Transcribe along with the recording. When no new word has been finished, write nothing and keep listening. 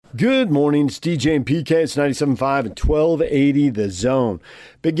Good morning. It's DJ and PK. It's 97.5 and 1280 The Zone.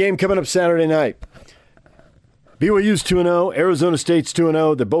 Big game coming up Saturday night. BYU's 2-0. Arizona State's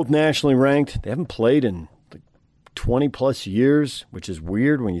 2-0. They're both nationally ranked. They haven't played in 20-plus years, which is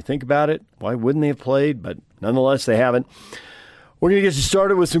weird when you think about it. Why wouldn't they have played? But nonetheless, they haven't. We're going to get you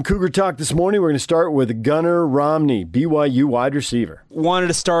started with some Cougar talk this morning. We're going to start with Gunnar Romney, BYU wide receiver. Wanted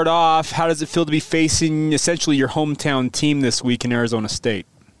to start off, how does it feel to be facing essentially your hometown team this week in Arizona State?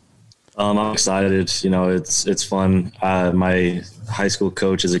 I'm excited. You know, it's fun. My high school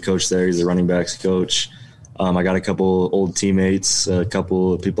coach is a coach there. He's a running backs coach. I got a couple old teammates, a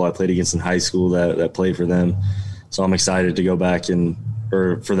couple of people I played against in high school that played for them. So I'm excited to go back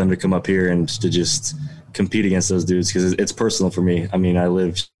or for them to come up here and to just compete against those dudes because it's personal for me. I mean, I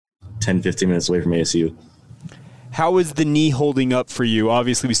live 10, 15 minutes away from ASU. How is the knee holding up for you?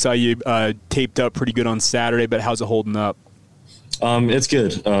 Obviously, we saw you taped up pretty good on Saturday, but how's it holding up? It's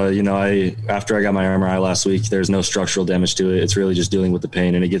good. After I got my MRI last week, there's no structural damage to it. It's really just dealing with the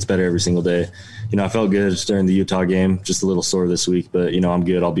pain, and it gets better every single day. You know, I felt good during the Utah game, just a little sore this week, but you know, I'm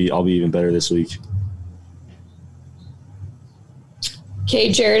good. I'll be even better this week.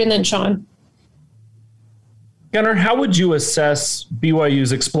 Okay, Jared, and then Sean. Gunnar, how would you assess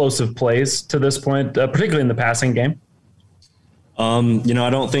BYU's explosive plays to this point, particularly in the passing game? I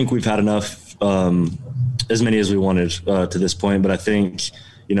don't think we've had enough, as many as we wanted to this point, but I think,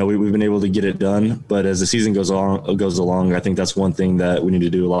 you know, we've been able to get it done. But as the season goes along, I think that's one thing that we need to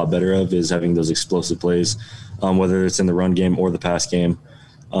do a lot better of is having those explosive plays, whether it's in the run game or the pass game.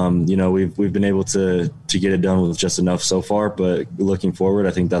 We've been able to get it done with just enough so far, but looking forward,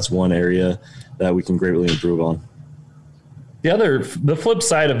 I think that's one area that we can greatly improve on. The flip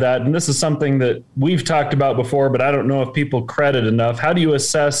side of that, and this is something that we've talked about before, but I don't know if people credit enough. How do you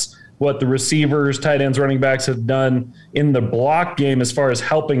assess what the receivers, tight ends, running backs have done in the block game as far as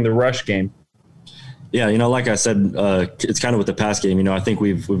helping the rush game? Yeah, like I said, it's kind of with the pass game. I think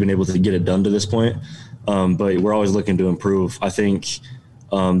we've been able to get it done to this point, but we're always looking to improve. I think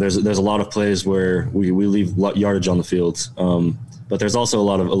there's a lot of plays where we leave yardage on the field, but there's also a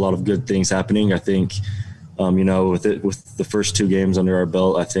lot of good things happening. I think, with the first two games under our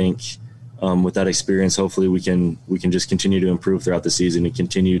belt, I think with that experience, hopefully we can just continue to improve throughout the season and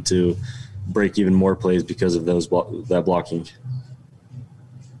continue to break even more plays because of that blocking.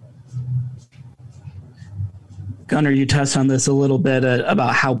 Gunnar, you touched on this a little bit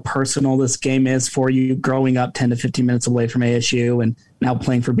about how personal this game is for you, growing up 10 to 15 minutes away from ASU and now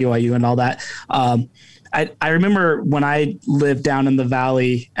playing for BYU and all that. I remember when I lived down in the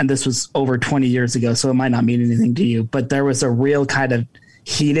Valley, and this was over 20 years ago, so it might not mean anything to you, but there was a real kind of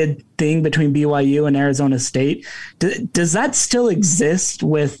heated thing between BYU and Arizona State. Does that still exist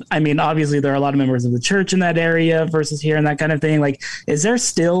obviously there are a lot of members of the church in that area versus here and that kind of thing. Like, is there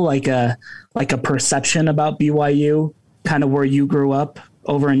still like a perception about BYU kind of where you grew up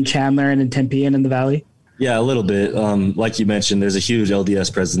over in Chandler and in Tempe and in the Valley? Yeah, a little bit. Like you mentioned, there's a huge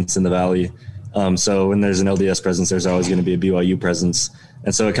LDS presence in the Valley. So when there's an LDS presence, there's always going to be a BYU presence.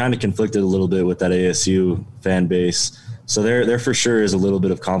 And so it kind of conflicted a little bit with that ASU fan base. So there for sure is a little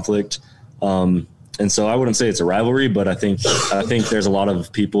bit of conflict. And so I wouldn't say it's a rivalry, but I think there's a lot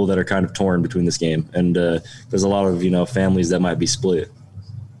of people that are kind of torn between this game. And there's a lot of, families that might be split.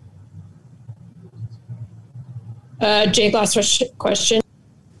 Jake, last question.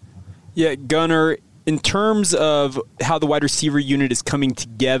 Yeah, Gunnar, in terms of how the wide receiver unit is coming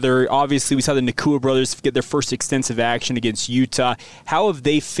together, obviously we saw the Nakua brothers get their first extensive action against Utah. How have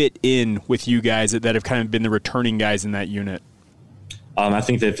they fit in with you guys that have kind of been the returning guys in that unit? I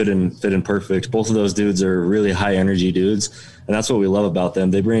think they fit in perfect. Both of those dudes are really high energy dudes, and that's what we love about them.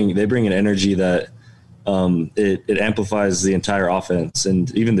 They bring an energy that it amplifies the entire offense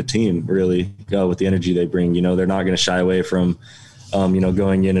and even the team really with the energy they bring. They're not going to shy away from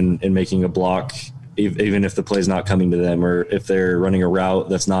going in and making a block. Even if the play's not coming to them, or if they're running a route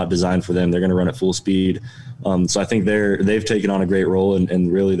that's not designed for them, they're going to run at full speed. So I think they've taken on a great role,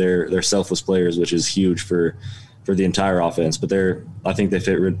 and really they're selfless players, which is huge for the entire offense. But I think they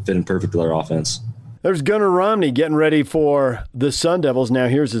fit in perfect with our offense. There's Gunnar Romney getting ready for the Sun Devils. Now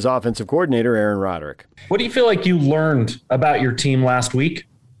here's his offensive coordinator, Aaron Roderick. What do you feel like you learned about your team last week?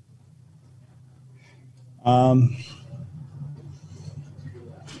 Nothing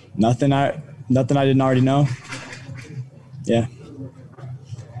I didn't already know. Yeah.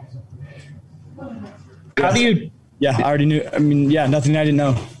 How do you? Yeah, I already knew. Nothing I didn't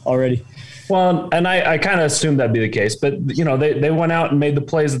know already. Well, and I kind of assumed that'd be the case, but they went out and made the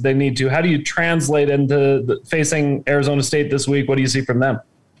plays that they need to. How do you translate into facing Arizona State this week? What do you see from them?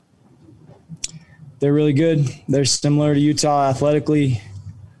 They're really good. They're similar to Utah athletically.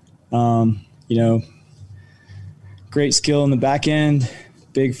 You know, great skill in the back end,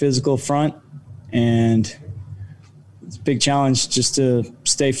 big physical front, and it's a big challenge just to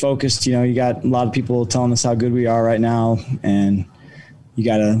stay focused. You know, you got a lot of people telling us how good we are right now, and you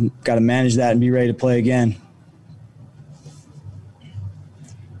gotta manage that and be ready to play again.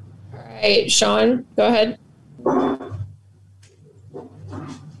 All right, Sean, go ahead.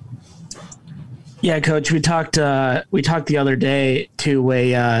 Yeah, Coach, we talked the other day to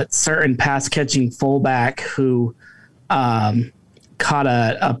a certain pass catching fullback who caught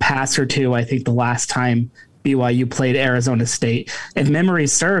a pass or two, I think, the last time BYU played Arizona State. If memory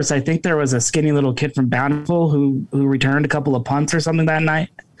serves, I think there was a skinny little kid from Bountiful who returned a couple of punts or something that night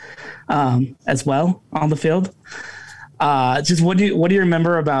as well on the field. Just what do you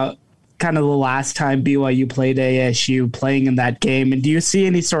remember about kind of the last time BYU played ASU playing in that game? And do you see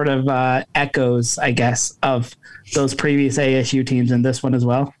any sort of echoes, I guess, of those previous ASU teams in this one as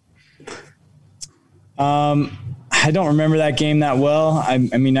well? I don't remember that game that well. I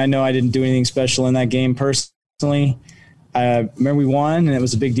mean, I know I didn't do anything special in that game personally. I remember we won, and it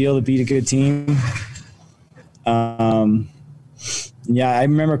was a big deal to beat a good team. Yeah, I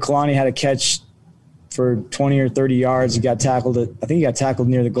remember Kalani had a catch for 20 or 30 yards. He got tackled. I think he got tackled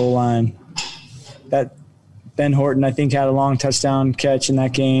near the goal line. That Ben Horton, I think, had a long touchdown catch in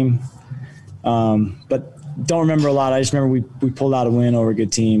that game. But don't remember a lot. I just remember we pulled out a win over a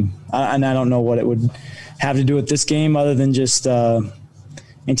good team. And I don't know what it would have to do with this game other than just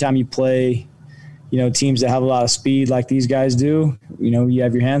anytime you play, you know, teams that have a lot of speed like these guys do, you know, you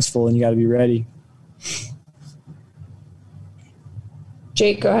have your hands full and you got to be ready.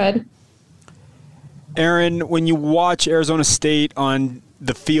 Jake, go ahead. Aaron, when you watch Arizona State on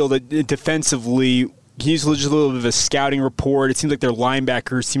the field defensively, can you use just a little bit of a scouting report? It seems like their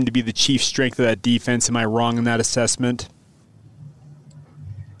linebackers seem to be the chief strength of that defense. Am I wrong in that assessment?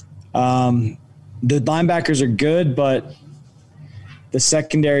 The linebackers are good, but the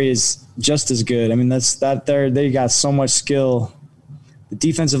secondary is just as good. I mean, they got so much skill. The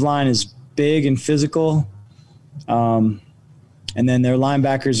defensive line is big and physical. And then their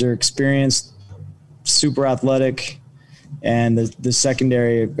linebackers are experienced, super athletic, and the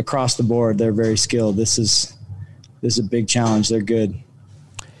secondary across the board, they're very skilled. This is a big challenge. They're good.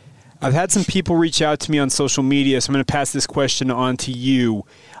 I've had some people reach out to me on social media, so I'm going to pass this question on to you.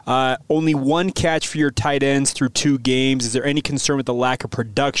 Only one catch for your tight ends through 2 games. Is there any concern with the lack of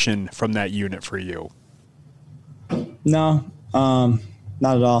production from that unit for you? No, not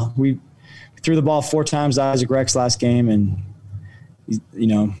at all. We threw the ball 4 times to Isaac Rex last game, and, you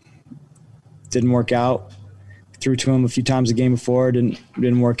know, didn't work out. Threw to him a few times the game before,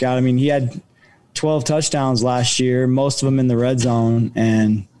 didn't work out. I mean, he had 12 touchdowns last year, most of them in the red zone,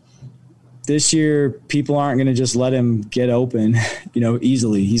 and this year people aren't going to just let him get open, you know,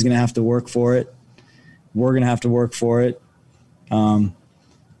 easily. He's going to have to work for it. We're going to have to work for it.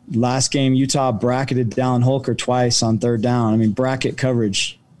 Last game, Utah bracketed Dallin Holker twice on 3rd down. I mean, bracket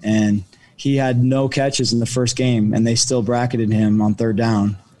coverage, and he had no catches in the first game, and they still bracketed him on 3rd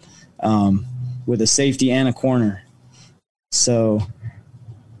down. With a safety and a corner. So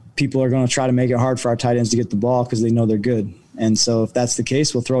people are going to try to make it hard for our tight ends to get the ball because they know they're good. And so if that's the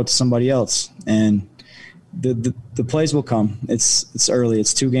case, we'll throw it to somebody else. And the plays will come. It's early.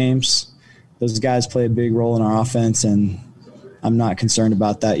 It's 2 games. Those guys play a big role in our offense, and I'm not concerned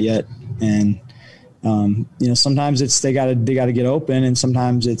about that yet. And you know, sometimes it's they got to get open, and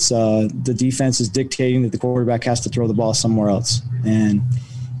sometimes it's the defense is dictating that the quarterback has to throw the ball somewhere else. And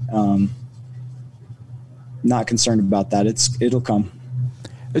not concerned about that. It'll come.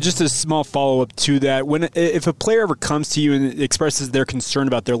 Just a small follow-up to that. If a player ever comes to you and expresses their concern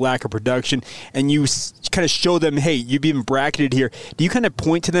about their lack of production, and you kind of show them, hey, you've been bracketed here, do you kind of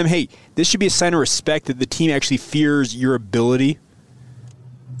point to them, hey, this should be a sign of respect that the team actually fears your ability?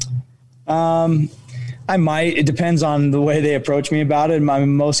 I might. It depends on the way they approach me about it.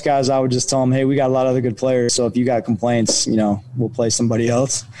 Most guys, I would just tell them, hey, we got a lot of other good players, so if you got complaints, you know, we'll play somebody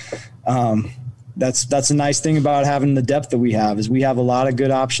else. That's a nice thing about having the depth that we have is we have a lot of good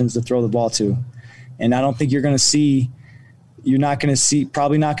options to throw the ball to. And I don't think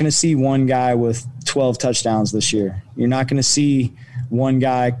probably not going to see one guy with 12 touchdowns this year. You're not going to see one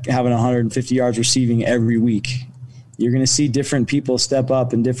guy having 150 yards receiving every week. You're going to see different people step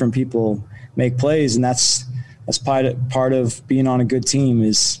up and different people make plays. And that's part of being on a good team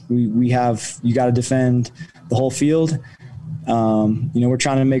is you got to defend the whole field. You know, we're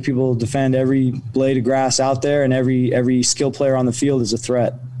trying to make people defend every blade of grass out there, and every skill player on the field is a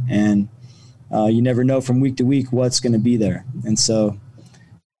threat. And you never know from week to week what's going to be there. And so,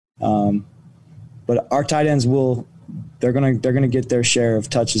 but our tight ends will they're gonna get their share of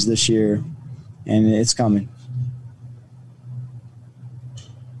touches this year, and it's coming.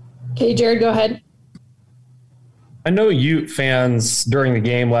 Okay, Jared, go ahead. I know Ute fans during the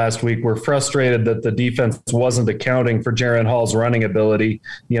game last week were frustrated that the defense wasn't accounting for Jaren Hall's running ability.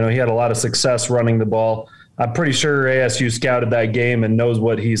 He had a lot of success running the ball. I'm pretty sure ASU scouted that game and knows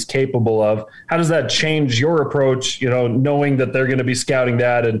what he's capable of. How does that change your approach, knowing that they're going to be scouting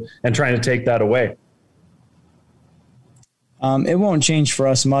that and trying to take that away? It won't change for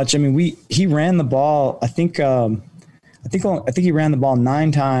us much. I mean, he ran the ball. I think he ran the ball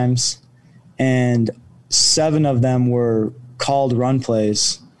 9 times, and 7 of them were called run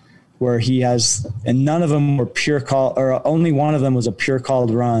plays where and none of them were pure call, or only one of them was a pure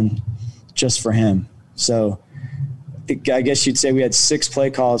called run just for him. So I guess you'd say we had 6 play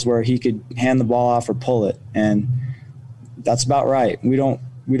calls where he could hand the ball off or pull it. And that's about right. We don't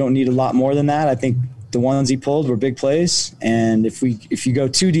need a lot more than that. I think the ones he pulled were big plays. And if you go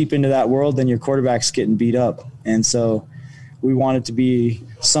too deep into that world, then your quarterback's getting beat up. And so we want it to be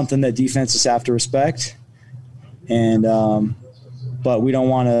something that defenses have to respect. And, but we don't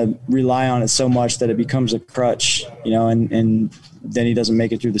want to rely on it so much that it becomes a crutch, and then he doesn't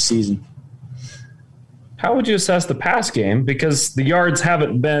make it through the season. How would you assess the pass game? Because the yards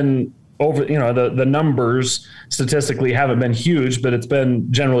haven't been over, the numbers statistically haven't been huge, but it's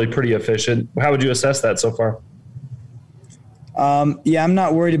been generally pretty efficient. How would you assess that so far? Yeah, I'm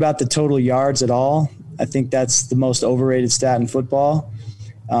not worried about the total yards at all. I think that's the most overrated stat in football.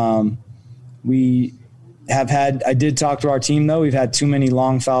 I did talk to our team though. We've had too many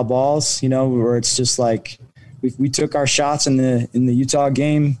long foul balls, where it's just like we took our shots in the Utah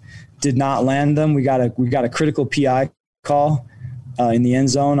game, did not land them. We got a critical PI call in the end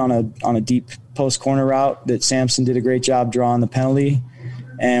zone on a deep post corner route that Samson did a great job drawing the penalty,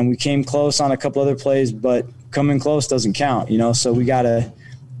 and we came close on a couple other plays, but coming close doesn't count, So we got to,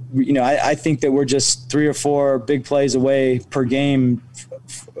 I think that we're just 3 or 4 big plays away per game.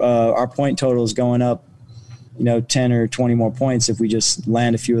 Our point total is going up, 10 or 20 more points if we just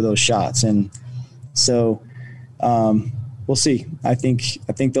land a few of those shots, and so. We'll see. I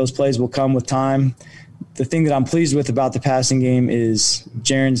think those plays will come with time. The thing that I'm pleased with about the passing game is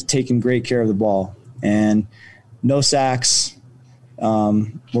Jaren's taking great care of the ball and no sacks.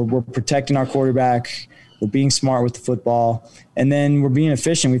 We're protecting our quarterback. We're being smart with the football, and then we're being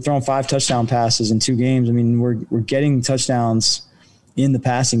efficient. We've thrown 5 touchdown passes in 2 games. I mean, we're getting touchdowns in the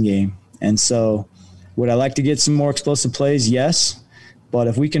passing game. And so would I like to get some more explosive plays? Yes. But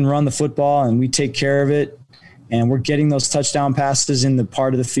if we can run the football and we take care of it, and we're getting those touchdown passes in the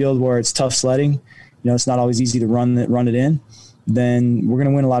part of the field where it's tough sledding, it's not always easy to run it in, then we're going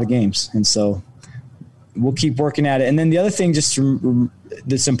to win a lot of games. And so we'll keep working at it. And then the other thing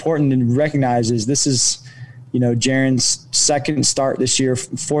that's important to recognize is this is, Jaren's 2nd start this year,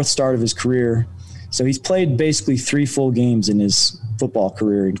 4th start of his career. So he's played basically 3 full games in his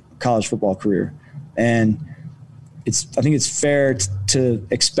college football career. And I think it's fair to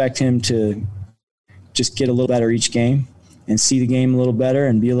expect him to just get a little better each game and see the game a little better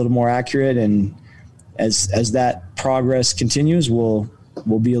and be a little more accurate. And as that progress continues, we'll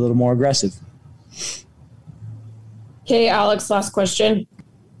be a little more aggressive. Okay, Alex, last question.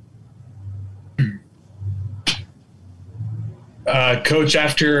 Coach,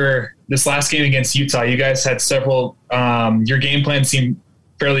 after this last game against Utah, you guys had several, your game plan seemed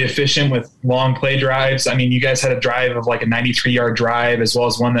fairly efficient with long play drives. I mean, you guys had a drive of like a 93-yard drive as well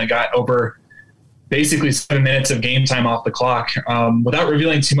as one that got over basically 7 minutes of game time off the clock. Without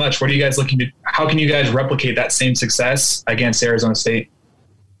revealing too much, what are you guys looking to, how can you guys replicate that same success against Arizona State?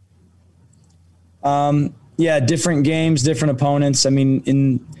 Yeah, different games, different opponents. I mean,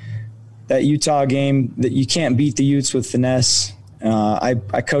 in that Utah game, that you can't beat the Utes with finesse.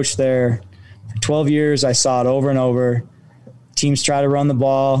 I coached there for 12 years. I saw it over and over. Teams try to run the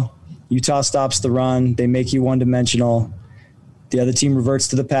ball. Utah stops the run. They make you one-dimensional. The other team reverts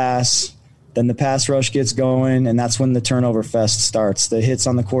to the pass. Then the pass rush gets going, and that's when the turnover fest starts. The hits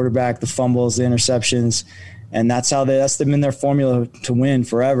on the quarterback, the fumbles, the interceptions, and that's been their formula to win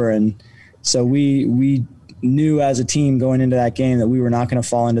forever. And so we knew as a team going into that game that we were not going to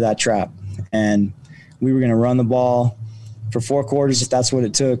fall into that trap, and we were going to run the ball for 4 quarters if that's what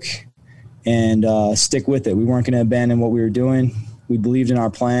it took, and stick with it. We weren't going to abandon what we were doing. We believed in our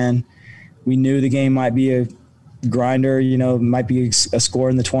plan. We knew the game might be a grinder, might be a score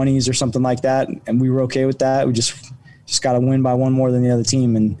in the 20s or something like that, and we were okay with that. We just got to win by 1 more than the other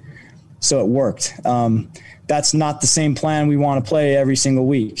team, and so it worked. That's not the same plan we want to play every single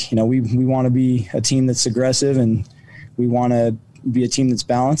week. We want to be a team that's aggressive, and we want to be a team that's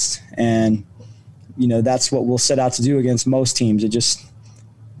balanced, and that's what we'll set out to do against most teams.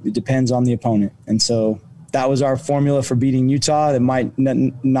 It depends on the opponent. And so that was our formula for beating Utah. It might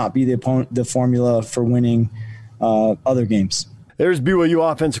not be the formula for winning other games. There's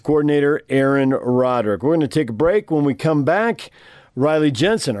BYU offensive coordinator Aaron Roderick. We're going to take a break. When we come back, Riley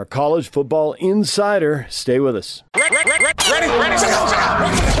Jensen, our college football insider. Stay with us.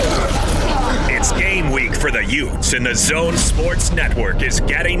 It's game week for the Utes, and the Zone Sports Network is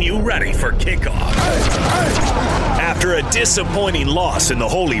getting you ready for kickoff. After a disappointing loss in the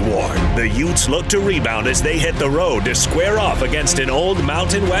Holy War, the Utes look to rebound as they hit the road to square off against an old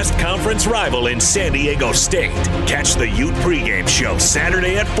Mountain West Conference rival in San Diego State. Catch the Ute pregame show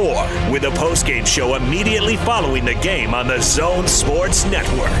Saturday at 4 with a postgame show immediately following the game on the Zone Sports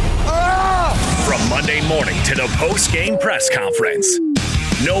Network. From Monday morning to the postgame press conference,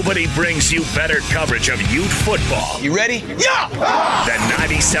 nobody brings you better coverage of Ute football. You ready? Yeah! The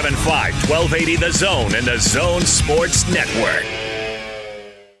 97.5, 1280 The Zone and the Zone Sports Network.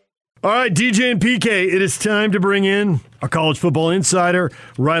 All right, DJ and PK, it is time to bring in our college football insider,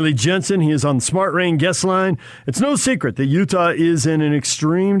 Riley Jensen. He is on the Smart Rain guest line. It's no secret that Utah is in an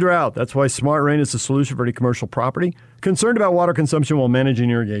extreme drought. That's why Smart Rain is the solution for any commercial property concerned about water consumption while managing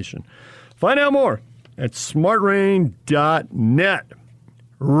irrigation. Find out more at smartrain.net.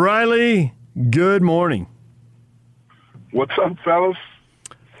 Riley, good morning. What's up, fellas?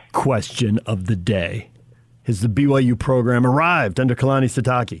 Question of the day. Has the BYU program arrived under Kalani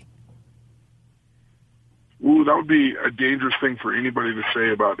Sitake? Ooh, that would be a dangerous thing for anybody to say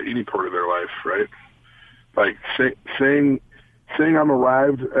about any part of their life, right? Like saying I'm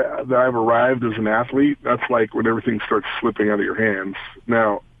arrived, that I've arrived as an athlete, that's like when everything starts slipping out of your hands.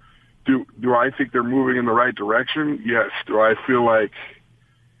 Now, do I think they're moving in the right direction? Yes. Do I feel like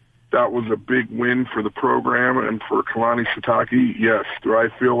that was a big win for the program and for Kalani Sitake? Yes. Do I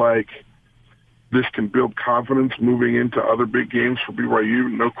feel like this can build confidence moving into other big games for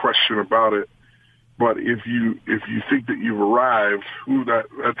BYU? No question about it. But if you think that you've arrived,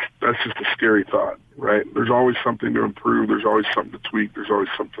 that's just a scary thought, right? There's always something to improve. There's always something to tweak. There's always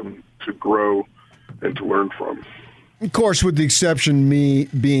something to grow and to learn from. Of course, with the exception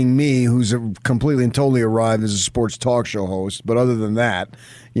being me, who's completely and totally arrived as a sports talk show host. But other than that,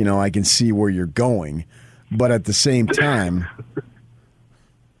 I can see where you're going. But at the same time,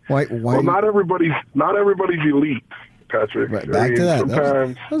 why? Well, not everybody's elite, Patrick. Right, back to that.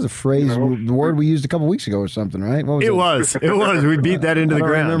 That was a phrase, the word we used a couple weeks ago or something, right? What was it? It was. We beat that into the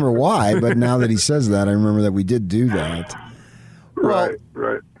ground. I don't remember why, but now that he says that, I remember that we did do that. Right.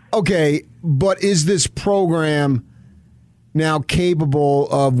 Okay, but is this program now capable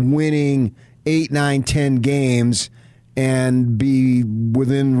of winning 8, 9, 10 games and be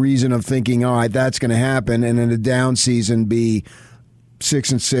within reason of thinking, all right, that's going to happen, and in a down season be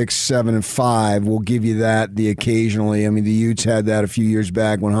 6-6, 7-5? We'll give you that occasionally. I mean, the Utes had that a few years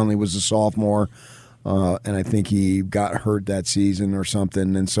back when Huntley was a sophomore, and I think he got hurt that season or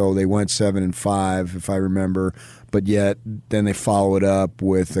something, and so they went 7-5, if I remember. But yet, then they follow it up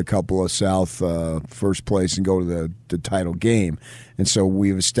with a couple of South first place and go to the title game. And so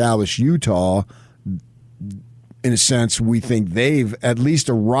we've established Utah. In a sense, we think they've at least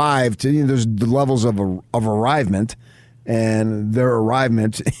arrived to, there's the levels of arrivement, and their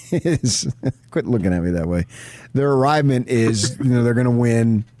arrivement is, quit looking at me that way. Their arrivement is, they're going to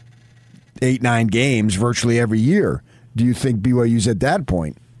win 8, 9 games virtually every year. Do you think BYU's at that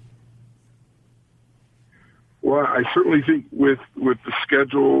point? Well, I certainly think with the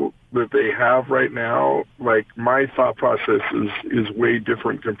schedule that they have right now, like my thought process is way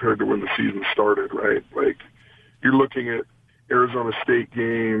different compared to when the season started, right? Like you're looking at Arizona State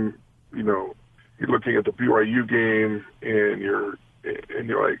game, you're looking at the BYU game, and you're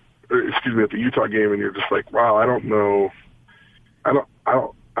like, at the Utah game, and you're just like, wow, I don't know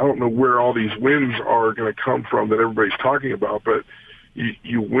where all these wins are going to come from that everybody's talking about, but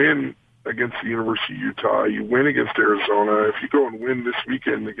you win against the University of Utah, you win against Arizona. If you go and win this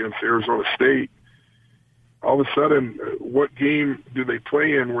weekend against Arizona State, all of a sudden, what game do they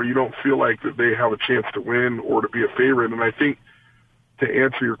play in where you don't feel like that they have a chance to win or to be a favorite? And I think to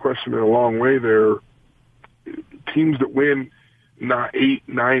answer your question in a long way there, teams that win 8,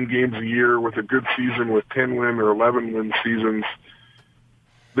 9 games a year with a good season with 10-win or 11-win seasons,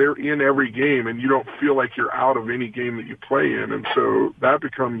 they're in every game, and you don't feel like you're out of any game that you play in. And so that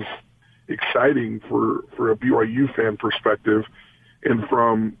becomes exciting for a BYU fan perspective. And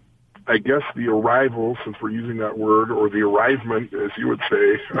from, I guess, the arrival, since we're using that word, or the arrivement, as you would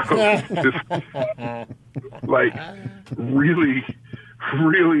say, just like really,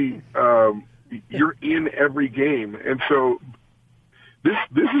 really, you're in every game. And so this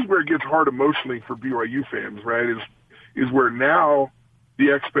is where it gets hard emotionally for BYU fans, right? Is where now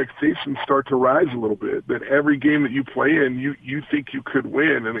the expectations start to rise a little bit, that every game that you play in, you think you could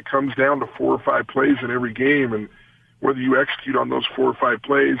win, and it comes down to 4 or 5 plays in every game, and whether you execute on those 4 or 5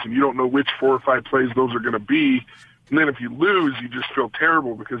 plays, and you don't know which 4 or 5 plays those are going to be. And then if you lose, you just feel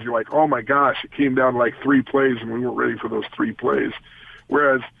terrible because you're like, oh my gosh, it came down to like 3 plays and we weren't ready for those 3 plays.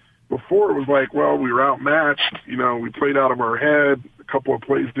 Whereas before it was like, well, we were outmatched. We played out of our head. A couple of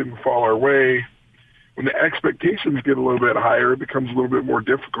plays didn't fall our way. When the expectations get a little bit higher, it becomes a little bit more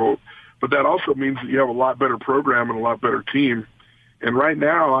difficult. But that also means that you have a lot better program and a lot better team. And right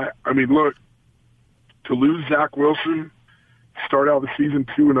now, I mean, look, to lose Zach Wilson, start out the season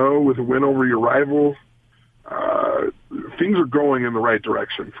 2-0 with a win over your rival, things are going in the right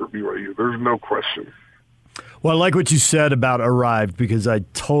direction for BYU. There's no question. Well, I like what you said about arrived, because I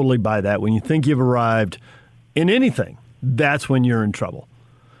totally buy that. When you think you've arrived in anything, that's when you're in trouble.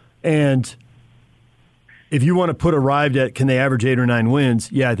 And if you want to put arrived at, can they average 8 or 9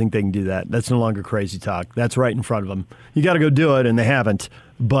 wins? Yeah, I think they can do that. That's no longer crazy talk. That's right in front of them. You got to go do it, and they haven't.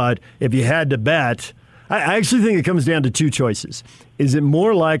 But if you had to bet, I actually think it comes down to 2 choices. Is it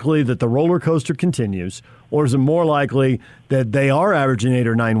more likely that the roller coaster continues, or is it more likely that they are averaging 8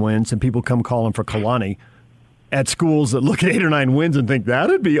 or 9 wins and people come calling for Kalani at schools that look at 8 or 9 wins and think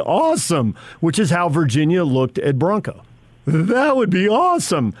that'd be awesome, which is how Virginia looked at Bronco. That would be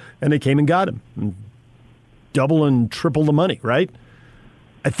awesome. And they came and got him. Double and triple the money, right?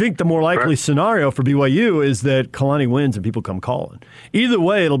 I think the more likely scenario for BYU is that Kalani wins and people come calling. Either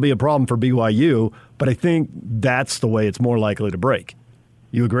way, it'll be a problem for BYU, but I think that's the way it's more likely to break.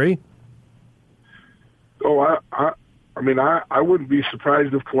 You agree? Oh, I mean, I wouldn't be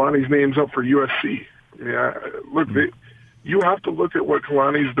surprised if Kalani's name's up for USC. Yeah, look, you have to look at what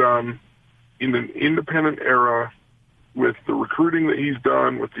Kalani's done in an independent era with the recruiting that he's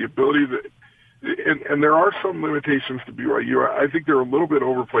done, with the ability that and there are some limitations to BYU. I think they're a little bit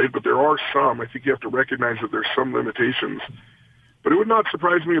overplayed, but there are some. I think you have to recognize that there's some limitations. But it would not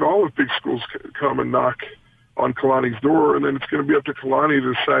surprise me at all if big schools come and knock on Kalani's door, and then it's going to be up to Kalani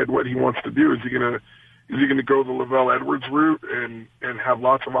to decide what he wants to do. Is he going to go the Lavelle Edwards route and have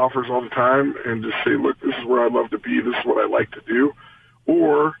lots of offers all the time and just say, look, this is where I love to be, this is what I like to do?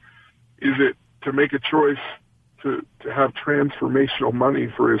 Or is it to make a choice to have transformational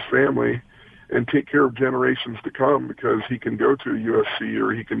money for his family and take care of generations to come because he can go to USC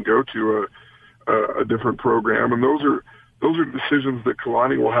or he can go to a different program? And those are decisions that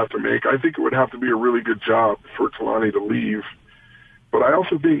Kalani will have to make. I think it would have to be a really good job for Kalani to leave. But I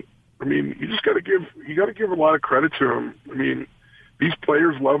also think, I mean, you got to give a lot of credit to him. I mean, these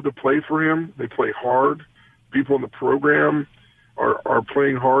players love to play for him. They play hard. People in the program are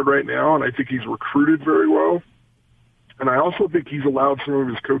playing hard right now, and I think he's recruited very well. And I also think he's allowed some of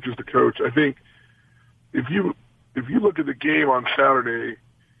his coaches to coach. I think if you look at the game on Saturday,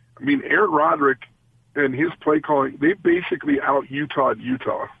 I mean, Aaron Roderick and his play calling, they basically out-Utah'd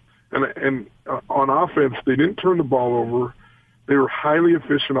Utah. And on offense, they didn't turn the ball over. They were highly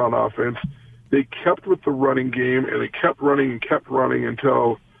efficient on offense. They kept with the running game, and they kept running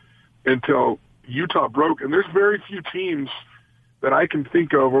until Utah broke. And there's very few teams that I can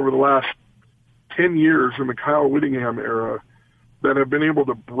think of over the last 10 years in the Kyle Whittingham era that have been able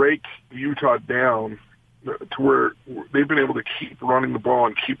to break Utah down to where they've been able to keep running the ball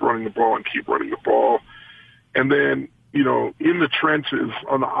and keep running the ball and keep running the ball. And then, in the trenches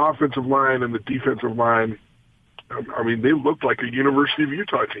on the offensive line and the defensive line, I mean, they looked like a University of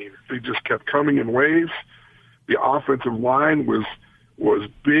Utah team. They just kept coming in waves. The offensive line was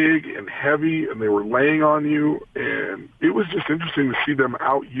big and heavy, and they were laying on you. And it was just interesting to see them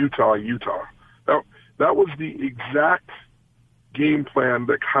out Utah. That was the exact game plan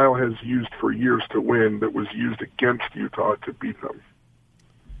that Kyle has used for years to win, that was used against Utah to beat them.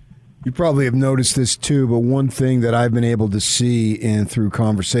 You probably have noticed this too, but one thing that I've been able to see through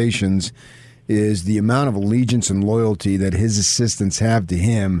conversations is the amount of allegiance and loyalty that his assistants have to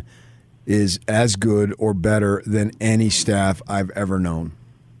him is as good or better than any staff I've ever known.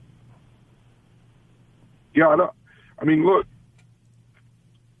 Yeah, I mean, look,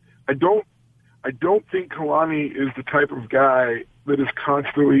 I don't think Kalani is the type of guy that is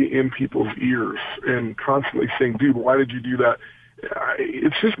constantly in people's ears and constantly saying, dude, why did you do that?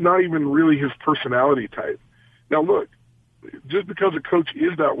 It's just not even really his personality type. Now, look, just because a coach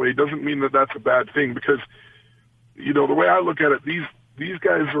is that way doesn't mean that that's a bad thing, because, the way I look at it, these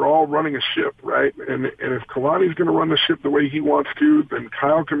guys are all running a ship, right? And if Kalani's going to run the ship the way he wants to, then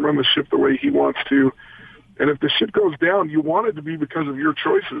Kyle can run the ship the way he wants to. And if the ship goes down, you want it to be because of your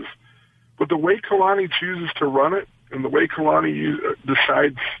choices. But the way Kalani chooses to run it And the way Kalani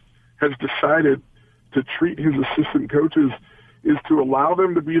has decided to treat his assistant coaches is to allow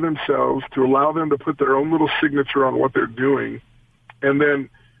them to be themselves, to allow them to put their own little signature on what they're doing, and then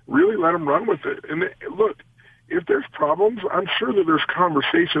really let them run with it. And look, if there's problems, I'm sure that there's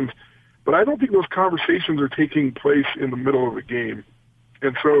conversations, but I don't think those conversations are taking place in the middle of a game.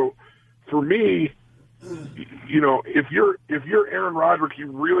 And so for me, if you're Aaron Roderick, you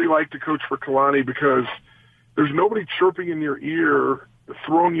really like to coach for Kalani because there's nobody chirping in your ear,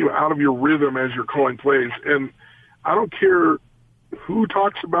 throwing you out of your rhythm as you're calling plays. And I don't care who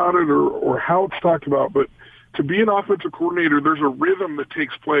talks about it or how it's talked about, but to be an offensive coordinator, there's a rhythm that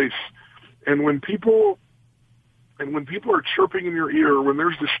takes place. And when people are chirping in your ear, when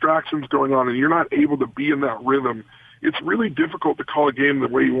there's distractions going on and you're not able to be in that rhythm, it's really difficult to call a game the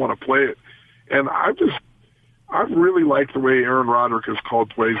way you want to play it. And I've really liked the way Aaron Roderick has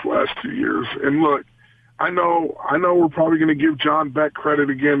called plays the last 2 years. And look, I know we're probably going to give John Beck credit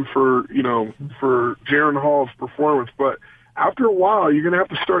again for Jaron Hall's performance, but after a while, you're going to have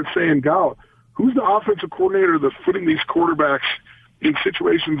to start saying, "God, who's the offensive coordinator that's putting these quarterbacks in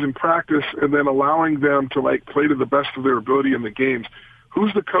situations in practice and then allowing them to play to the best of their ability in the games?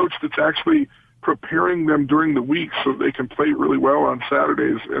 Who's the coach that's actually preparing them during the week so they can play really well on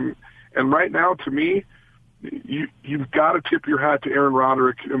Saturdays?" And right now, to me, you've got to tip your hat to Aaron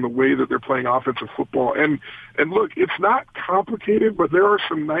Roderick in the way that they're playing offensive football. And look, it's not complicated, but there are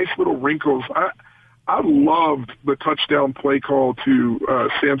some nice little wrinkles. I loved the touchdown play call to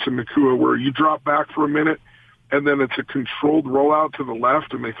Samson Nacua where you drop back for a minute and then it's a controlled rollout to the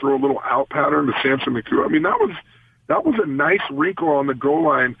left and they throw a little out pattern to Samson Nacua. I mean, that was a nice wrinkle on the goal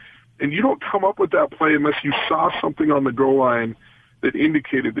line, and you don't come up with that play unless you saw something on the goal line that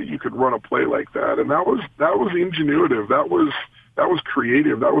indicated that you could run a play like that. And that was ingenuitive. That was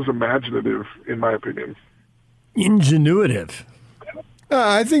creative. That was imaginative, in my opinion. Ingenuitive.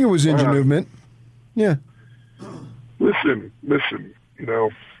 I think it was ingenuement. Yeah. Listen.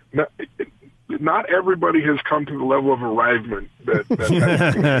 Not everybody has come to the level of arrivement that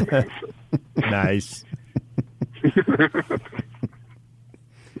Nice.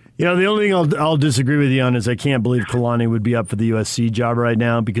 The only thing I'll disagree with you on is I can't believe Kalani would be up for the USC job right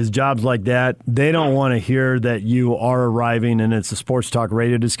now, because jobs like that, they don't want to hear that you are arriving and it's a sports talk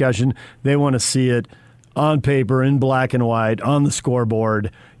radio discussion. They want to see it on paper, in black and white, on the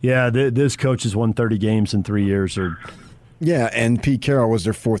scoreboard. Yeah, this coach has won 30 games in 3 years. Yeah, and Pete Carroll was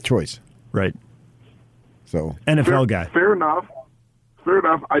their fourth choice. Right. So NFL guy. Fair enough.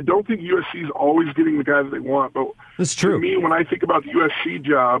 I don't think USC is always getting the guy that they want, but that's true. To me, when I think about the USC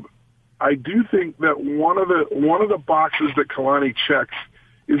job, I do think that one of the boxes that Kalani checks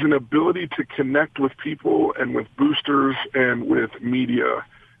is an ability to connect with people and with boosters and with media.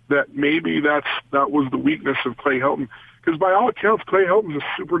 That maybe that was the weakness of Clay Helton, because by all accounts, Clay Helton's a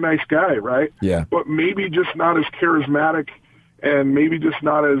super nice guy, right? Yeah. But maybe just not as charismatic, and maybe just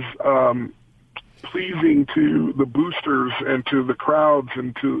not as pleasing to the boosters and to the crowds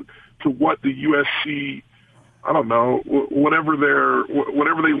and to what the USC, I don't know, whatever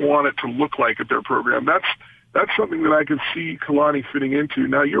they want it to look like at their program. That's something that I could see Kalani fitting into.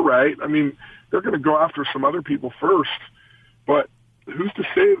 Now, you're right. I mean, they're going to go after some other people first, but who's to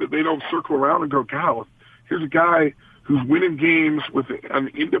say that they don't circle around and go, God, here's a guy who's winning games with an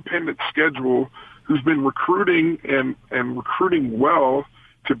independent schedule, who's been recruiting and recruiting well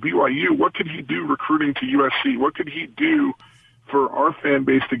to BYU. What could he do recruiting to USC? What could he do for our fan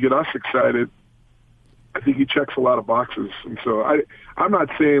base to get us excited? I think he checks a lot of boxes. And so I'm not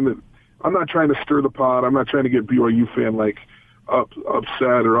saying that, I'm not trying to stir the pot. I'm not trying to get BYU fan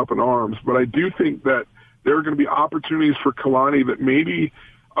upset or up in arms, but I do think that there are going to be opportunities for Kalani that maybe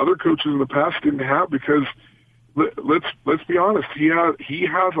other coaches in the past didn't have, because let's be honest, he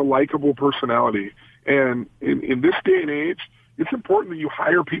has a likable personality. And in this day and age, it's important that you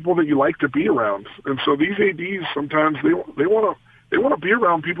hire people that you like to be around. And so these ADs, sometimes they want to be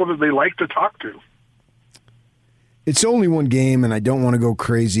around people that they like to talk to. It's only one game, and I don't want to go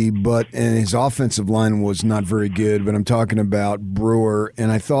crazy, and his offensive line was not very good, but I'm talking about Brewer,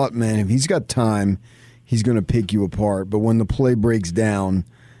 and I thought, man, if he's got time, he's going to pick you apart. But when the play breaks down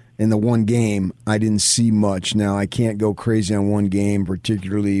in the one game, I didn't see much. Now, I can't go crazy on one game,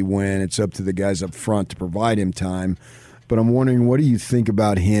 particularly when it's up to the guys up front to provide him time. But I'm wondering, what do you think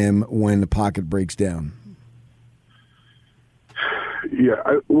about him when the pocket breaks down? Yeah,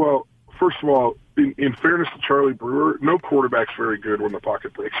 well, first of all, in fairness to Charlie Brewer, no quarterback's very good when the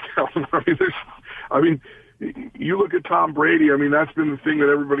pocket breaks down. I mean, you look at Tom Brady. I mean, that's been the thing that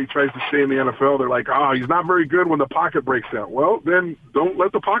everybody tries to say in the NFL. They're like, he's not very good when the pocket breaks down. Well, then don't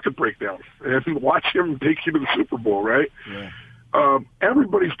let the pocket break down and watch him take you to the Super Bowl, right? Yeah.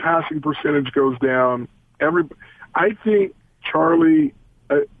 Everybody's passing percentage goes down. I think Charlie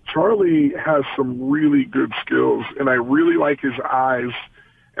has some really good skills, and I really like his eyes,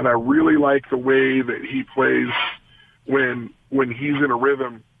 and I really like the way that he plays when he's in a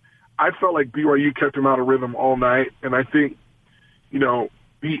rhythm. I felt like BYU kept him out of rhythm all night, and I think, he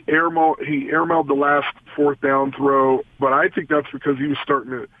airmailed the last fourth down throw, but I think that's because he was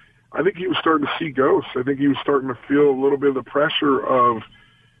starting to see ghosts. I think he was starting to feel a little bit of the pressure of,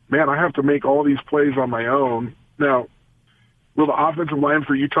 man, I have to make all these plays on my own. Now, will the offensive line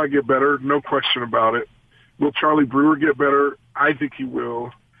for Utah get better? No question about it. Will Charlie Brewer get better? I think he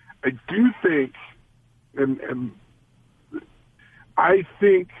will. I do think, and I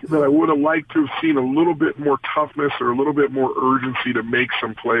think that I would have liked to have seen a little bit more toughness or a little bit more urgency to make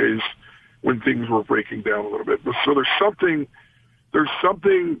some plays when things were breaking down a little bit. So there's something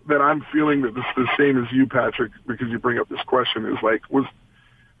that I'm feeling that this is the same as you, Patrick, because you bring up this question, is like, was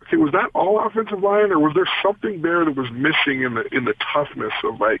that all offensive line, or was there something there that was missing in the toughness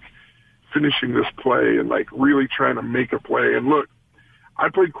of like finishing this play and like really trying to make a play? And look, I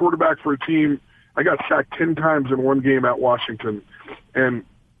played quarterback for a team. I got sacked 10 times in one game at Washington, and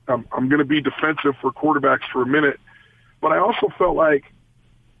I'm going to be defensive for quarterbacks for a minute, but I also felt like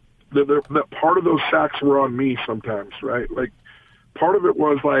that part of those sacks were on me sometimes, right? Like part of it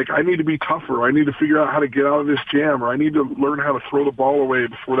was like, I need to be tougher. I need to figure out how to get out of this jam, or I need to learn how to throw the ball away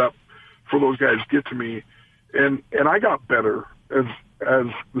before those guys get to me. And I got better as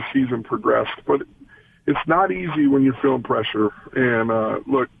the season progressed, but it's not easy when you're feeling pressure. And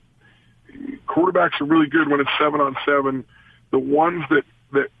look, quarterbacks are really good when it's 7-on-7. The ones that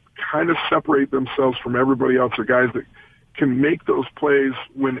kind of separate themselves from everybody else are guys that can make those plays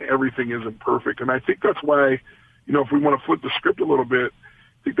when everything isn't perfect. And I think that's why, if we want to flip the script a little bit,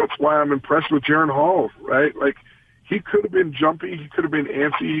 I think that's why I'm impressed with Jaren Hall, right? Like, he could have been jumpy, he could have been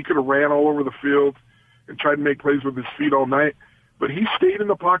antsy, he could have ran all over the field and tried to make plays with his feet all night, but he stayed in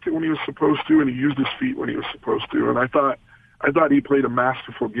the pocket when he was supposed to, and he used his feet when he was supposed to. And I thought he played a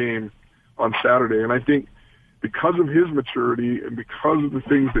masterful game on Saturday. And I think because of his maturity and because of the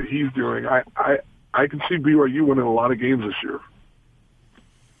things that he's doing, I can see BYU winning a lot of games this year.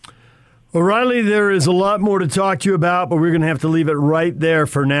 Well, Riley, there is a lot more to talk to you about, but we're going to have to leave it right there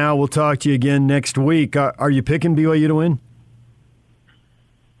for now. We'll talk to you again next week. Are you picking BYU to win?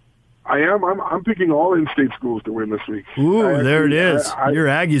 I am. I'm picking all in-state schools to win this week. Ooh, there it is. Your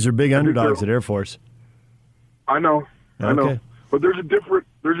Aggies are big underdogs at Air Force. I know. Okay. I know. But there's a different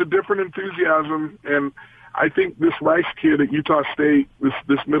enthusiasm, and I think this Rice kid at Utah State,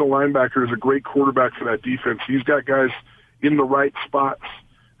 this middle linebacker, is a great quarterback for that defense. He's got guys in the right spots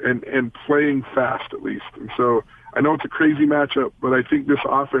and playing fast at least. And so I know it's a crazy matchup, but I think this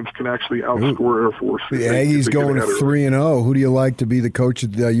offense can actually outscore Air Force. The Aggies going 3-0. Who do you like to be the coach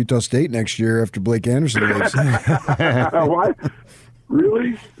at Utah State next year after Blake Anderson leaves? Why?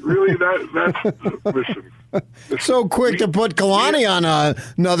 Really? That's listen. So quick to put Kalani on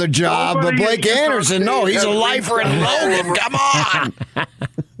another job, but Blake Anderson, no, he's a lifer in Logan. Come on.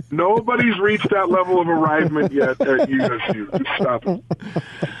 Nobody's reached that level of arrivement yet at USU. Just stop it.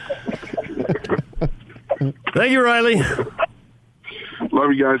 Thank you, Riley.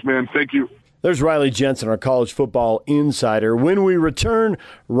 Love you guys, man. Thank you. There's Riley Jensen, our college football insider. When we return,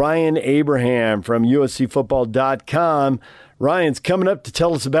 Ryan Abraham from USCFootball.com. Ryan's coming up to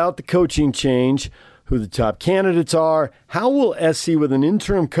tell us about the coaching change, who the top candidates are, how will SC with an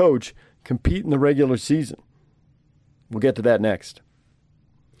interim coach compete in the regular season. We'll get to that next.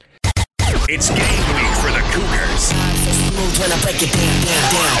 It's game week for the Cougars.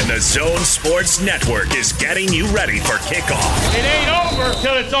 And the Zone Sports Network is getting you ready for kickoff. It ain't over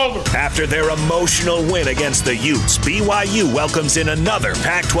till it's over. After their emotional win against the Utes, BYU welcomes in another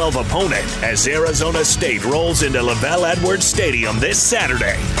Pac-12 opponent as Arizona State rolls into LaVell Edwards Stadium this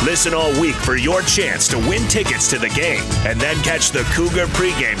Saturday. Listen all week for your chance to win tickets to the game, and then catch the Cougar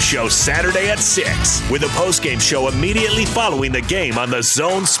pregame show Saturday at 6, with a postgame show immediately following the game on the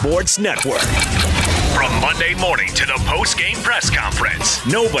Zone Sports Network. From Monday morning to the post-game press conference,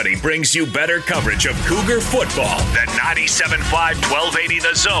 nobody brings you better coverage of Cougar football than 97.5 1280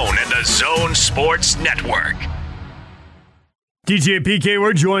 The Zone and the Zone Sports Network. DJ and PK,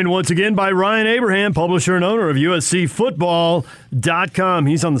 we're joined once again by Ryan Abraham, publisher and owner of USCFootball.com.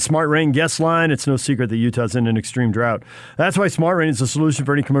 He's on the Smart Rain guest line. It's no secret that Utah's in an extreme drought. That's why Smart Rain is the solution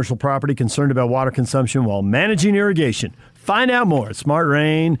for any commercial property concerned about water consumption while managing irrigation. Find out more at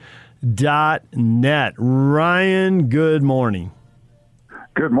smartrain.com. Ryan, good morning.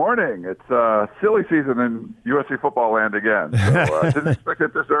 Good morning. It's silly season in USC football land again. So didn't expect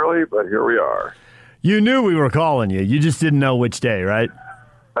it this early, but here we are. You knew we were calling you. You just didn't know which day, right?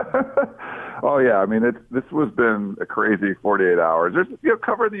 Oh, yeah. I mean, this has been a crazy 48 hours. There's,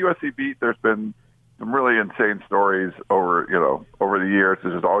 covering the USC beat, there's been some really insane stories over the years.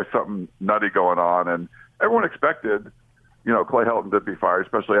 There's just always something nutty going on. And everyone expected, Clay Helton to be fired,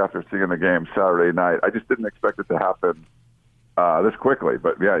 especially after seeing the game Saturday night. I just didn't expect it to happen this quickly.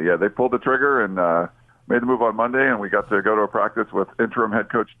 But, yeah, they pulled the trigger and made the move on Monday, and we got to go to a practice with interim head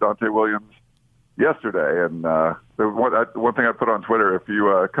coach Dante Williams yesterday. And one thing I put on Twitter, if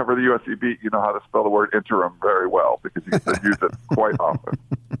you cover the USC beat, you know how to spell the word interim very well because you can use it quite often.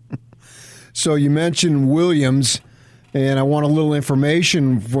 So you mentioned Williams, and I want a little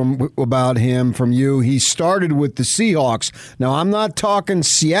information about him from you. He started with the Seahawks. Now, I'm not talking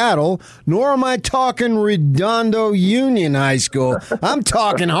Seattle, nor am I talking Redondo Union High School. I'm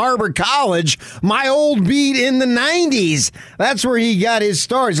talking Harbor College, my old beat in the 90s. That's where he got his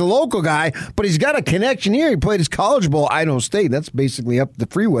start. He's a local guy, but he's got a connection here. He played his college ball at Idaho State. That's basically up the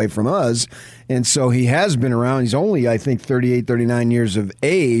freeway from us. And so he has been around. He's only, I think, 38, 39 years of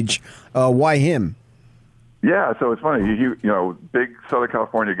age. Why him? Yeah, so it's funny. He big Southern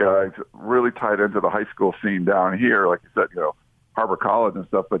California guy, really tied into the high school scene down here, like you said, Harbor College and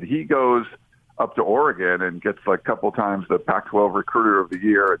stuff. But he goes up to Oregon and gets like a couple times the Pac-12 Recruiter of the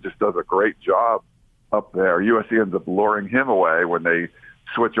Year and just does a great job up there. USC ends up luring him away when they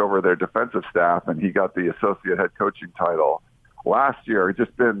switch over their defensive staff, and he got the associate head coaching title last year. It's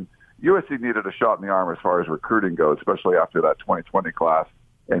just been USC needed a shot in the arm as far as recruiting goes, especially after that 2020 class.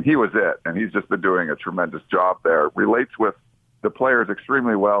 And he was it, and he's just been doing a tremendous job there. Relates with the players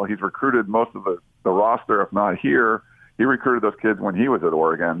extremely well. He's recruited most of the roster, if not here. He recruited those kids when he was at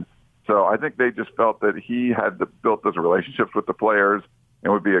Oregon. So I think they just felt that he had built those relationships with the players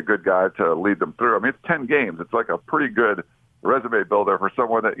and would be a good guy to lead them through. I mean, it's 10 games. It's like a pretty good resume builder for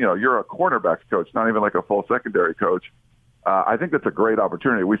someone that, you're a cornerbacks coach, not even like a full secondary coach. I think that's a great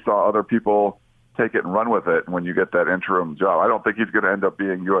opportunity. We saw other people take it and run with it when you get that interim job. I don't think he's going to end up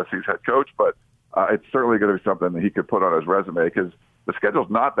being USC's head coach, but it's certainly going to be something that he could put on his resume because the schedule's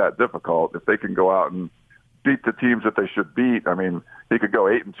not that difficult. If they can go out and beat the teams that they should beat, I mean, he could go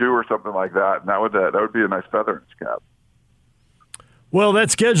 8-2 or something like that, and that would be a nice feather in his cap. Well,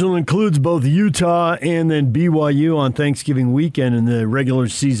 that schedule includes both Utah and then BYU on Thanksgiving weekend in the regular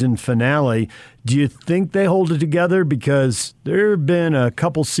season finale. Do you think they hold it together? Because there have been a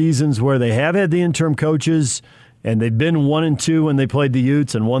couple seasons where they have had the interim coaches, and they've been 1-2 when they played the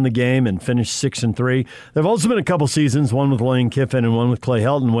Utes and won the game and finished 6-3. There have also been a couple seasons, one with Lane Kiffin and one with Clay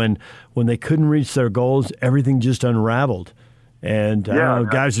Helton, when they couldn't reach their goals, everything just unraveled. And I don't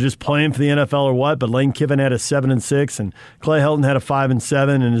know, guys are just playing for the NFL or what, but Lane Kiffin had a 7-6, and Clay Helton had a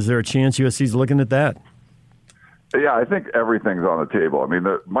 5-7. And is there a chance USC's looking at that? Yeah, I think everything's on the table. I mean,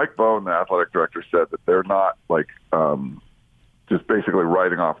 Mike Bone, the athletic director, said that they're not like just basically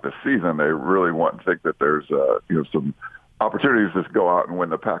writing off this season. They really want to think that there's some opportunities to go out and win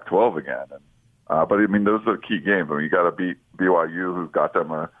the Pac-12 again. And but I mean, those are the key games. I mean, you got to beat BYU, who got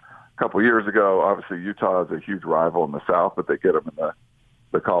them a couple of years ago. Obviously, Utah is a huge rival in the South, but they get them in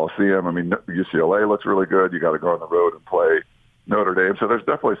the Coliseum. I mean, UCLA looks really good. You got to go on the road and play Notre Dame. So there's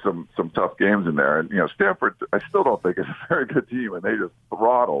definitely some tough games in there. And, Stanford, I still don't think is a very good team, and they just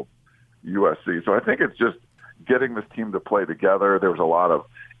throttled USC. So I think it's just getting this team to play together. There was a lot of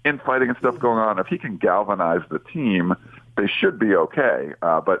infighting and stuff going on. If he can galvanize the team, they should be okay.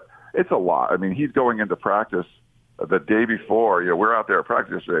 But it's a lot. I mean, he's going into practice the day before. We're out there at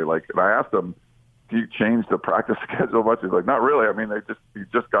practice yesterday. And I asked him, do you change the practice schedule much? He's like, not really. I mean, he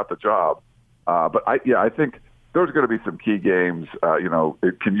just got the job. But I think there's going to be some key games.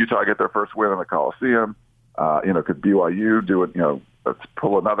 Can Utah get their first win in the Coliseum? Could BYU do it? Let's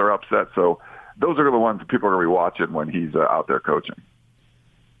pull another upset. So those are the ones that people are going to be watching when he's out there coaching.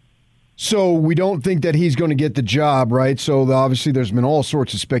 So we don't think that he's going to get the job, right? So obviously there's been all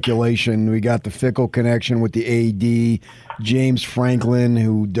sorts of speculation. We got the Fickle connection with the AD, James Franklin,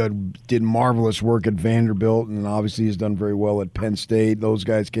 who did marvelous work at Vanderbilt and obviously has done very well at Penn State. Those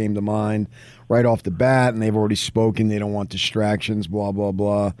guys came to mind right off the bat, and they've already spoken. They don't want distractions, blah, blah,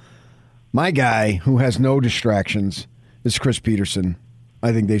 blah. My guy, who has no distractions, is Chris Peterson.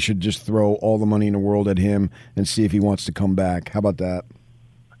 I think they should just throw all the money in the world at him and see if he wants to come back. How about that?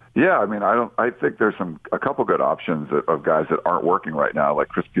 Yeah, I mean, I think there's a couple good options of guys that aren't working right now, like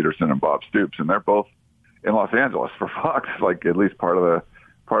Chris Peterson and Bob Stoops, and they're both in Los Angeles for Fox, like at least part of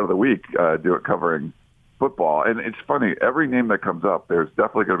the week, covering football. And it's funny, every name that comes up, there's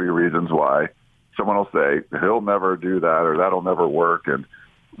definitely going to be reasons why. Someone will say, he'll never do that or that'll never work. And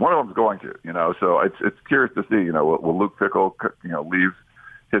one of them's going to, so it's curious to see, will Luke Fickell, leave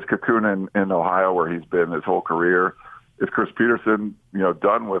his cocoon in Ohio where he's been his whole career? Is Chris Peterson,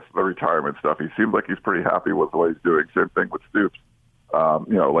 done with the retirement stuff? He seems like he's pretty happy with what he's doing. Same thing with Stoops.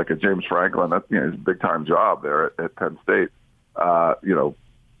 Like a James Franklin, that's his big-time job there at Penn State.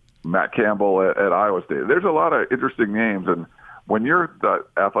 Matt Campbell at Iowa State. There's a lot of interesting names, and when you're the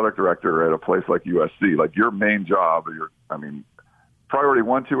athletic director at a place like USC, like your main job, priority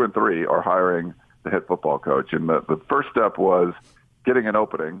 1, 2, and 3 are hiring the head football coach. And the first step was getting an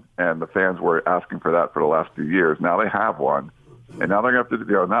opening, and the fans were asking for that for the last few years. Now they have one, and now they're going to have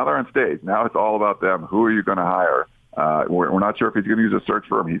to, now they're on stage. Now it's all about them. Who are you going to hire? We're not sure if he's going to use a search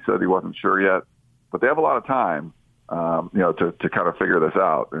firm. He said he wasn't sure yet, but they have a lot of time, to kind of figure this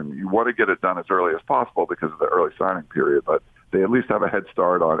out. And you want to get it done as early as possible because of the early signing period, but they at least have a head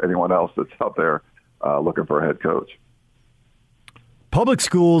start on anyone else that's out there looking for a head coach. Public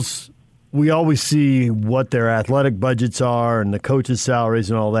schools, we always see what their athletic budgets are and the coaches' salaries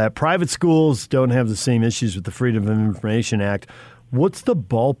and all that. Private schools don't have the same issues with the Freedom of Information Act. What's the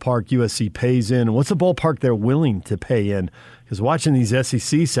ballpark USC pays in, and what's the ballpark they're willing to pay in? Because watching these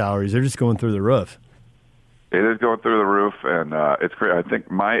SEC salaries, they're just going through the roof. It is going through the roof, and it's great. I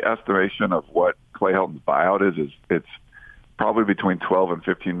think my estimation of what Clay Helton's buyout is it's probably between $12 and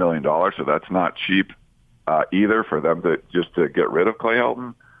 $15 million, so that's not cheap either for them to get rid of Clay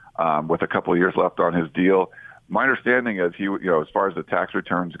Helton. With a couple of years left on his deal. My understanding is as far as the tax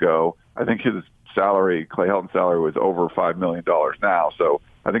returns go, I think his salary, Clay Helton's salary, was over $5 million now. So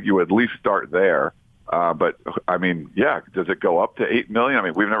I think you would at least start there. But does it go up to $8 million?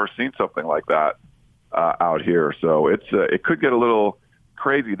 We've never seen something like that out here. So it could get a little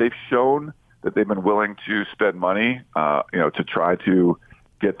crazy. They've shown that they've been willing to spend money, to try to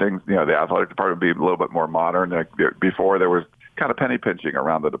get things, the athletic department be a little bit more modern. Before there was kind of penny pinching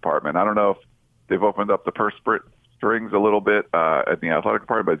around the department. I don't know if they've opened up the purse strings a little bit at the athletic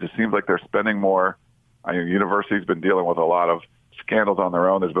department, but it just seems like they're spending more. University's been dealing with a lot of scandals on their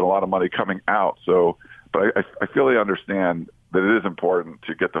own. There's been a lot of money coming out. So, but I feel they understand that it is important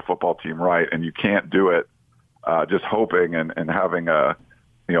to get the football team right, and you can't do it just hoping and having a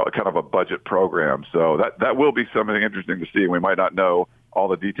kind of a budget program. So that will be something interesting to see. We might not know all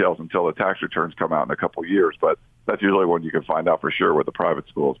the details until the tax returns come out in a couple of years, but that's usually when you can find out for sure with the private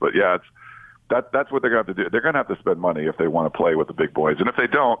schools. But yeah, that's what they're going to have to do. They're going to have to spend money if they want to play with the big boys. And if they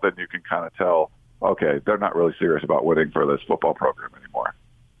don't, then you can kind of tell, okay, they're not really serious about winning for this football program anymore.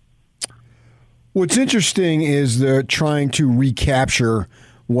 What's interesting is they're trying to recapture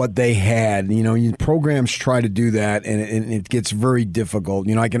what they had. Programs try to do that, and it gets very difficult.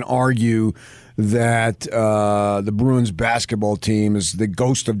 I can argue that the Bruins basketball team is the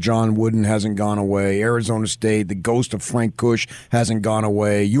ghost of John Wooden hasn't gone away. Arizona State, the ghost of Frank Kush hasn't gone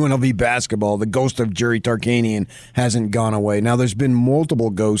away. UNLV basketball, the ghost of Jerry Tarkanian hasn't gone away. Now, there's been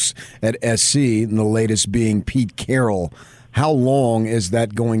multiple ghosts at SC, and the latest being Pete Carroll. How long is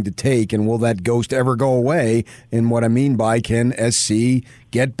that going to take, and will that ghost ever go away? And what I mean by, can SC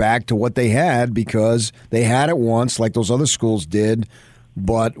get back to what they had, because they had it once like those other schools did,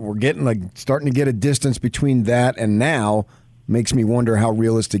 but we're starting to get a distance between that and now. Makes me wonder how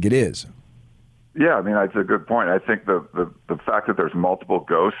realistic it is. Yeah, that's a good point. I think the fact that there's multiple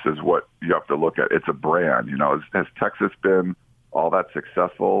ghosts is what you have to look at. It's a brand. Has Texas been all that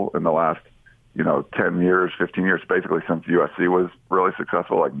successful in the last 10 years, 15 years, basically since USC was really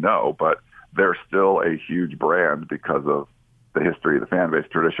successful? No, but they're still a huge brand because of the history, the fan base,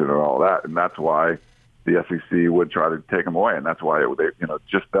 tradition, and all that. And that's why the SEC would try to take them away. And that's why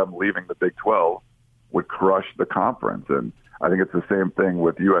just them leaving the Big 12 would crush the conference. And I think it's the same thing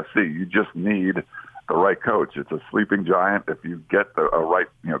with USC. You just need the right coach. It's a sleeping giant. If you get a right,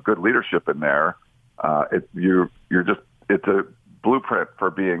 good leadership in there, it's a blueprint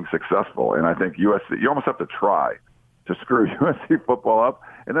for being successful. And I think USC, you almost have to try to screw USC football up.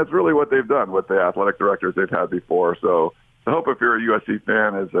 And that's really what they've done with the athletic directors they've had before. So the hope, if you're a USC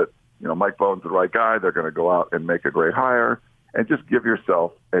fan, is that, Mike Bohn's the right guy. They're going to go out and make a great hire and just give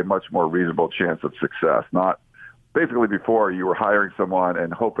yourself a much more reasonable chance of success. Not basically before you were hiring someone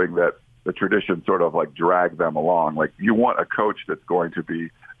and hoping that the tradition sort of drag them along. You want a coach that's going to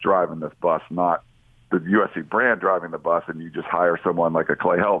be driving this bus, not the USC brand driving the bus, and you just hire someone like a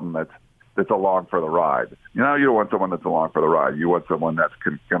Clay Helton that's along for the ride. You don't want someone that's along for the ride. You want someone that's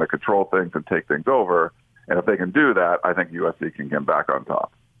going to control things and take things over. And if they can do that, I think USC can get back on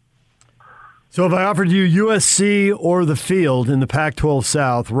top. So if I offered you USC or the field in the Pac-12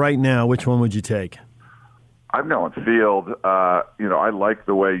 South right now, which one would you take? I'm going Field. I like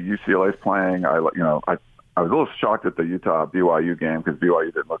the way UCLA's playing. I was a little shocked at the Utah BYU game because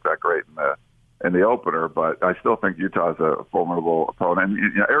BYU didn't look that great in the opener, but I still think Utah's a formidable opponent.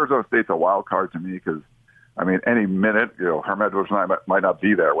 And Arizona State's a wild card to me because, any minute, Herm Edwards might not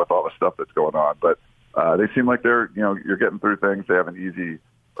be there with all the stuff that's going on, but they seem like they're, you're getting through things. They have an easy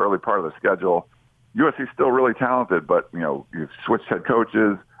early part of the schedule. USC's still really talented, but, you've switched head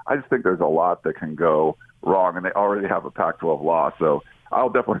coaches. I just think there's a lot that can go wrong, and they already have a Pac-12 loss, so I'll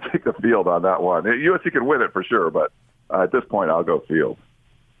definitely take the Field on that one. USC can win it for sure, but at this point, I'll go Field.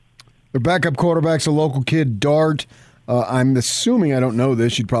 Their backup quarterback's a local kid, Dart. I'm assuming, I don't know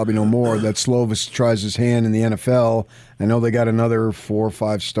this, you'd probably know more, that Slovis tries his hand in the NFL. I know they got another 4 or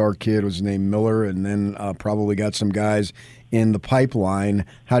 5-star kid, was named Miller, and then probably got some guys in the pipeline.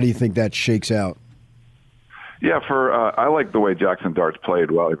 How do you think that shakes out? Yeah, I like the way Jackson Dart's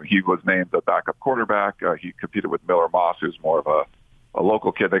played well. He was named the backup quarterback. He competed with Miller Moss, who's more of a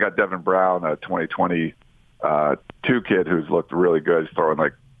local kid. They got Devin Brown, a 2022 kid who's looked really good. He's throwing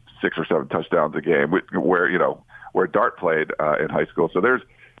like 6 or 7 touchdowns a game, where Dart played in high school. So there's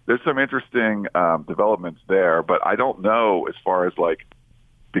some interesting developments there, but I don't know as far as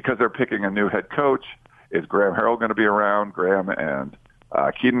because they're picking a new head coach, is Graham Harrell going to be around? Graham and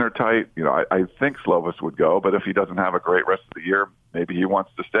Keaton are tight. I think Slovis would go, but if he doesn't have a great rest of the year, maybe he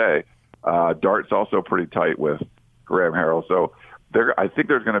wants to stay. Dart's also pretty tight with Graham Harrell. So I think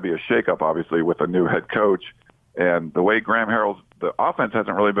there's going to be a shakeup, obviously, with a new head coach. And the way Graham Harrell's, the offense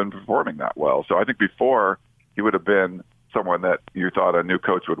hasn't really been performing that well. So I think before he would have been someone that you thought a new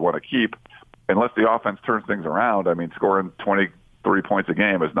coach would want to keep. Unless the offense turns things around, scoring 23 points a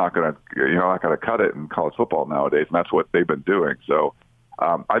game is not going to cut it in college football nowadays, and that's what they've been doing. So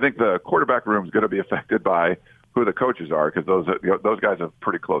I think the quarterback room is going to be affected by who the coaches are because those guys have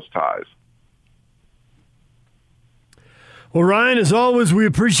pretty close ties. Well, Ryan, as always, we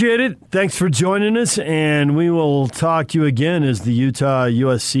appreciate it. Thanks for joining us, and we will talk to you again as the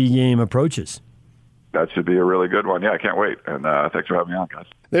Utah-USC game approaches. That should be a really good one. Yeah, I can't wait. And thanks for having me on, guys.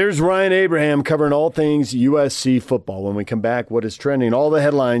 There's Ryan Abraham covering all things USC football. When we come back, what is trending? All the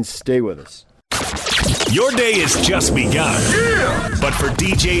headlines. Stay with us. Your day has just begun. Yeah! But for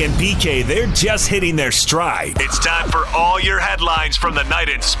DJ and PK, they're just hitting their stride. It's time for all your headlines from the night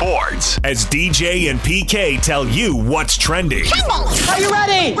in sports as DJ and PK tell you what's trending. Are you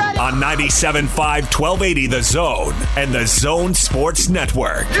ready? On 97.5, 1280 The Zone and The Zone Sports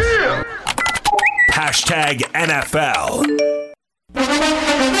Network. Yeah! Hashtag NFL.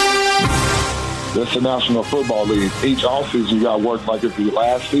 This is the National Football League. Each offseason, you got to work like it's the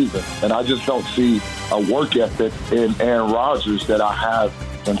last season. And I just don't see a work ethic in Aaron Rodgers that I have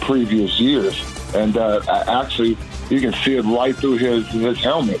in previous years. And actually, you can see it right through his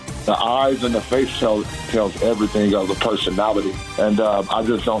helmet. The eyes and the face tells everything of the personality. And I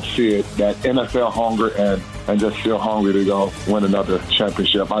just don't see it, that NFL hunger and just feel hungry to go win another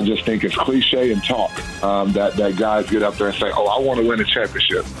championship. I just think it's cliche and talk that guys get up there and say, I want to win a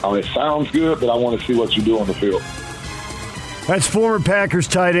championship. It sounds good, but I want to see what you do on the field. That's former Packers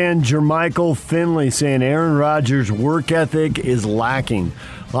tight end Jermichael Finley saying Aaron Rodgers' work ethic is lacking.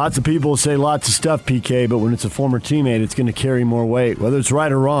 Lots of people say lots of stuff, PK, but when it's a former teammate, it's going to carry more weight. Whether it's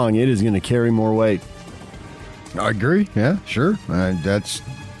right or wrong, it is going to carry more weight. I agree. Yeah, sure. That's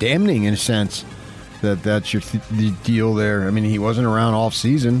damning in a sense that's your the deal there. He wasn't around off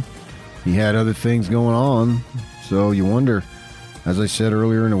season. He had other things going on. So you wonder, as I said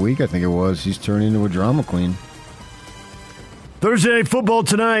earlier in the week, I think it was, he's turned into a drama queen. Thursday Night Football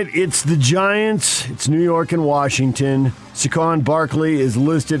tonight, it's the Giants, it's New York and Washington. Saquon Barkley is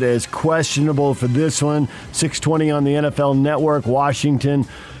listed as questionable for this one. 6:20 on the NFL Network, Washington.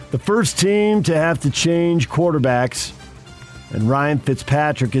 The first team to have to change quarterbacks. And Ryan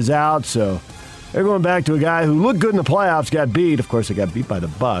Fitzpatrick is out, so they're going back to a guy who looked good in the playoffs, got beat. Of course, they got beat by the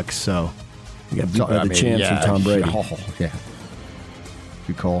Bucs, so you got beat by the champs and Tom Brady. Yeah.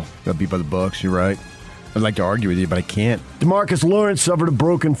 Good call. Got beat by the Bucs, you're right. I'd like to argue with you, but I can't. DeMarcus Lawrence suffered a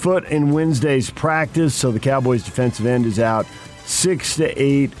broken foot in Wednesday's practice, so the Cowboys' defensive end is out 6 to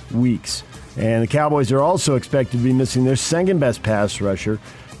 8 weeks. And the Cowboys are also expected to be missing their second-best pass rusher,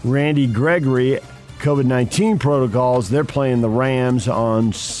 Randy Gregory. COVID-19 protocols, they're playing the Rams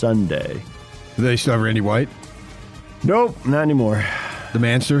on Sunday. Do they still have Randy White? Nope, not anymore. The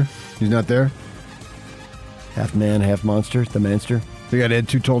Manster? He's not there? Half man, half monster, the Manster. They got Ed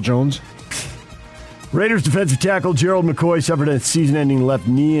Too-Tall Jones? Raiders defensive tackle Gerald McCoy suffered a season-ending left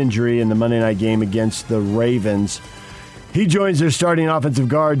knee injury in the Monday night game against the Ravens. He joins their starting offensive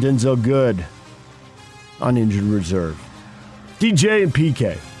guard, Denzel Good, on injured reserve. DJ and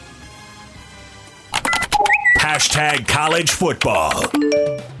PK. Hashtag college football.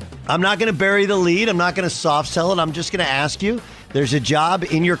 I'm not going to bury the lead. I'm not going to soft sell it. I'm just going to ask you, there's a job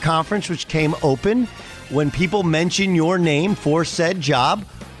in your conference which came open. When people mention your name for said job,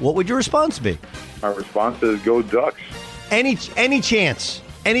 what would your response be? My response is go Ducks. Any chance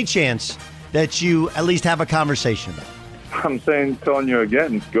that you at least have a conversation about? I'm telling you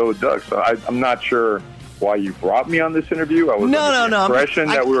again, go Ducks. I'm not sure why you brought me on this interview. I was under the impression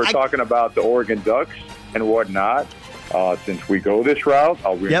that we were talking about the Oregon Ducks and whatnot. Since we go this route,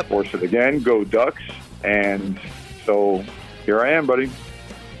 I'll reinforce it again. Go Ducks. And so here I am, buddy.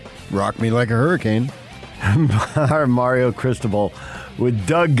 Rock me like a hurricane. Mario Cristobal with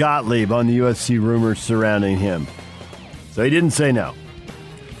Doug Gottlieb on the USC rumors surrounding him. So he didn't say no.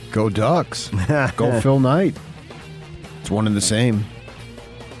 Go Ducks. Go Phil Knight. It's one and the same.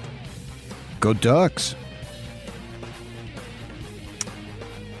 Go Ducks.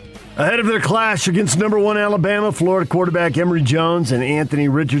 Ahead of their clash against number 1 Alabama, Florida quarterback Emory Jones and Anthony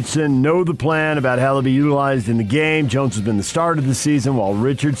Richardson know the plan about how they'll be utilized in the game. Jones has been the start of the season, while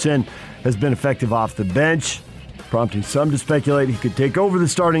Richardson has been effective off the bench, prompting some to speculate he could take over the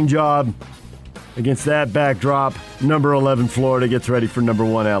starting job. Against that backdrop, number 11 Florida gets ready for number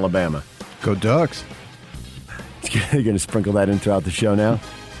 1 Alabama. Go Ducks. You're going to sprinkle that in throughout the show now?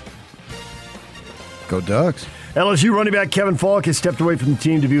 Go Ducks. LSU running back Kevin Falk has stepped away from the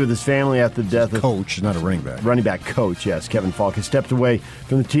team to be with his family after the death of... Coach, not a running back. Running back coach, yes. Kevin Falk has stepped away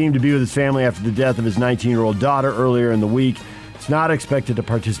from the team to be with his family after the death of his 19-year-old daughter earlier in the week. He's not expected to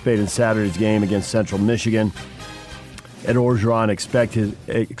participate in Saturday's game against Central Michigan. Ed Orgeron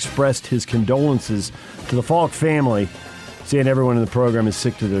expressed his condolences to the Falk family, saying everyone in the program is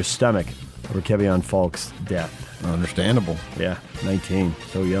sick to their stomach over Kevion Falk's death. Understandable. Yeah, 19,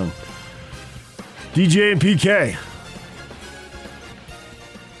 so young. DJ and PK.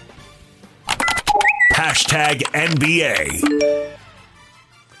 Hashtag NBA.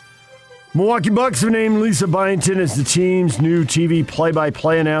 Milwaukee Bucks have named Lisa Byington as the team's new TV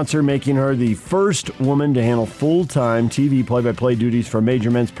play-by-play announcer, making her the first woman to handle full-time TV play-by-play duties for a major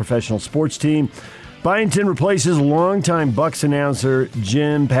men's professional sports team. Byington replaces longtime Bucks announcer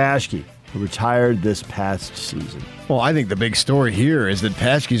Jim Paschke, who retired this past season. Well, I think the big story here is that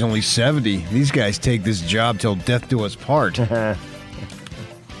Paschke's only 70. These guys take this job till death do us part. I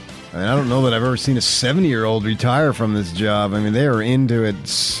mean, I don't know that I've ever seen a 70-year-old retire from this job. I mean, they are into it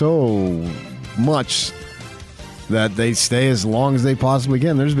so much that they stay as long as they possibly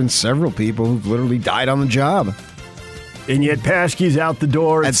can. There's been several people who've literally died on the job. And yet Paschke's out the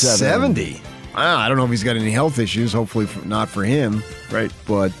door at 70. I don't know if he's got any health issues. Hopefully not for him. Right.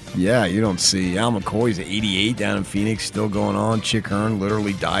 But, yeah, you don't see. Al McCoy's 88 down in Phoenix, still going on. Chick Hearn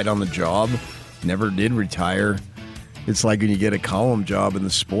literally died on the job. Never did retire. It's like when you get a column job in the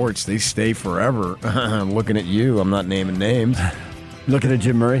sports, they stay forever. I'm looking at you. I'm not naming names. Looking at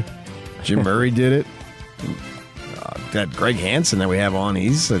Jim Murray. Jim Murray did it. That Greg Hansen that we have on,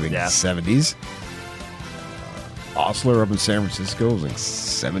 he's, I think, 70s. Osler up in San Francisco was like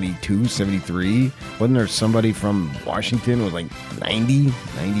 72, 73. Wasn't there somebody from Washington who was like 90,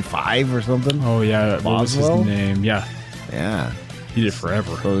 95 or something? Oh, yeah. What was his name? Yeah. Yeah. He did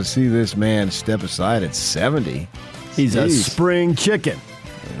forever. So to see this man step aside at 70. He's a spring chicken.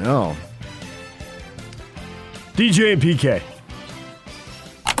 I know. DJ and PK.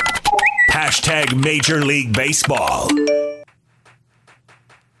 Hashtag Major League Baseball.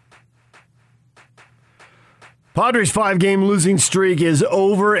 Padres' 5-game losing streak is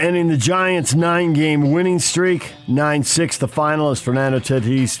over, ending the Giants' 9-game winning streak. 9-6 the final as Fernando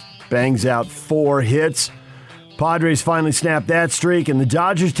Tatis bangs out 4 hits. Padres finally snapped that streak, and the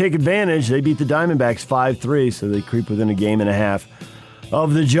Dodgers take advantage. They beat the Diamondbacks 5-3, so they creep within a game and a half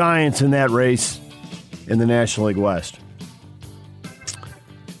of the Giants in that race in the National League West.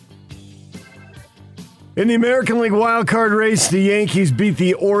 In the American League wildcard race, the Yankees beat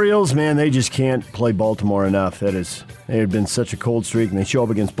the Orioles. Man, they just can't play Baltimore enough. It had been such a cold streak, and they show up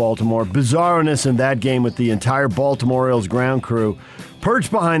against Baltimore. Bizarreness in that game with the entire Baltimore Orioles ground crew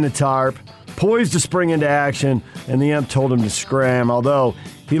perched behind the tarp, poised to spring into action, and the ump told him to scram. Although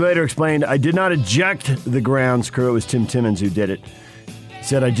he later explained, "I did not eject the grounds crew. It was Tim Timmons who did it." He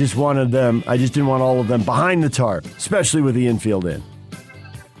said, I just didn't want all of them behind the tarp, especially with the infield in.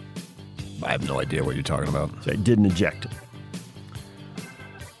 I have no idea what you're talking about. So I didn't eject it.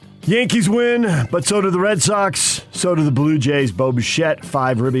 Yankees win, but so do the Red Sox. So do the Blue Jays. Bo Bichette,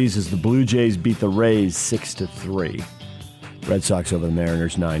 5 ribbies as the Blue Jays beat the Rays 6-3. Red Sox over the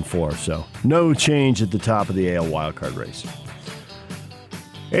Mariners 9-4. So no change at the top of the AL wildcard race.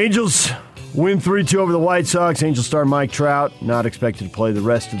 Angels win 3-2 over the White Sox. Angel star Mike Trout not expected to play the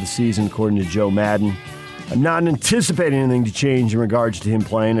rest of the season, according to Joe Madden. I'm not anticipating anything to change in regards to him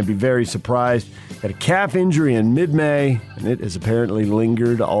playing. I'd be very surprised. Had a calf injury in mid-May, and it has apparently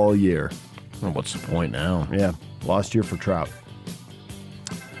lingered all year. Well, what's the point now? Yeah, lost year for Trout.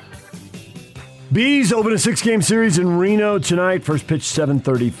 Bees open a 6-game series in Reno tonight. First pitch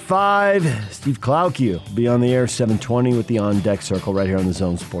 7:35. Steve Klauke will be on the air 7:20 with the On Deck Circle right here on the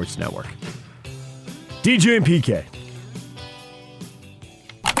Zone Sports Network. DJ and PK.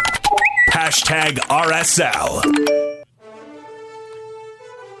 Hashtag RSL.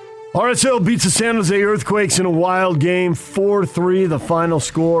 RSL beats the San Jose Earthquakes in a wild game, 4-3 the final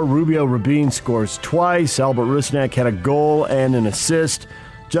score. Rubio Rabin scores twice. Albert Rusnak had a goal and an assist.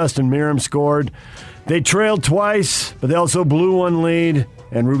 Justin Miram scored. They trailed twice, but they also blew one lead,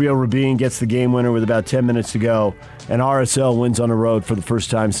 and Rubio Rabin gets the game winner with about 10 minutes to go, and RSL wins on the road for the first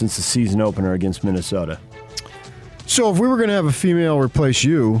time since the season opener against Minnesota. So if we were going to have a female replace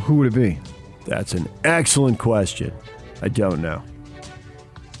you, who would it be? That's an excellent question. I don't know.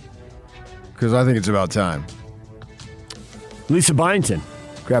 Because I think it's about time. Lisa Byington.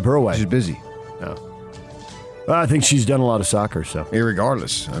 Grab her away. She's busy. No. I think she's done a lot of soccer, so.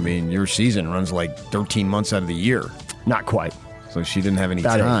 Irregardless. I mean, your season runs like 13 months out of the year. Not quite. So she didn't have any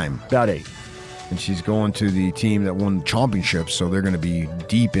about time. About 8. And she's going to the team that won the championship, so they're going to be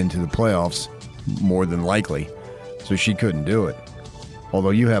deep into the playoffs, more than likely. So she couldn't do it. Although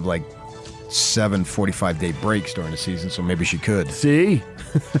you have like 7 45-day breaks during the season, so maybe she could. See?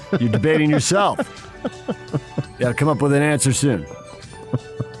 You're debating yourself. You got to come up with an answer soon.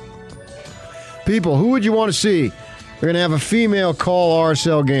 People, who would you want to see? We're going to have a female call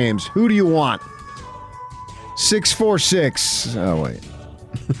RSL games. Who do you want? 646. Oh, wait.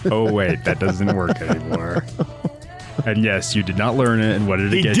 Oh, wait. That doesn't work anymore. And yes, you did not learn it. And what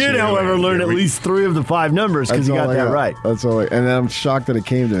did it get you? He did, however, learn at least 3 of the 5 numbers because he got that right. That's all. And I'm shocked that it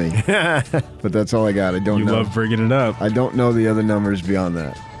came to me. But that's all I got. I don't know. You love bringing it up. I don't know the other numbers beyond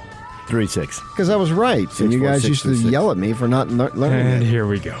that. 3-6. Because I was right. 6, and you guys used to yell at me for not learning it. And here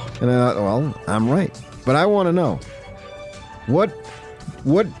we go. And I thought, well, I'm right. But I want to know, what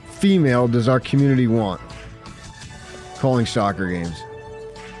female does our community want calling soccer games?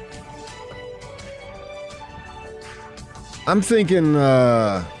 I'm thinking,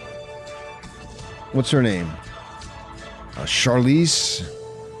 what's her name? Charlize?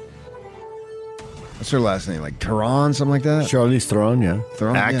 What's her last name? Like Theron, something like that? Charlize Theron, yeah.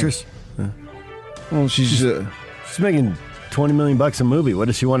 Theron, actress. Yeah. Well, she's making $20 million a movie. What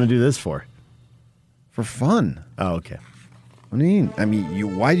does she want to do this for? For fun. Oh, okay. I mean,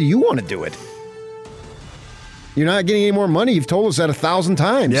 why do you want to do it? You're not getting any more money. You've told us that 1,000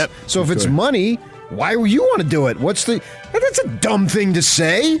 times. Yep. So if it's money, why would you want to do it? That's a dumb thing to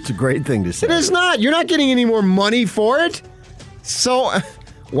say. It's a great thing to say. It is not. You're not getting any more money for it. So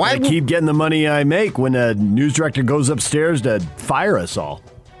why I keep getting the money I make when a news director goes upstairs to fire us all?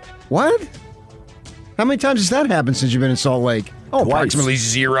 What? How many times has that happened since you've been in Salt Lake? Oh, twice. Approximately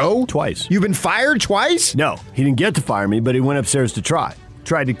 0. Twice. You've been fired twice? No, he didn't get to fire me, but he went upstairs to try.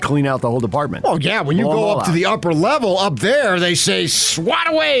 Tried to clean out the whole department. Oh, yeah, when you go up to the upper level, up there, they say, swat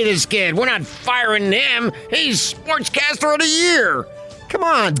away this kid. We're not firing him. He's Sportscaster of the Year. Come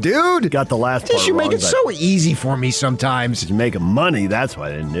on, dude. Got the last part You wrong, make it so easy for me sometimes. You're making money, that's why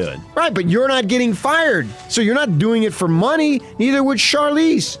I didn't do it. Right, but you're not getting fired. So you're not doing it for money. Neither would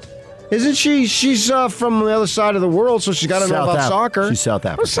Charlize. Isn't she? She's from the other side of the world, so she's got to know about soccer. She's South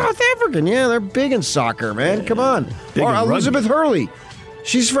African. Oh, South African, yeah. They're big in soccer, man. Come on. Or Elizabeth Hurley.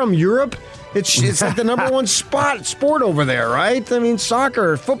 She's from Europe. It's like the number one sport over there, right? I mean,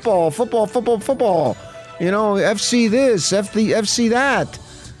 soccer, football. You know, FC this, FC that.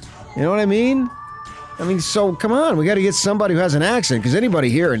 You know what I mean? So come on. We got to get somebody who has an accent, because anybody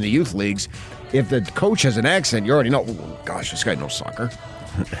here in the youth leagues, if the coach has an accent, you already know, oh, gosh, this guy knows soccer.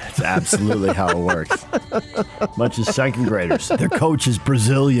 That's absolutely how it works. Bunch of second graders. Their coach is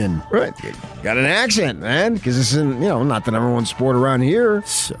Brazilian. Right. Got an accent, man, because it's not the number one sport around here.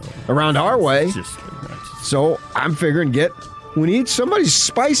 Around our way. So I'm figuring we need somebody to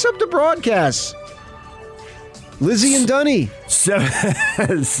spice up the broadcasts. Lizzie and Dunny.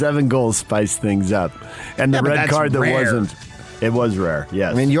 7 goals spice things up. And the red card that wasn't. It was rare,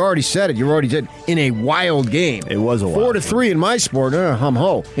 yes. I mean, you already said it. You already did. In a wild game. It was a wild 4-3 in my sport.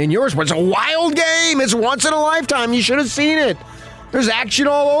 Hum-ho. In yours, it's a wild game. It's once in a lifetime. You should have seen it. There's action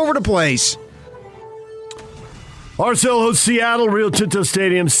all over the place. RSL hosts Seattle, Rio Tinto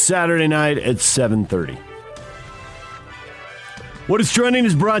Stadium, Saturday night at 7:30. What is Trending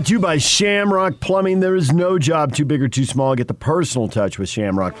is brought to you by Shamrock Plumbing. There is no job too big or too small. Get the personal touch with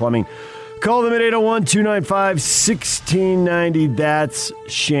Shamrock Plumbing. Call them at 801-295-1690. That's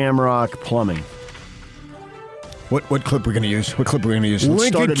Shamrock Plumbing. What clip we're going to use? Let's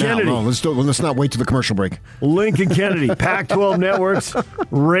Lincoln start it Kennedy. now. No, let's not wait till the commercial break. Lincoln Kennedy, Pac-12 Networks,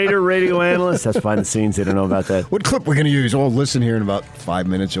 Raider radio analyst. That's behind the scenes. They don't know about that. What clip we're going to use? Oh, listen here in about 5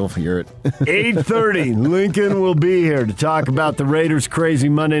 minutes. You'll hear it. 8:30, Lincoln will be here to talk about the Raiders' crazy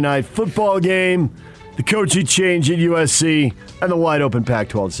Monday night football game, the coaching change at USC, and the wide-open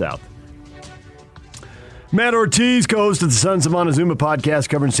Pac-12 South. Matt Ortiz, co-host of the Sons of Montezuma podcast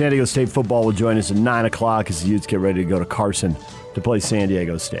covering San Diego State football, will join us at 9 o'clock as the Utes get ready to go to Carson to play San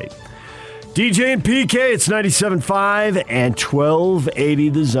Diego State. DJ and PK, it's 97.5 and 1280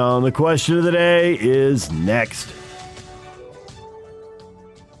 The Zone. The question of the day is next.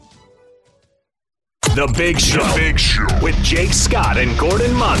 The Big Show with Jake Scott and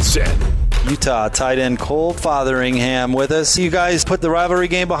Gordon Monson. Utah tight end Cole Fotheringham with us. You guys put the rivalry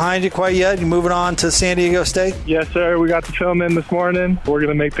game behind you quite yet? You moving on to San Diego State? Yes, sir. We got the film in this morning. We're going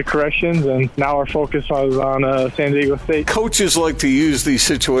to make the corrections, and now our focus is on San Diego State. Coaches like to use these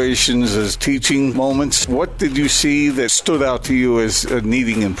situations as teaching moments. What did you see that stood out to you as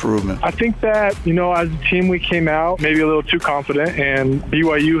needing improvement? I think that, as a team, we came out maybe a little too confident, and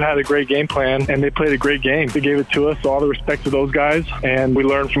BYU had a great game plan, and they played a great game. They gave it to us, so all the respect to those guys, and we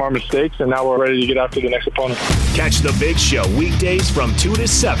learned from our mistakes, and now we're ready to get after the next opponent. Catch The Big Show weekdays from 2 to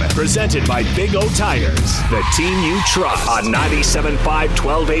 7, presented by Big O Tires, the team you trust, on 97.5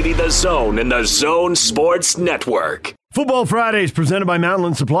 1280 The Zone and The Zone Sports Network. Football Fridays presented by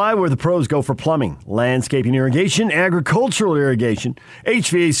Mountainland Supply, where the pros go for plumbing, landscaping irrigation, agricultural irrigation,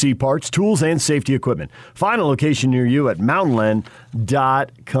 HVAC parts, tools, and safety equipment. Find a location near you at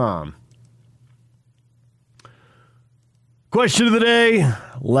mountainland.com. Question of the day.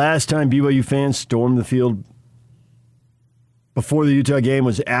 Last time BYU fans stormed the field before the Utah game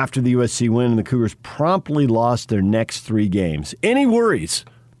was after the USC win, and the Cougars promptly lost their next 3 games. Any worries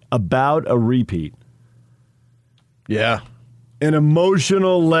about a repeat? Yeah. An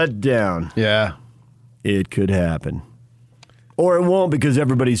emotional letdown. Yeah. It could happen. Or it won't, because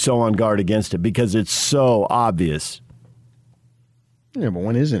everybody's so on guard against it, because it's so obvious. Yeah, but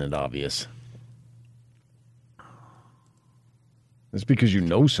when isn't it obvious? Just because you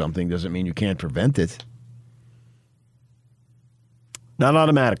know something doesn't mean you can't prevent it. Not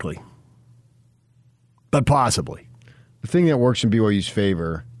automatically, but possibly. The thing that works in BYU's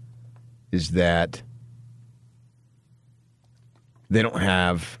favor is that they don't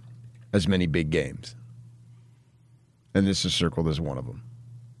have as many big games. And this is circled as one of them.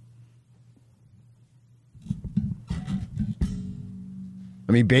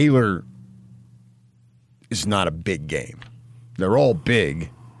 I mean, Baylor is not a big game. They're all big.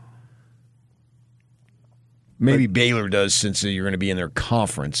 Maybe Baylor does, since you're going to be in their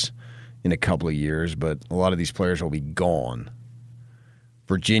conference in a couple of years, but a lot of these players will be gone.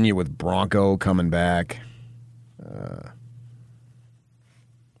 Virginia with Bronco coming back.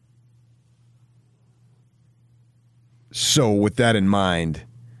 So with that in mind...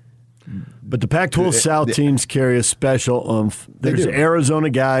 But the Pac-12 South teams carry a special oomph. There's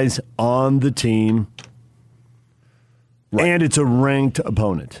Arizona guys on the team. Right. And it's a ranked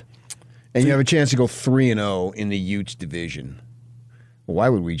opponent. And you have a chance to go 3-0 in the Utes division. Well, why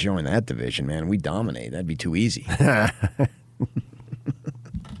would we join that division, man? We dominate. That'd be too easy.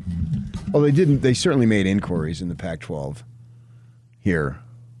 Well, they didn't. They certainly made inquiries in the Pac-12 here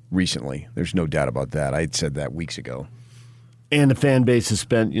recently. There's no doubt about that. I had said that weeks ago. And the fan base has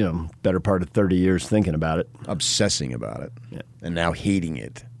spent, better part of 30 years thinking about it. Obsessing about it. Yeah. And now hating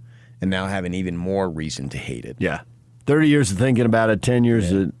it. And now having even more reason to hate it. Yeah. 30 years of thinking about it, 10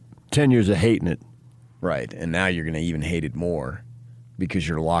 years of hating it. Right. And now you're going to even hate it more because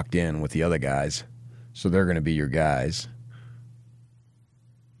you're locked in with the other guys. So they're going to be your guys.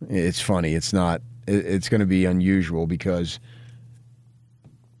 It's funny. It's not. It's going to be unusual because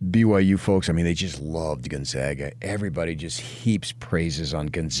BYU folks, they just loved Gonzaga. Everybody just heaps praises on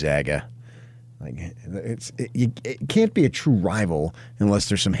Gonzaga. It can't be a true rival unless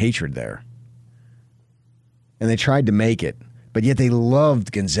there's some hatred there. And they tried to make it, but yet they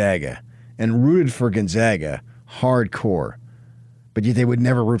loved Gonzaga and rooted for Gonzaga hardcore. But yet they would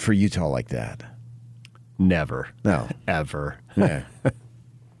never root for Utah like that. Never. No. Ever. Yeah.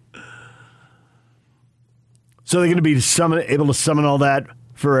 So they're going to be able to summon all that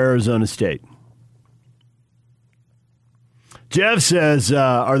for Arizona State. Jeff says,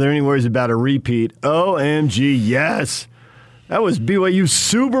 are there any worries about a repeat? OMG, yes. That was BYU's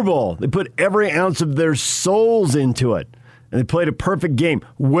Super Bowl. They put every ounce of their souls into it, and they played a perfect game,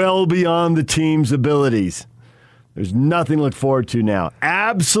 well beyond the team's abilities. There's nothing to look forward to now.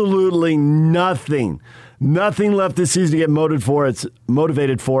 Absolutely nothing. Nothing left this season to get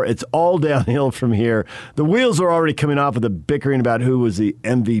motivated for. It's all downhill from here. The wheels are already coming off with the bickering about who was the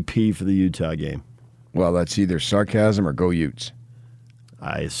MVP for the Utah game. Well, that's either sarcasm or go Utes.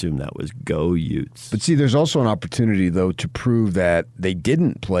 I assume that was go Utes. But see, there's also an opportunity, though, to prove that they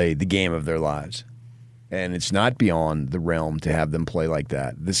didn't play the game of their lives. And it's not beyond the realm to have them play like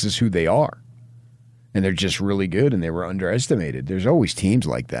that. This is who they are. And they're just really good, and they were underestimated. There's always teams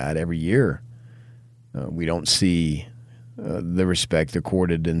like that every year. We don't see the respect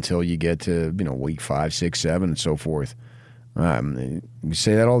accorded until you get to week 5, 6, 7, and so forth. We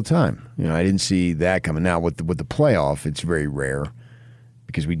say that all the time. I didn't see that coming. Now with the playoff, it's very rare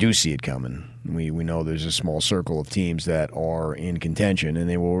because we do see it coming. We know there's a small circle of teams that are in contention, and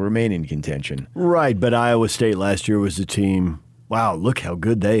they will remain in contention. Right, but Iowa State last year was a team. Wow, look how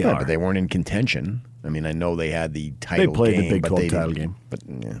good they are. But they weren't in contention. I mean, I know they had the title game. They played the Big 12 title game. But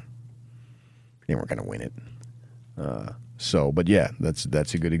they weren't going to win it. But yeah, that's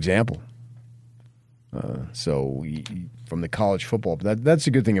a good example. From the college football, that's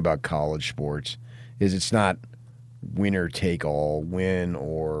the good thing about college sports is it's not winner take all. Win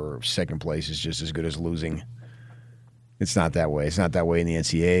or second place is just as good as losing. It's not that way. It's not that way in the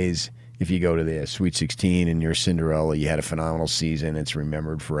NCAAs. If you go to the Sweet 16 and you're Cinderella, you had a phenomenal season. It's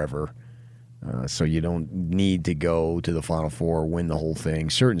remembered forever. So you don't need to go to the Final Four, win the whole thing.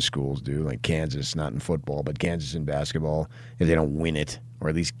 Certain schools do, like Kansas, not in football, but Kansas in basketball. If they don't win it, or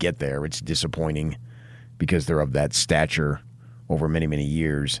at least get there, it's disappointing because they're of that stature over many, many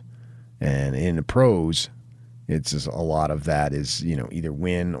years. And in the pros, it's just a lot of that is, either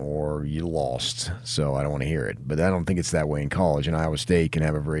win or you lost. So I don't want to hear it. But I don't think it's that way in college. And Iowa State can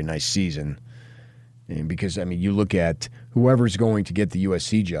have a very nice season. And because, you look at whoever's going to get the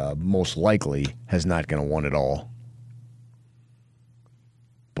USC job, most likely has not going to want it all.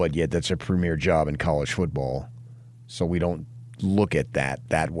 But yet that's a premier job in college football. So we don't look at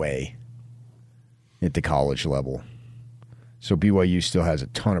that way at the college level. So BYU still has a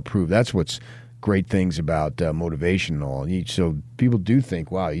ton of proof. That's what's great things about motivation and all. So people do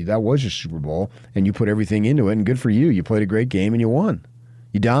think, wow, that was a Super Bowl, and you put everything into it, and good for you. You played a great game, and you won.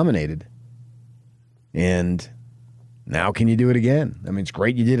 You dominated. And now can you do it again? It's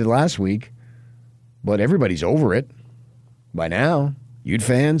great you did it last week, but everybody's over it by now. Ute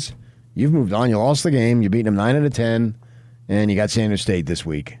fans, you've moved on. You lost the game. You beat them 9 out of 10, and you got San Diego State this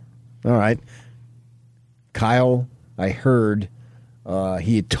week. All right. Kyle, I heard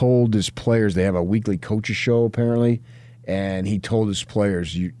he had told his players, they have a weekly coaches show apparently, and he told his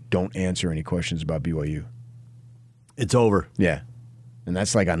players, you don't answer any questions about BYU. It's over. Yeah. And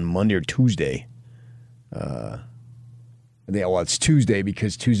that's like on Monday or Tuesday. It's Tuesday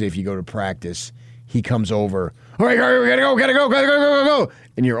because Tuesday, if you go to practice, he comes over. All right, we gotta go.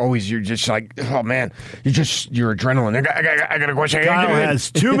 And you're just like, oh man, your adrenaline. I got a question. Kyle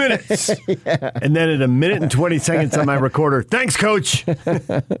has 2 minutes. Yeah. And then at 1 minute and 20 seconds on my recorder, thanks, coach.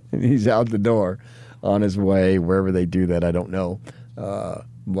 And he's out the door on his way, wherever they do that, I don't know.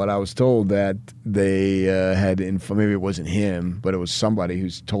 But I was told that they maybe it wasn't him, but it was somebody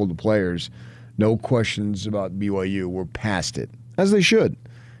who's told the players, no questions about BYU. We're past it, as they should.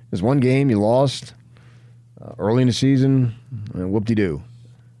 There's one game you lost early in the season, and whoop-de-doo.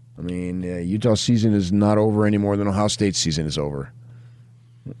 Utah season is not over any more than Ohio State's season is over.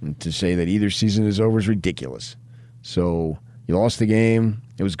 And to say that either season is over is ridiculous. So you lost the game.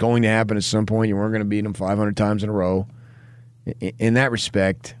 It was going to happen at some point. You weren't going to beat them 500 times in a row. In that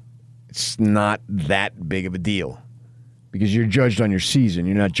respect, it's not that big of a deal because you're judged on your season.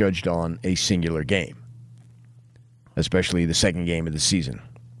 You're not judged on a singular game, especially the second game of the season.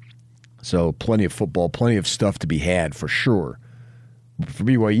 So plenty of football, plenty of stuff to be had for sure. But for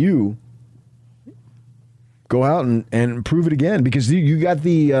BYU, go out and prove it again because you got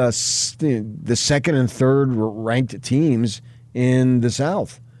the second and third ranked teams in the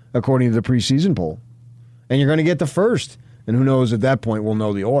South, according to the preseason poll. And you're going to get the first. And who knows, at that point, we'll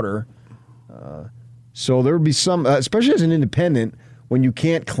know the order. So there would be some, especially as an independent, when you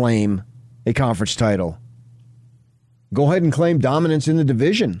can't claim a conference title. Go ahead and claim dominance in the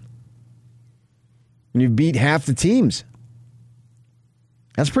division. And you beat half the teams.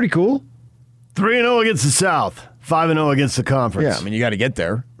 That's pretty cool. 3-0 against the South. 5-0 against the conference. Yeah, you got to get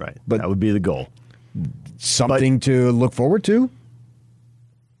there. Right. But that would be the goal. Something to look forward to.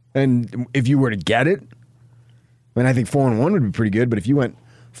 And if you were to get it, I think 4-1 would be pretty good. But if you went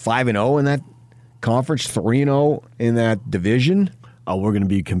 5-0 in that conference, 3-0 in that division. Oh, we're going to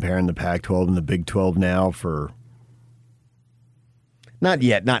be comparing the Pac-12 and the Big 12 now for... Not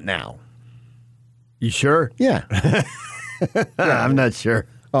yet, not now. You sure? Yeah. I'm not sure.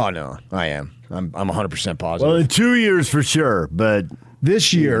 Oh, no, I am. I'm 100% positive. Well, in 2 years for sure, but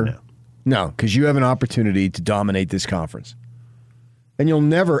this year, no, because you have an opportunity to dominate this conference. And you'll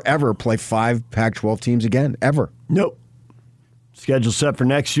never, ever play 5 Pac-12 teams again, ever. Nope. Schedule set for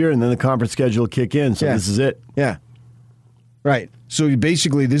next year, and then the conference schedule will kick in, so this is it. Yeah. Right. So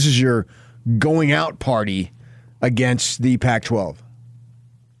basically, this is your going out party against the Pac-12.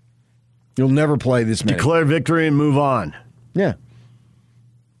 You'll never play this many. Declare victory and move on. Yeah.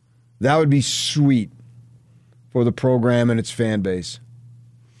 That would be sweet for the program and its fan base.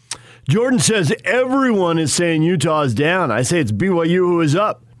 Jordan says everyone is saying Utah is down. I say it's BYU who is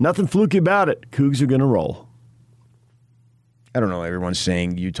up. Nothing fluky about it. Cougs are going to roll. I don't know. Everyone's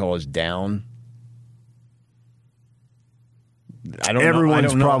saying Utah is down.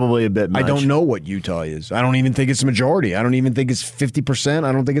 Everyone's probably a bit much. I don't know what Utah is. I don't even think it's a majority. I don't even think it's 50%.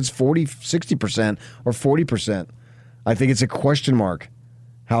 I don't think it's 40, 60% or 40%. I think it's a question mark.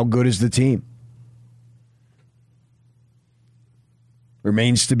 How good is the team?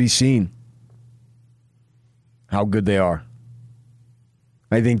 Remains to be seen how good they are.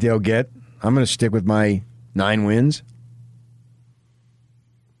 I think I'm going to stick with my 9 wins.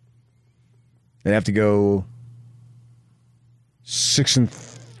 They have to go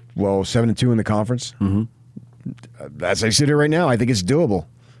 7-2 in the conference. Mm-hmm. As I sit here right now, I think it's doable.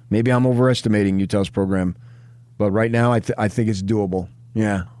 Maybe I'm overestimating Utah's program, but right now I think it's doable.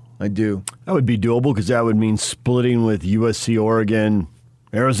 Yeah, I do. That would be doable because that would mean splitting with USC, Oregon,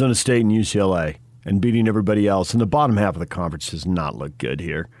 Arizona State, and UCLA, and beating everybody else. And the bottom half of the conference does not look good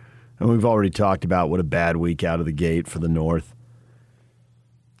here. And we've already talked about what a bad week out of the gate for the North.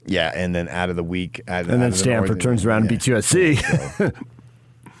 Yeah, and then out of the week. And then Stanford turns around and beats USC.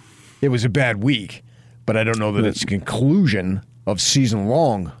 It was a bad week, but I don't know that it's a conclusion of season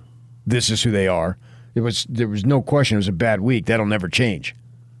long. This is who they are. There was no question it was a bad week. That'll never change.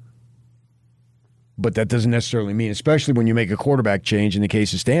 But that doesn't necessarily mean, especially when you make a quarterback change in the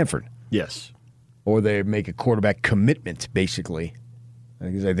case of Stanford. Yes. Or they make a quarterback commitment, basically.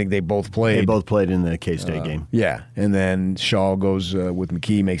 Because I think they both played. They both played in the K-State game. Yeah. And then Shaw goes with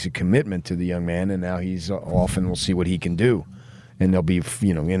McKee, makes a commitment to the young man, and now he's off, and we'll see what he can do. And they'll be,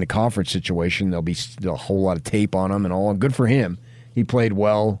 in the conference situation, there'll be a whole lot of tape on him and all. Good for him. He played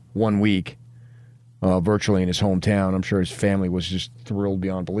well 1 week, virtually in his hometown. I'm sure his family was just thrilled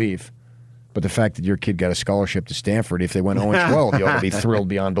beyond belief. But the fact that your kid got a scholarship to Stanford, if they went 0-12, you ought to be thrilled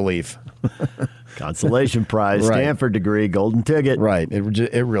beyond belief. Consolation prize, right. Stanford degree, golden ticket. Right.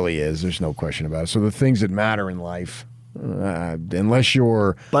 It really is. There's no question about it. So the things that matter in life, unless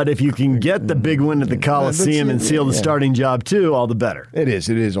you're... But if you can get the big win at the Coliseum and seal the starting job too, all the better. It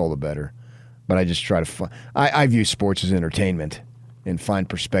is all the better. But I just try to... I view sports as entertainment and find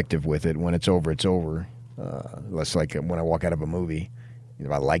perspective with it. When it's over, it's over. Less like when I walk out of a movie. If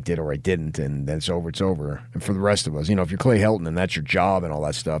I liked it or I didn't, and then it's over, it's over. And for the rest of us, if you're Clay Helton and that's your job and all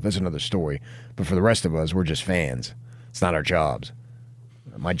that stuff, that's another story. But for the rest of us, we're just fans. It's not our jobs.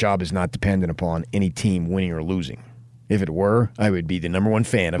 My job is not dependent upon any team winning or losing. If it were, I would be the number one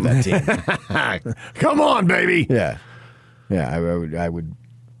fan of that team. Come on, baby. Yeah. Yeah, I would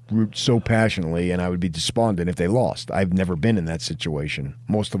root so passionately, and I would be despondent if they lost. I've never been in that situation.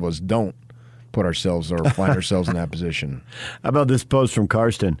 Most of us don't put ourselves or find ourselves in that position. How about this post from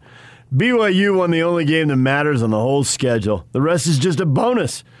Karsten? BYU won the only game that matters on the whole schedule. The rest is just a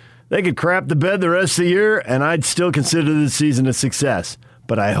bonus. They could crap the bed the rest of the year, and I'd still consider this season a success.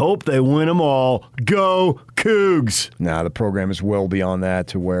 But I hope they win them all. Go Cougs! Nah, the program is well beyond that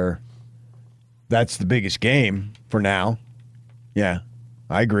to where that's the biggest game for now. Yeah,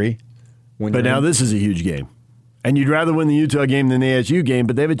 I agree. But now this is a huge game. And you'd rather win the Utah game than the ASU game,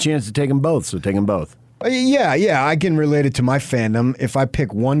 but they have a chance to take them both, so take them both. Yeah, I can relate it to my fandom. If I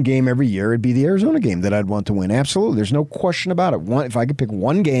pick one game every year, it'd be the Arizona game that I'd want to win. Absolutely. There's no question about it. If I could pick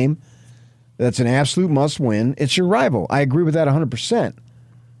one game that's an absolute must-win, it's your rival. I agree with that 100%.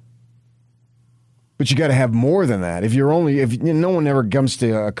 But you got to have more than that. If no one ever comes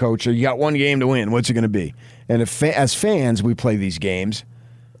to a coach, you got one game to win, what's it going to be? And as fans, we play these games.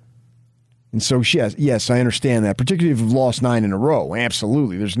 And so, yes, I understand that, particularly if you've lost 9 in a row.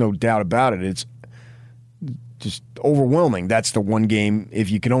 Absolutely. There's no doubt about it. It's just overwhelming. That's the one game.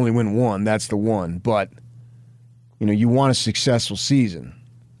 If you can only win one, that's the one. But, you want a successful season.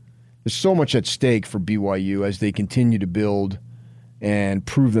 There's so much at stake for BYU as they continue to build and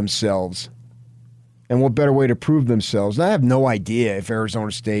prove themselves. And what better way to prove themselves? I have no idea if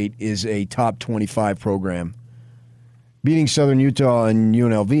Arizona State is a top 25 program. Beating Southern Utah and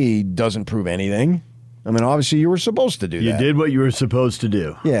UNLV doesn't prove anything. I mean, obviously you were supposed to do that. You did what you were supposed to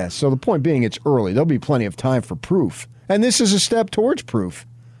do. Yeah, so the point being it's early. There'll be plenty of time for proof. And this is a step towards proof.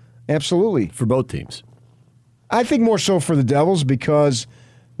 Absolutely. For both teams. I think more so for the Devils because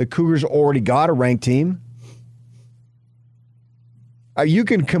the Cougars already got a ranked team. You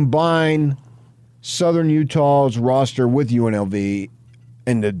can combine Southern Utah's roster with UNLV,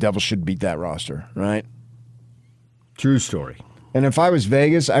 and the Devils should beat that roster, right? True story. And if I was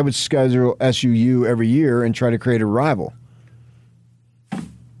Vegas, I would schedule SUU every year and try to create a rival.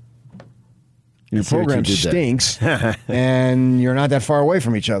 Your program stinks, and you're not that far away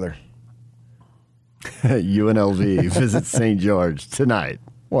from each other. UNLV visits St. George tonight.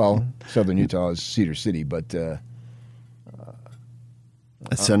 Well, Southern Utah is Cedar City, but I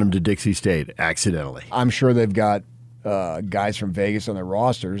sent them to Dixie State accidentally. I'm sure they've got guys from Vegas on their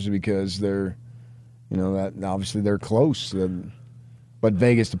rosters because they're, that obviously they're close. But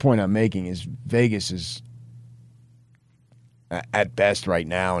Vegas, the point I'm making is Vegas is at best right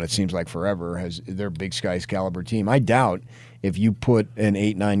now, and it seems like forever, has their Big Sky's caliber team. I doubt if you put an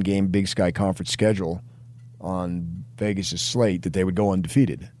 8-9 game Big Sky Conference schedule on Vegas' slate that they would go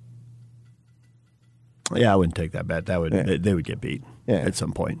undefeated. Yeah, I wouldn't take that bet. They would get beat at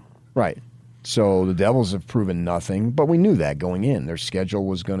some point. Right. So the Devils have proven nothing, but we knew that going in. Their schedule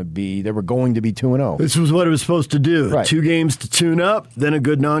was going to be, they were going to be 2-0. This was what it was supposed to do. Right. 2 games to tune up, then a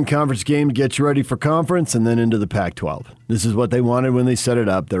good non-conference game to get you ready for conference, and then into the Pac-12. This is what they wanted when they set it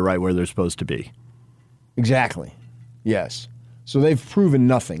up. They're right where they're supposed to be. Exactly. Yes. So they've proven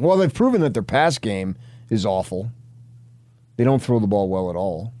nothing. Well, they've proven that their pass game is awful. They don't throw the ball well at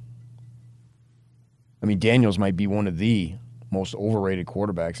all. I mean, Daniels might be one of the most overrated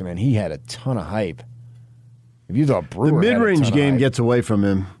quarterbacks. I mean, he had a ton of hype. If you thought Brewer, the mid-range game gets away from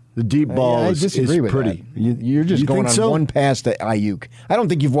him. The deep ball is pretty. You're just going on so? one pass to Ayuk. I don't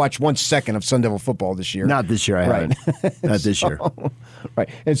think you've watched 1 second of Sun Devil football this year. Not this year, I haven't. Not this year. Right,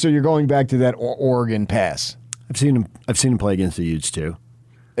 and so you're going back to that Oregon pass. I've seen him play against the Utes too.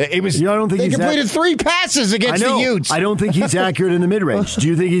 It was. I don't think they completed 3 passes against the Utes. I don't think he's accurate in the mid-range. Do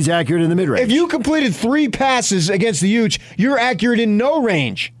you think he's accurate in the mid-range? If you completed 3 passes against the Utes, you're accurate in no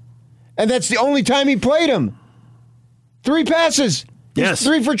range, and that's the only time he played him. 3 passes. Yes.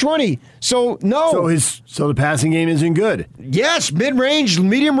 3 for 20. So no. So the passing game isn't good. Yes, mid-range,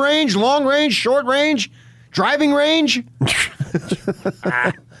 medium range, long range, short range, driving range.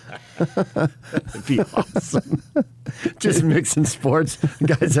 That'd be awesome. Just mixing sports.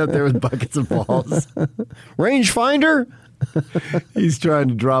 Guys out there with buckets of balls. Range finder. He's trying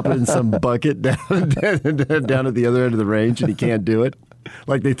to drop it in some bucket down at the other end of the range, and he can't do it.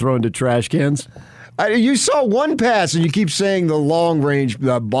 Like they throw into trash cans. You saw 1 pass, and you keep saying the long range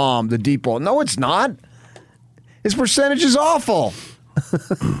bomb, the deep ball. No, it's not. His percentage is awful.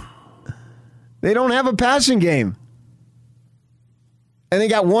 They don't have a passing game. And they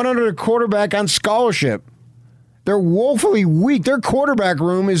got one under a quarterback on scholarship. They're woefully weak. Their quarterback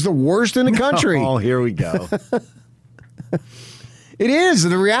room is the worst in the country. Oh, here we go. It is.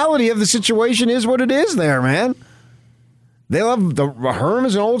 The reality of the situation is what it is there, man. They love Herm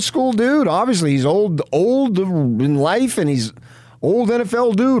is an old school dude. Obviously, he's old in life, and he's old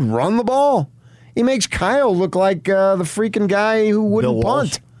NFL dude. Run the ball. He makes Kyle look like the freaking guy who wouldn't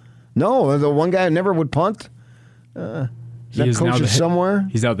punt. No, the one guy who never would punt. He is coach somewhere?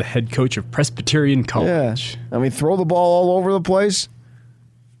 He's now the head coach of Presbyterian College. Yeah. I mean, throw the ball all over the place.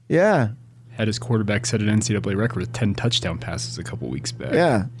 Yeah. Had his quarterback set an NCAA record with 10 touchdown passes a couple weeks back.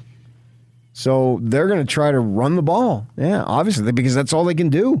 Yeah. So they're going to try to run the ball. Yeah, obviously, because that's all they can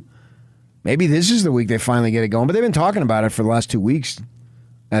do. Maybe this is the week they finally get it going. But they've been talking about it for the last 2 weeks,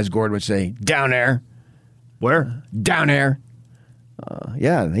 as Gord would say, down there. Where? Down there.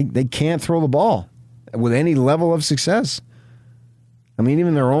 Yeah, they can't throw the ball with any level of success. I mean,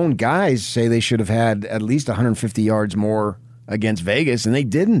 even their own guys say they should have had at least 150 yards more against Vegas, and they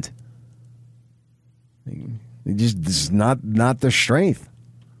didn't. This is not their strength.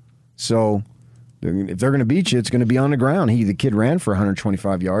 So if they're going to beat you, it's going to be on the ground. The kid ran for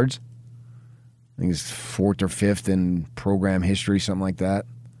 125 yards. I think it's 4th or 5th in program history, something like that.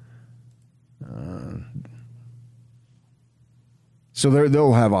 So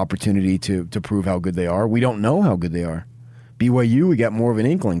they'll have opportunity to prove how good they are. We don't know how good they are. BYU, we got more of an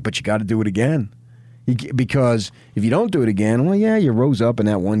inkling, but you got to do it again. Because if you don't do it again, well, yeah, you rose up in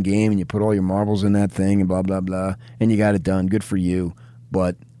that one game and you put all your marbles in that thing and blah, blah, blah, and you got it done. Good for you.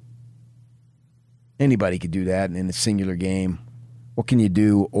 But anybody could do that in a singular game. What can you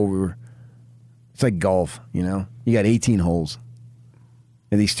do over? It's like golf, you know? You got 18 holes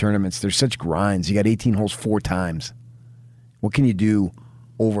in these tournaments. There's such grinds. You got 18 holes 4 times. What can you do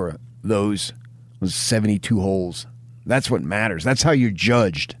over those was 72 holes. That's what matters. That's how you're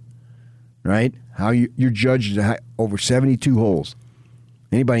judged, right? You're judged over 72 holes.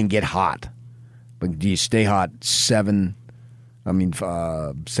 Anybody can get hot, but do you stay hot 72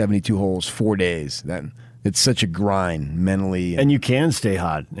 holes, 4 days? It's such a grind mentally. And you can stay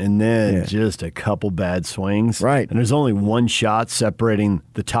hot, and then just a couple bad swings. Right. And there's only one shot separating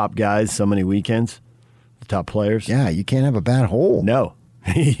the top guys so many weekends, the top players. Yeah, you can't have a bad hole. No.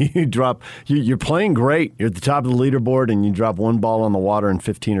 You're playing great. You're at the top of the leaderboard, and you drop one ball on the water in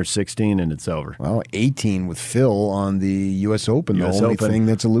 15 or 16, and it's over. Well, 18 with Phil on the U.S. Open. The only thing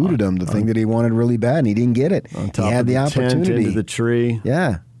that's eluded him, the thing that he wanted really bad, and he didn't get it. On top he had of the opportunity. Tent, into the tree.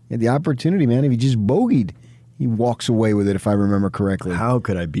 Yeah, he had the opportunity, man. If he just bogeyed, he walks away with it, if I remember correctly. How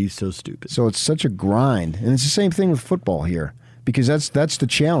could I be so stupid? So it's such a grind. And it's the same thing with football here. Because that's the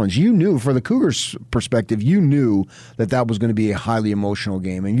challenge. You knew, for the Cougars' perspective, you knew that was going to be a highly emotional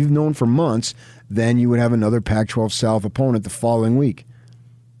game. And you've known for months then you would have another Pac-12 South opponent the following week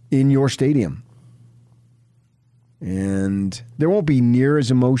in your stadium. And there won't be near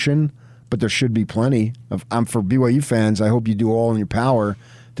as emotion, but there should be plenty. For BYU fans, I hope you do all in your power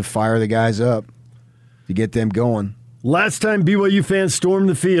to fire the guys up, to get them going. Last time BYU fans stormed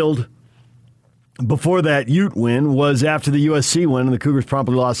the field before that Ute win was after the USC win, and the Cougars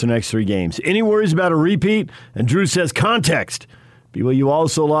promptly lost their next 3 games. Any worries about a repeat? And Drew says context. BYU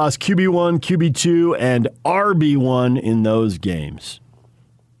also lost QB1, QB2, and RB1 in those games.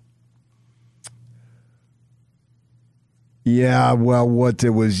 Yeah, well,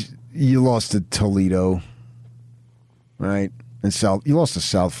 you lost to Toledo, right? And you lost to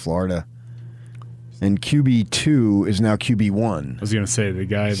South Florida. And QB2 is now QB1. I was going to say, the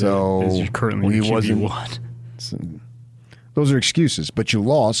guy that is currently QB1. Those are excuses, but you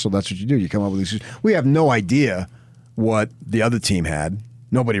lost, so that's what you do. You come up with excuses. We have no idea what the other team had.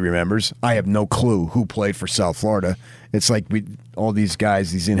 Nobody remembers. I have no clue who played for South Florida. It's like all these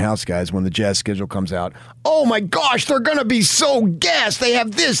guys, these in-house guys, when the Jazz schedule comes out, oh my gosh, they're going to be so gassed. They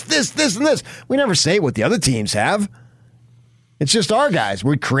have this, and this. We never say what the other teams have. It's just our guys.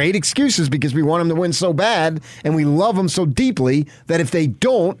 We create excuses because we want them to win so bad, and we love them so deeply that if they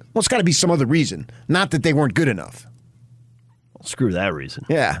don't, well, it's got to be some other reason. Not that they weren't good enough. Well, screw that reason.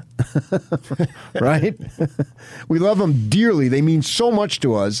 Yeah. Right? We love them dearly. They mean so much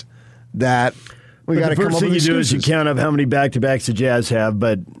to us that we got to come up with excuses. The first thing you do is you count up how many back-to-backs the Jazz have,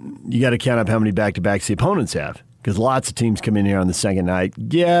 but you got to count up how many back-to-backs the opponents have, because lots of teams come in here on the second night.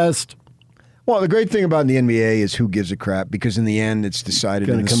 Guessed. Well, the great thing about the NBA is who gives a crap, because in the end, it's decided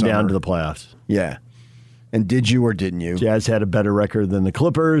in the It's going to come summer. down to the playoffs. Yeah. And did you or didn't you? Jazz had a better record than the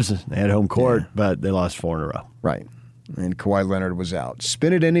Clippers. They had home court, but they lost 4 in a row. Right. And Kawhi Leonard was out.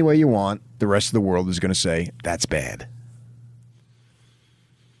 Spin it any way you want. The rest of the world is going to say, that's bad.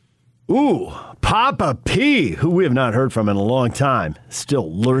 Ooh, Papa P, who we have not heard from in a long time,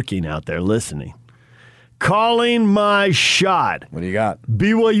 still lurking out there listening. Calling my shot. What do you got?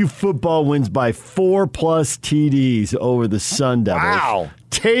 BYU football wins by 4+ TDs over the Sun Devils. Wow.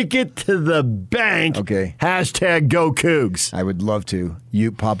 Take it to the bank. Okay. Hashtag go Cougs. I would love to.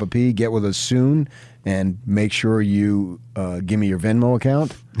 You, Papa P, get with us soon and make sure you give me your Venmo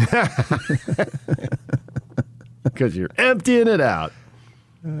account. Because you're emptying it out.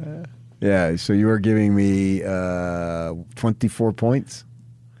 Yeah, so you are giving me 24 points?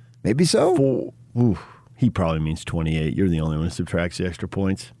 Maybe so? Ooh, he probably means 28. You're the only one who subtracts the extra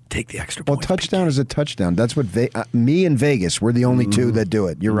points. Take the extra points. Well, touchdown is a touchdown. That's what me and Vegas, we're the only two that do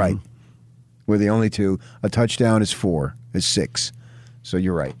it. You're right. We're the only two. A touchdown is 4, is 6. So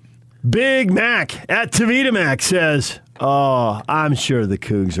you're right. Big Mac at Tavita Mac says, oh, I'm sure the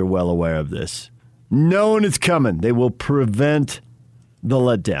Cougs are well aware of this. Knowing it's coming, they will prevent the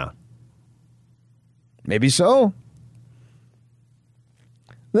letdown. Maybe so.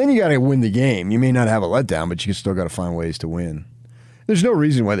 Then you got to win the game. You may not have a letdown, but you still got to find ways to win. There's no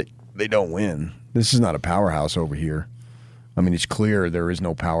reason why they don't win. This is not a powerhouse over here. I mean, it's clear there is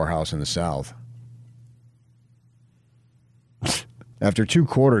no powerhouse in the South. After 2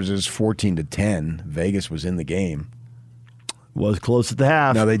 quarters, it was 14-10. Vegas was in the game. Was close at the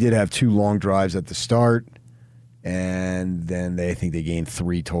half. Now, they did have 2 long drives at the start, and then I think they gained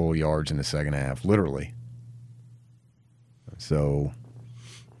 3 total yards in the second half, literally. So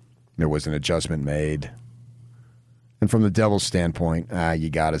there was an adjustment made. And from the Devils' standpoint, you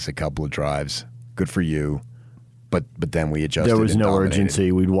got us a couple of drives. Good for you. But then we adjusted. There was no dominated.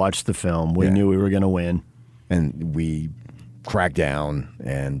 urgency. We'd watched the film. We knew we were going to win. And we cracked down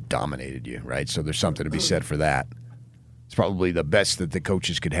and dominated you, right? So there's something to be said for that. It's probably the best that the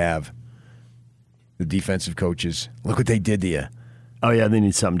coaches could have. The defensive coaches. Look what they did to you. Oh, yeah, they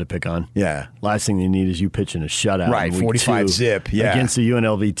need something to pick on. Yeah. Last thing they need is you pitching a shutout. Right, in week 45 2 zip, yeah. Against a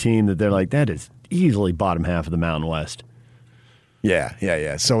UNLV team that they're like, that is easily bottom half of the Mountain West.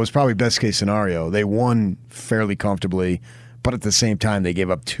 Yeah. So it was probably best case scenario. They won fairly comfortably, but at the same time, they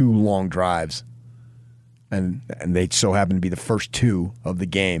gave up 2 long drives. And they so happened to be the first 2 of the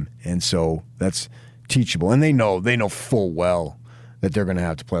game. And so that's teachable. And they know full well that they're going to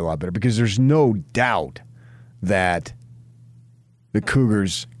have to play a lot better because there's no doubt that the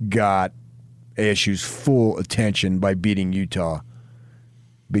Cougars got ASU's full attention by beating Utah,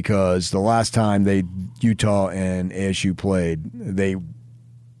 because the last time Utah and ASU played,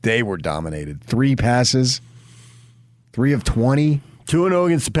 they were dominated. 3 passes, 3 of 20. 2-0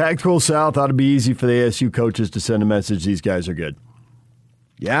 against the Pac-12 South ought to be easy for the ASU coaches to send a message. These guys are good.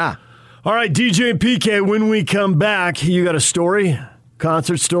 Yeah. All right, DJ and PK, when we come back, you got a story?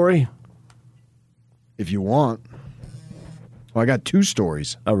 Concert story? If you want. Well, I got 2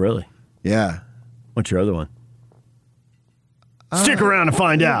 stories. Oh, really? Yeah. What's your other one? Stick around to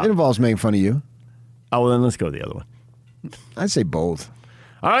find out. It involves making fun of you. Oh, well, then let's go to the other one. I'd say both.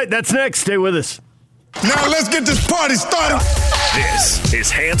 All right, that's next. Stay with us. Now let's get this party started. This is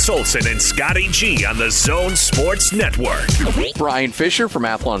Hans Olsen and Scotty G on the Zone Sports Network. Brian Fisher from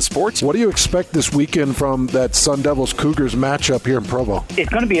Athlon Sports. What do you expect this weekend from that Sun Devils Cougars matchup here in Provo? It's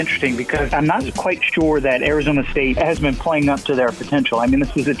going to be interesting because I'm not quite sure that Arizona State has been playing up to their potential. I mean,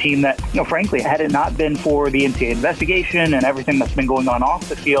 this is a team that, frankly, had it not been for the NCAA investigation and everything that's been going on off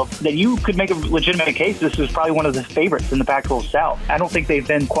the field, that you could make a legitimate case this is probably one of the favorites in the Pac-12 South. I don't think they've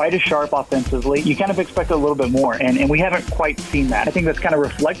been quite as sharp offensively. You kind of expect a little bit more, and we haven't quite seen that. I think that's kind of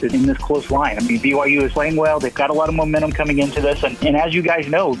reflected in this close line. I mean, BYU is playing well. They've got a lot of momentum coming into this, and as you guys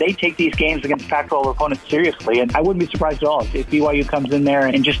know, they take these games against Pac-12 opponents seriously, and I wouldn't be surprised at all if BYU comes in there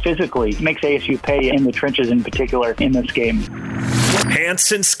and just physically makes ASU pay in the trenches in particular in this game.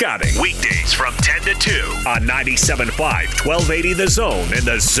 Hans and Scotty, weekdays from 10 to 2 on 97.5, 1280 The Zone and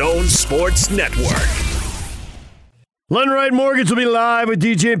the Zone Sports Network. Lend-Right Mortgage will be live with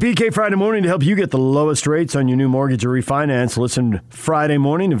DJ and PK Friday morning to help you get the lowest rates on your new mortgage or refinance. Listen Friday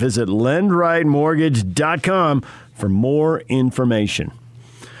morning and visit lendrightmortgage.com for more information.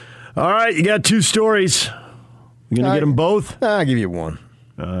 All right, you got 2 stories. You going to get them both? I'll give you one.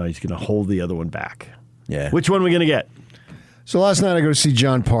 He's going to hold the other one back. Yeah. Which one are we going to get? So last night I go to see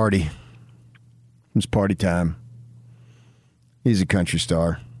John Party. It was party time. He's a country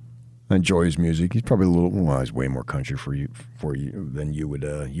star. I enjoy his music. He's probably he's way more country for you than you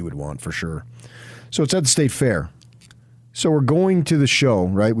would want for sure. So it's at the State Fair. So we're going to the show,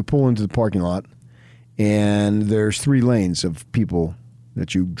 right? We pull into the parking lot, and there's 3 lanes of people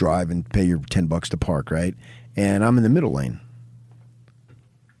that you drive and pay your $10 to park, right? And I'm in the middle lane.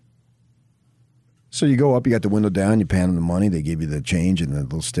 So you go up, you got the window down, you pan them the money, they give you the change and the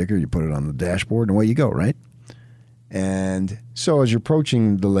little sticker, you put it on the dashboard, and away you go, right? And so as you're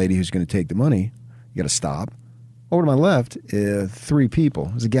approaching the lady who's going to take the money, you got to stop. Over to my left, 3 people.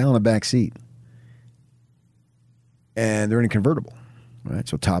 There's a gal in the back seat. And they're in a convertible, right?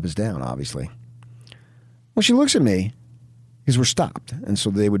 So top is down, obviously. Well, she looks at me because we're stopped. And so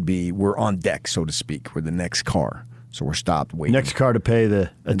we're on deck, so to speak. We're the next car. So we're stopped waiting. Next car to pay the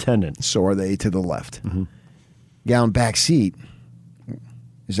attendant. So are they to the left. Mm-hmm. Gal in back seat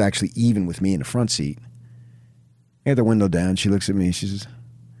is actually even with me in the front seat. I got the window down. She looks at me. She says,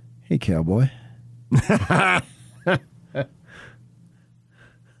 "Hey, cowboy."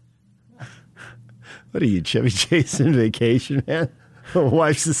 What are you, Chevy Chase vacation, man?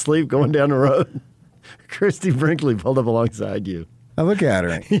 Wife's asleep going down the road. Christy Brinkley pulled up alongside you. I look at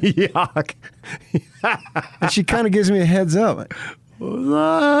her. Yuck. And she kind of gives me a heads up.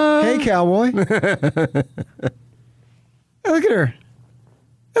 Hey, cowboy. I look at her.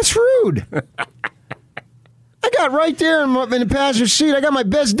 That's rude. I got right there in the passenger seat. I got my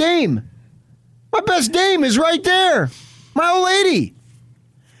best dame. My best dame is right there. My old lady.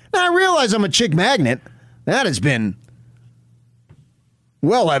 Now, I realize I'm a chick magnet. That has been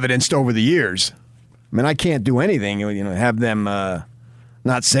well evidenced over the years. I mean, I can't do anything, have them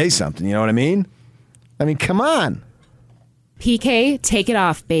not say something. You know what I mean? I mean, come on. PK, take it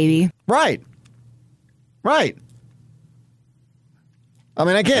off, baby. Right. I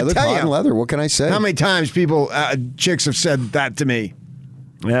mean, I can't tell you. Leather. What can I say? How many times chicks have said that to me?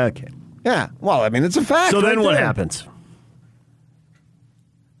 Yeah, okay. Yeah. Well, I mean, it's a fact. So then right what there. happens?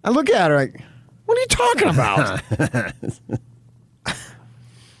 I look at her like, what are you talking about?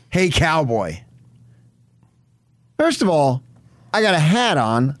 Hey, cowboy. First of all, I got a hat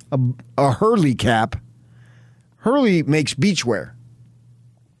on, a Hurley cap. Hurley makes beachwear.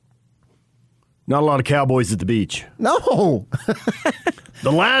 Not a lot of cowboys at the beach. No.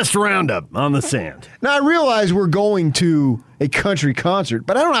 The last roundup on the sand. Now, I realize we're going to a country concert,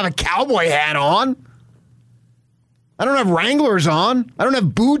 but I don't have a cowboy hat on. I don't have Wranglers on. I don't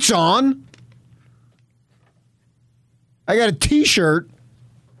have boots on. I got a T-shirt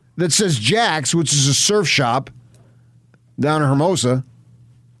that says Jack's, which is a surf shop down in Hermosa.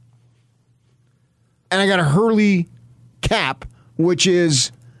 And I got a Hurley cap, which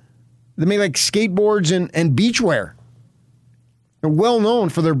is, they make like skateboards and beachwear. They're well known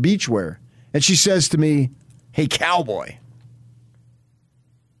for their beachwear. And she says to me, "Hey, cowboy."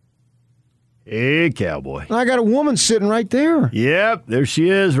 Hey, cowboy. And I got a woman sitting right there. Yep, there she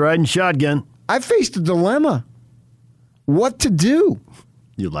is, riding shotgun. I faced a dilemma. What to do?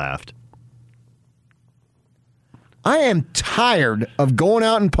 You laughed. I am tired of going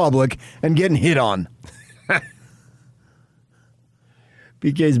out in public and getting hit on.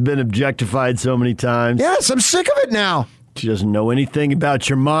 PK's been objectified so many times. Yes, I'm sick of it now. She doesn't know anything about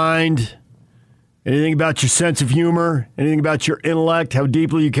your mind, anything about your sense of humor, anything about your intellect, how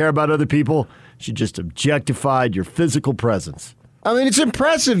deeply you care about other people. She just objectified your physical presence. I mean, it's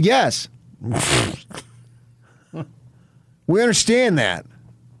impressive, yes. We understand that.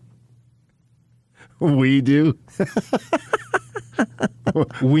 We do.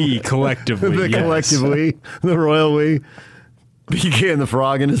 We, collectively. The collective we. The royal we. PK and the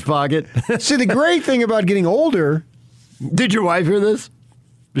frog in his pocket. See, the great thing about getting older... Did your wife hear this?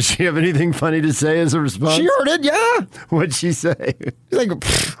 Does she have anything funny to say as a response? She heard it, yeah. What'd she say? She's like,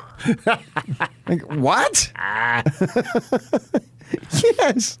 like, what?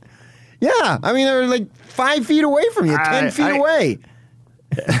 Yes. Yeah. I mean, they're like 5 feet away from you, 10 feet away.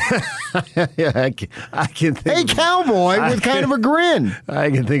 Yeah, I can think. Hey, cowboy, with kind of a grin.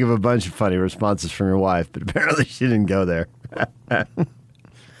 I can think of a bunch of funny responses from your wife, but apparently she didn't go there. Well,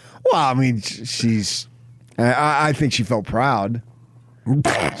 I mean, she's... I think she felt proud.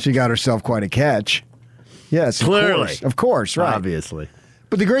 She got herself quite a catch. Yes, clearly. Of course, right. Obviously.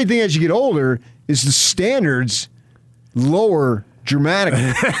 But the great thing as you get older is the standards lower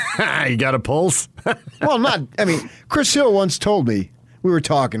dramatically. You got a pulse? Well, Chris Hill once told me, we were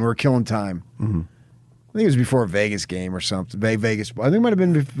talking, we were killing time. Mm-hmm. I think it was before a Vegas game or something. Vegas. I think it might have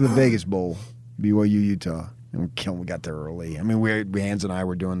been the Vegas Bowl, BYU, Utah. And we got there early. I mean, Hans and I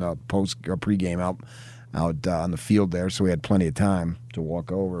were doing the pregame out on the field there, so we had plenty of time to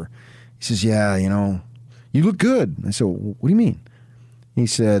walk over. He says, "Yeah, you look good." I said, "What do you mean?" He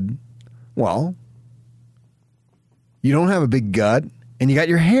said, "Well, you don't have a big gut, and you got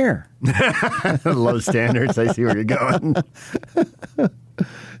your hair." Low standards. I see where you're going.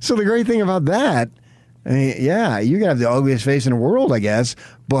 So the great thing about that, I mean, yeah, you can have the ugliest face in the world, I guess,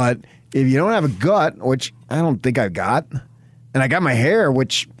 but if you don't have a gut, which I don't think I've got, and I got my hair,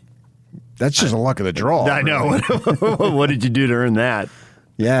 which that's just a luck of the draw. I know. What did you do to earn that?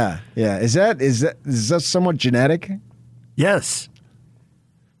 Yeah. Is that somewhat genetic? Yes.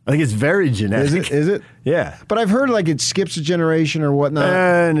 I think it's very genetic. Is it? Yeah. But I've heard like it skips a generation or whatnot.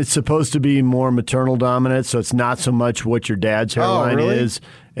 And it's supposed to be more maternal dominant, so it's not so much what your dad's hairline is.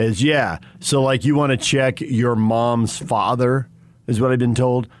 So like you want to check your mom's father, is what I've been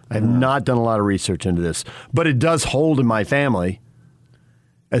told. I have not done a lot of research into this, but it does hold in my family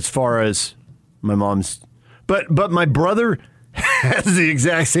as far as my mom's. But my brother has the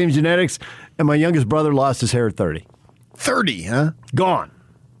exact same genetics, and my youngest brother lost his hair at 30. 30, huh? Gone.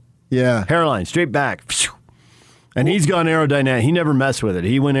 Yeah. Hairline, straight back. And he's gone aerodynamic. He never messed with it.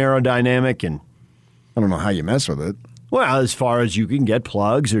 He went aerodynamic, and I don't know how you mess with it. Well, as far as you can get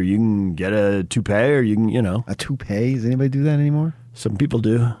plugs, or you can get a toupee, or you can, A toupee? Does anybody do that anymore? Some people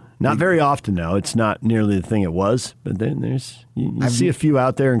do. Not very often, though. It's not nearly the thing it was. But then you see a few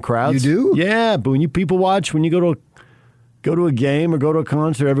out there in crowds. You do? Yeah, but when you people watch, when you go to a game or go to a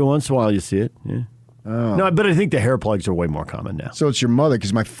concert, every once in a while you see it. Yeah. Oh. No, but I think the hair plugs are way more common now. So it's your mother,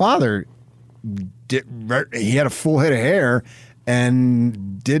 because my father, he had a full head of hair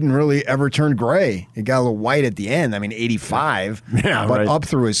and didn't really ever turn gray. It got a little white at the end. I mean, 85. Yeah, but right. up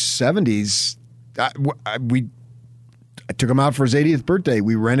through his 70s, I took him out for his 80th birthday.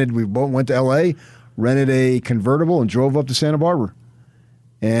 We both went to L.A., rented a convertible, and drove up to Santa Barbara.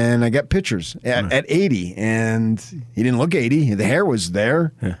 And I got pictures at 80, and he didn't look 80. The hair was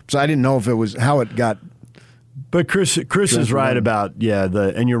there, so I didn't know if it was how it got. But Chris is right about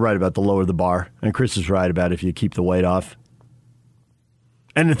and you're right about the lower the bar, and Chris is right about if you keep the weight off.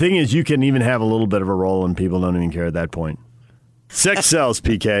 And the thing is, you can even have a little bit of a roll, and people don't even care at that point. Sex sells,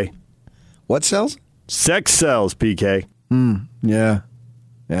 PK. What sells? Sex sells, PK. Yeah,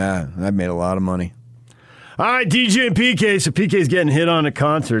 I've made a lot of money. All right, DJ and PK. So PK's getting hit on at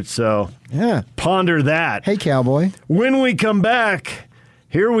concert, so yeah, ponder that. Hey, Cowboy. When we come back,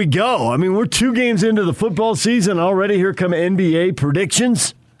 here we go. I mean, we're 2 games into the football season already. Here come NBA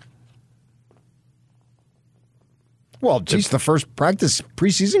predictions. Well, geez, the first practice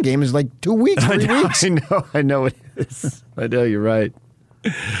preseason game is like 2 weeks, 3 weeks. I know it is. I know you're right.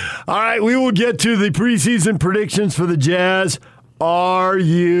 All right, we will get to the preseason predictions for the Jazz. Are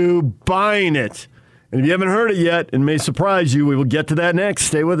you buying it? And if you haven't heard it yet, and may surprise you, we will get to that next.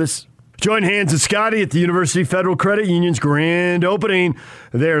 Stay with us. Join Hans and Scotty at the University Federal Credit Union's grand opening.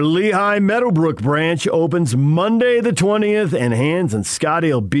 Their Lehigh Meadowbrook branch opens Monday the 20th, and Hans and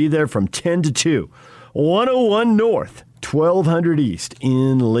Scotty will be there from 10 to 2. 101 North, 1200 East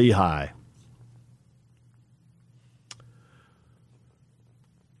in Lehigh.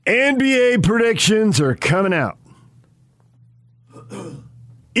 NBA predictions are coming out.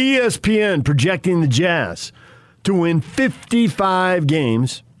 ESPN projecting the Jazz to win 55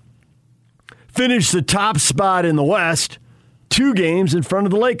 games, finish the top spot in the West, 2 games in front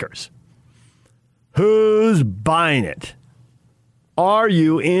of the Lakers. Who's buying it? Are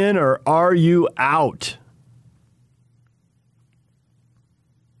you in or are you out?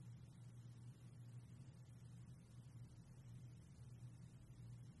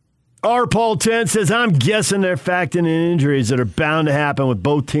 R. Paul 10 says, I'm guessing they're factoring in injuries that are bound to happen with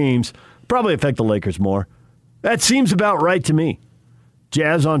both teams. Probably affect the Lakers more. That seems about right to me.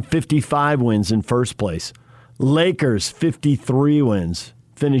 Jazz on 55 wins in first place. Lakers 53 wins,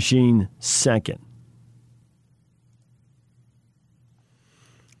 finishing second.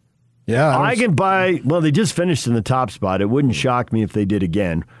 Yeah, I can buy. Well, they just finished in the top spot. It wouldn't shock me if they did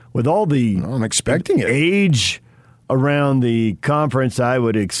again. With all the I'm expecting it. Age around the conference, I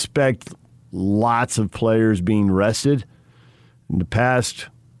would expect lots of players being rested. In the past,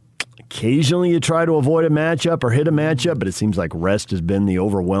 occasionally you try to avoid a matchup or hit a matchup, but it seems like rest has been the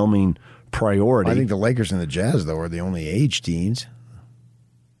overwhelming priority. I think the Lakers and the Jazz, though, are the only age teams.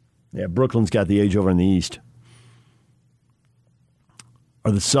 Yeah, Brooklyn's got the age over in the East.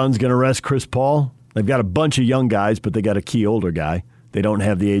 Are the Suns going to rest Chris Paul? They've got a bunch of young guys, but they got a key older guy. They don't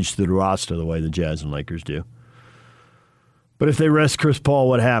have the age to the roster the way the Jazz and Lakers do. But if they rest Chris Paul,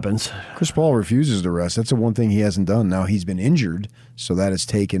 what happens? Chris Paul refuses to rest. That's the one thing he hasn't done. Now, he's been injured, so that has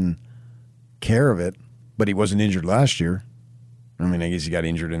taken care of it. But he wasn't injured last year. I mean, I guess he got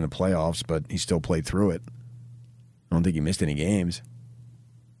injured in the playoffs, but he still played through it. I don't think he missed any games.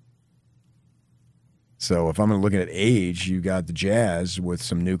 So if I'm looking at age, you got the Jazz with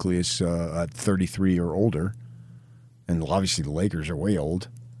some nucleus at 33 or older. And obviously the Lakers are way old.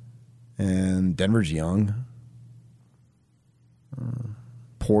 And Denver's young.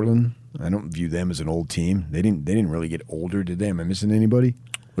 Portland, I don't view them as an old team. They didn't really get older, did they? Am I missing anybody?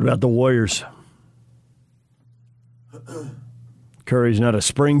 What about the Warriors? Curry's not a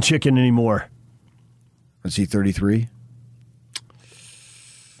spring chicken anymore. Is he 33?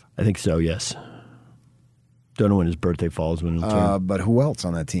 I think so, yes. Don't know when his birthday falls. When but who else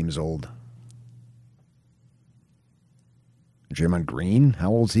on that team is old? Draymond Green? How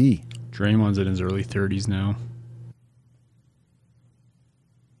old's he? Draymond's in his early 30s now.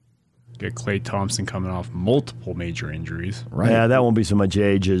 Get Klay Thompson coming off multiple major injuries. Right. Yeah, that won't be so much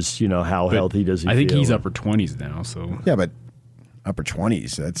age as, how healthy does he feel. I think he's upper 20s now. So yeah, but upper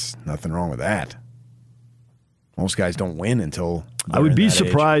 20s, that's nothing wrong with that. Most guys don't win until I would be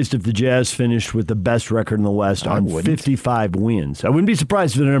surprised if the Jazz finished with the best record in the West on 55 wins. I wouldn't be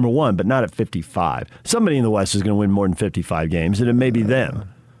surprised if they're number one, but not at 55. Somebody in the West is going to win more than 55 games, and it may be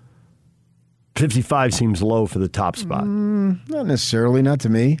them. 55 seems low for the top spot. Not necessarily, not to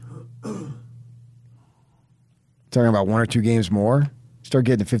me. Talking about 1 or 2 games more. Start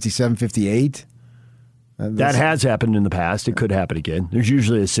getting to 57, 58. That has happened in the past. It could happen again. There's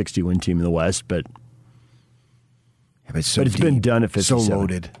usually a 60-win team in the West, but it's been done at 57. So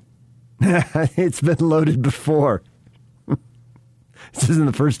loaded. It's been loaded before. This isn't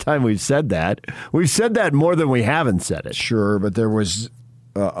the first time we've said that. We've said that more than we haven't said it. Sure, but there was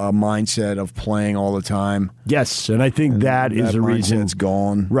a mindset of playing all the time. Yes, and I think that is the reason it's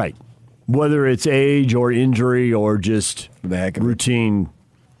gone. Right. Whether it's age or injury or just the heck of routine.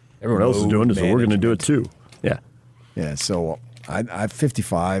 Everyone else is doing it, so we're going to do it too. Yeah. Yeah, so I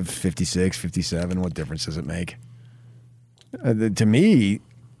 55, 56, 57, what difference does it make? To me,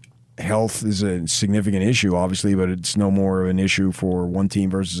 health is a significant issue, obviously, but it's no more of an issue for one team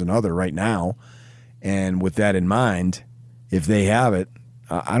versus another right now. And with that in mind, if they have it,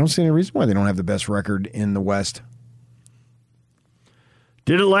 I don't see any reason why they don't have the best record in the West.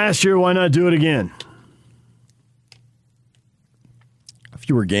 Did it last year, why not do it again?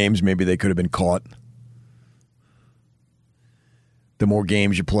 Fewer games, maybe they could have been caught. the more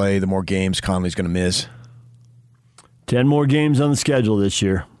games you play, the more games Conley's going to miss. 10 more games on the schedule this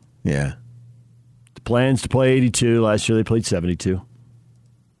year. Yeah. The plan's to play 82. Last year they played 72.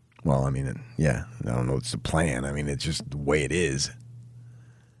 Well, I mean, yeah, I don't know. It's the plan. I mean, it's just the way it is.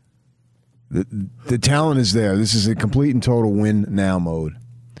 The talent is there. This is a complete and total win now mode.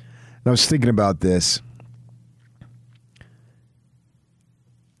 And I was thinking about this.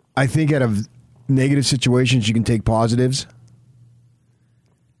 I think out of negative situations, you can take positives.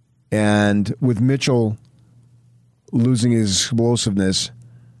 And with Mitchell losing his explosiveness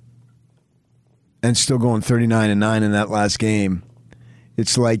and still going 39-9 in that last game,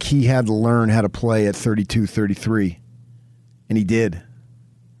 it's like he had to learn how to play at 32-33. And he did.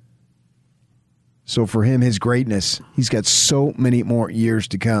 So for him, his greatness, he's got so many more years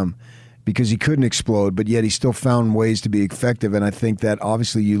to come because he couldn't explode, but yet he still found ways to be effective. And I think that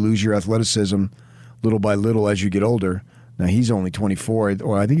obviously you lose your athleticism little by little as you get older. Now, he's only 24,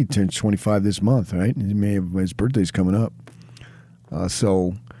 or I think he turns 25 this month, right? His birthday's coming up.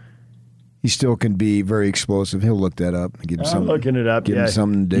 So he still can be very explosive. He'll look that up. Give him I'm looking it up. Give him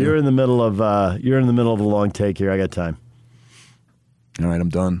something to do. You're in the middle of a long take here. I got time. All right, I'm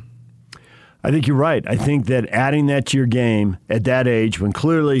done. I think you're right. I think that adding that to your game at that age, when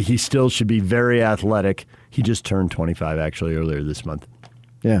clearly he still should be very athletic. He just turned 25 actually earlier this month.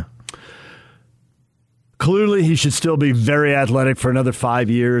 Yeah. Clearly, he should still be very athletic for another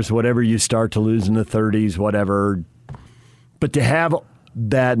 5 years, whatever you start to lose in the 30s, whatever. But to have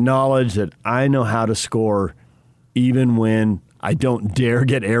that knowledge that I know how to score even when I don't dare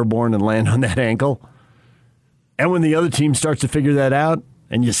get airborne and land on that ankle, and when the other team starts to figure that out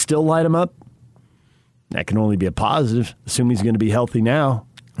and you still light him up, that can only be a positive, assuming he's going to be healthy now.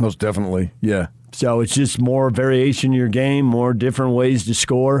 Most definitely, yeah. So it's just more variation in your game, more different ways to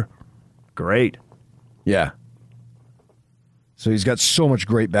score. Great. Yeah. So he's got so much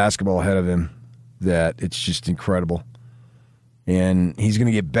great basketball ahead of him that it's just incredible. And he's going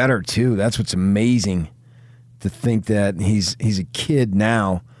to get better, too. That's what's amazing, to think that he's a kid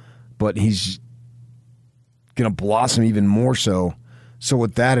now, but he's going to blossom even more so. So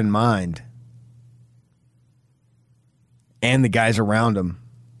with that in mind, and the guys around him,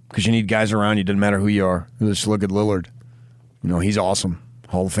 because you need guys around you, doesn't matter who you are. Just look at Lillard. He's awesome.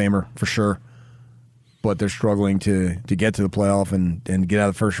 Hall of Famer, for sure. But they're struggling to get to the playoff and get out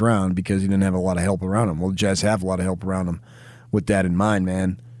of the first round because he didn't have a lot of help around him. Well, the Jazz have a lot of help around him. With that in mind,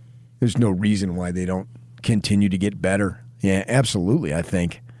 man, there's no reason why they don't continue to get better. Yeah, absolutely, I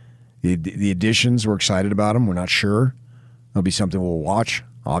think. The additions, we're excited about them. We're not sure. It'll be something we'll watch,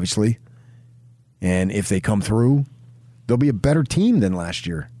 obviously. And if they come through, they'll be a better team than last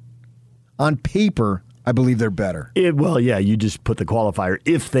year. On paper, I believe they're better. You just put the qualifier,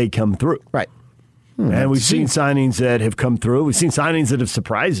 if they come through. Right. And we've seen signings that have come through. We've seen signings that have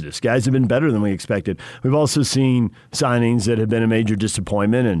surprised us. Guys have been better than we expected. We've also seen signings that have been a major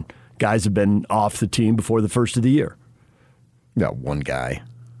disappointment, and guys have been off the team before the first of the year. Got one guy.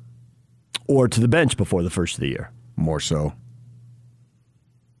 Or to the bench before the first of the year. More so.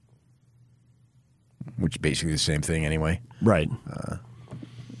 Which is basically the same thing anyway. Right.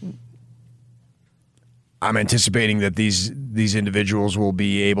 I'm anticipating that these individuals will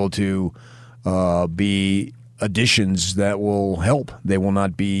be able to be additions that will help. They will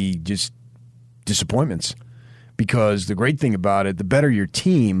not be just disappointments. Because the great thing about it, the better your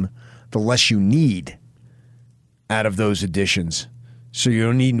team, the less you need out of those additions. So you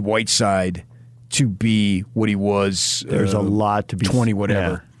don't need Whiteside to be what he was. There's a lot to be 20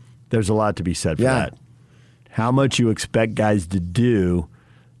 whatever. Yeah. There's a lot to be said for that. How much you expect guys to do.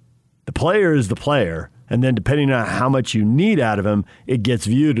 The player is the player. And then depending on how much you need out of him, it gets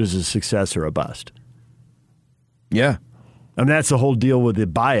viewed as a success or a bust. Yeah. And that's the whole deal with the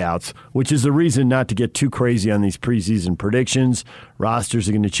buyouts, which is the reason not to get too crazy on these preseason predictions. Rosters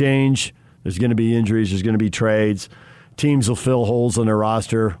are going to change. There's going to be injuries. There's going to be trades. Teams will fill holes on their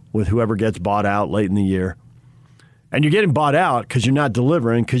roster with whoever gets bought out late in the year. And you're getting bought out because you're not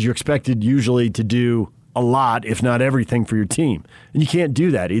delivering, because you're expected usually to do a lot, if not everything, for your team. And you can't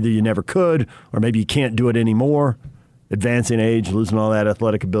do that. Either you never could, or maybe you can't do it anymore. Advancing age, losing all that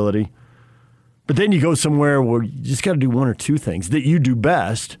athletic ability. But then you go somewhere where you just got to do one or two things that you do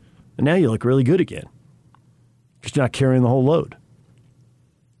best, and now you look really good again. Because you're not carrying the whole load.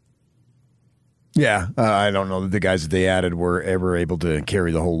 Yeah, I don't know that the guys that they added were ever able to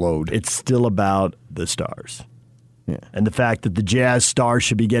carry the whole load. It's still about the stars. Yeah. And the fact that the Jazz stars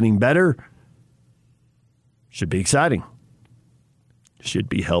should be getting better should be exciting. Should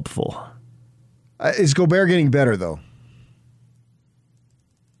be helpful. Is Gobert getting better, though?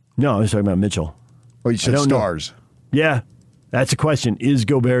 No, I was talking about Mitchell. Oh, you said stars. Yeah. That's a question. Is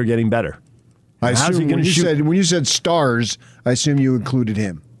Gobert getting better? I assume when you said stars, I assume you included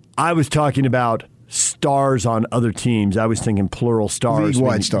him. I was talking about stars on other teams. I was thinking plural stars.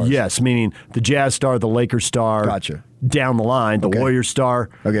 League-wide stars. Yes, meaning the Jazz star, the Lakers star. Gotcha. Down the line, the Warriors star.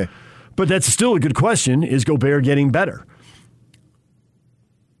 Okay. But that's still a good question. Is Gobert getting better?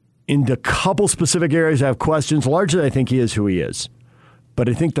 In the couple specific areas I have questions. Largely, I think he is who he is. But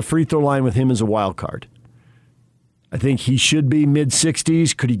I think the free throw line with him is a wild card. I think he should be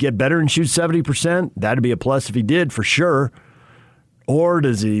mid-60s. Could he get better and shoot 70%? That'd be a plus if he did, for sure. Or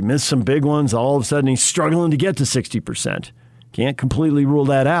does he miss some big ones? All of a sudden, he's struggling to get to 60%. Can't completely rule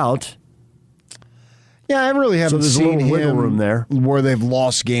that out. Yeah, I really haven't there's seen a little wiggle room there where they've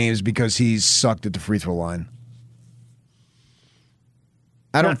lost games because he's sucked at the free throw line.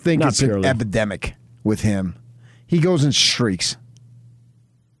 I don't think it's an epidemic with him. He goes in streaks.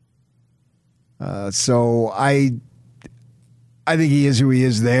 So I think he is who he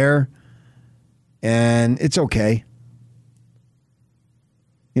is there, and it's okay.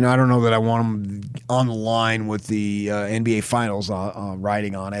 You know, I don't know that I want him on the line with the NBA Finals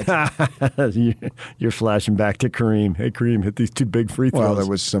riding on it. You're flashing back to Kareem. Hey, Kareem, hit these two big free throws. Well, there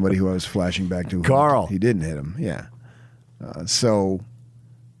was somebody who I was flashing back to. Carl. He didn't hit him, yeah.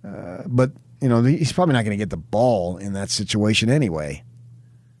 But, you know, he's probably not going to get the ball in that situation anyway.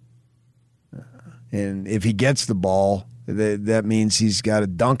 And if he gets the ball, that means he's got a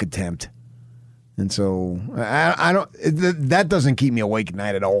dunk attempt. And so I don't. That doesn't keep me awake at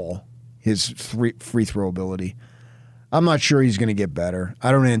night at all. His free throw ability. I'm not sure he's going to get better.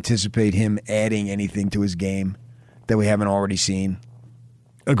 I don't anticipate him adding anything to his game that we haven't already seen.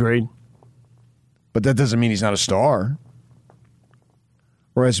 Agreed. But that doesn't mean he's not a star.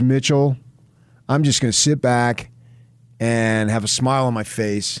 Whereas Mitchell, I'm just going to sit back and have a smile on my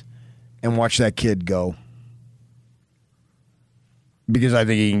face and watch that kid go. Because I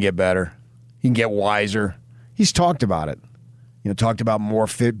think he can get better. He can get wiser. He's talked about it. You know, talked about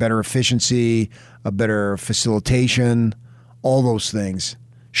better efficiency, a better facilitation, all those things.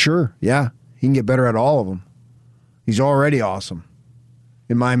 Sure, yeah, he can get better at all of them. He's already awesome.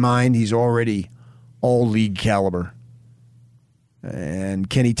 In my mind, he's already all league caliber. And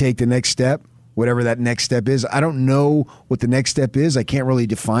can he take the next step? Whatever that next step is. I don't know what the next step is. I can't really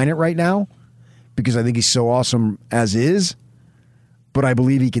define it right now because I think he's so awesome as is. But I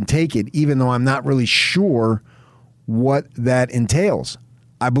believe he can take it, even though I'm not really sure what that entails.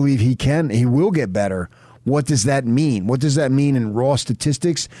 I believe he can. He will get better. What does that mean? What does that mean in raw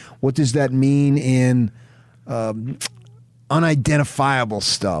statistics? What does that mean in unidentifiable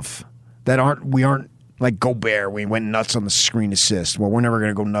stuff that we aren't like Gobert? We went nuts on the screen assist. Well, we're never going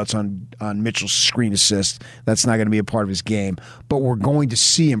to go nuts on Mitchell's screen assist. That's not going to be a part of his game. But we're going to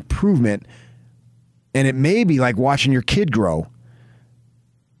see improvement, and it may be like watching your kid grow.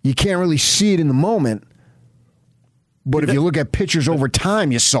 You can't really see it in the moment, but if you look at pictures over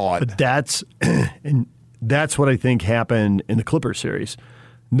time, you saw it. But that's what I think happened in the Clippers series.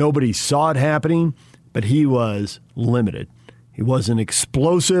 Nobody saw it happening, but he was limited. He wasn't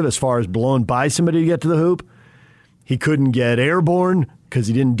explosive as far as blowing by somebody to get to the hoop. He couldn't get airborne because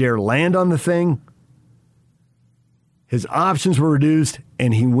he didn't dare land on the thing. His options were reduced,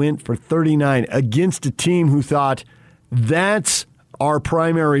 and he went for 39 against a team who thought, that's our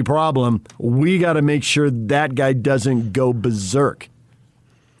primary problem. We got to make sure that guy doesn't go berserk.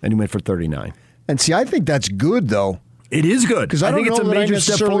 And he went for 39. And see, I think that's good, though. It is good. Because I think it's a major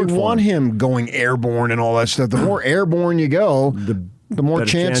step forward. I necessarily want him going airborne and all that stuff. The more airborne you go, the more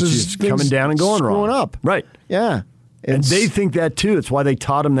chances coming down and going wrong. Up. Right. Yeah. And they think that, too. It's why they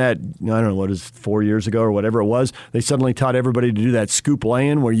taught him that, I don't know, 4 years ago or whatever it was. They suddenly taught everybody to do that scoop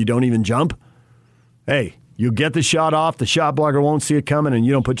lay-in where you don't even jump. Hey, you get the shot off, the shot blocker won't see it coming, and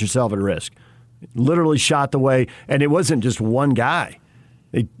you don't put yourself at risk. Literally shot the way, and it wasn't just one guy.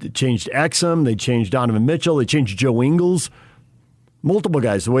 They changed Exum, they changed Donovan Mitchell, they changed Joe Ingles. Multiple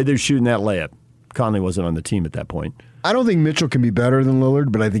guys, the way they're shooting that layup. Conley wasn't on the team at that point. I don't think Mitchell can be better than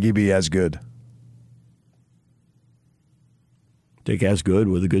Lillard, but I think he'd be as good. Think as good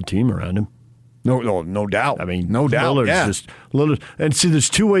with a good team around him. No doubt. I mean, no doubt. Lillard's just Lillard. And see, there's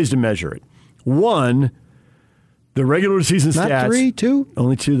two ways to measure it. One, the regular season stats. Not three, two?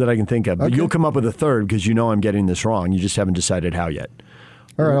 Only two that I can think of. But Okay. you'll come up with a third because you know I'm getting this wrong. You just haven't decided how yet.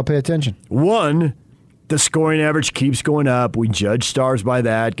 All right, I'll pay attention. One, the scoring average keeps going up. We judge stars by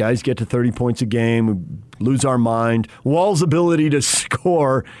that. Guys get to 30 points a game. We lose our mind. Wall's ability to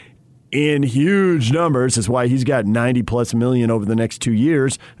score in huge numbers is why he's got 90-plus million over the next 2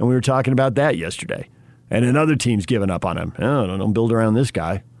 years, and we were talking about that yesterday. And another team's given up on him. Oh, don't build around this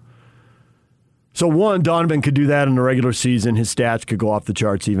guy. So, one, Donovan could do that in the regular season. His stats could go off the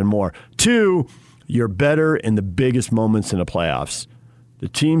charts even more. Two, you're better in the biggest moments in the playoffs. The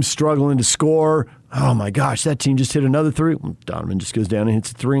team's struggling to score. Oh, my gosh, that team just hit another three. Well, Donovan just goes down and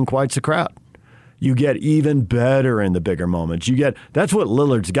hits a three and quiets the crowd. You get even better in the bigger moments. That's what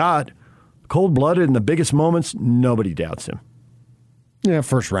Lillard's got. Cold-blooded in the biggest moments, nobody doubts him. Yeah,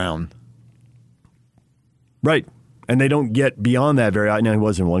 first round. Right. And they don't get beyond that very high. Now, he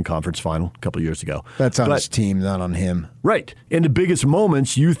was in one conference final a couple of years ago. That's on his team, not on him. Right. In the biggest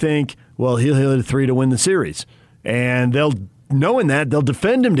moments, you think, well, he'll hit a three to win the series. And knowing that, they'll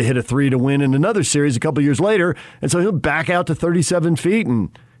defend him to hit a three to win in another series a couple of years later. And so he'll back out to 37 feet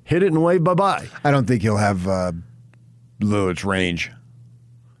and hit it and wave bye-bye. I don't think he'll have Lillard's range,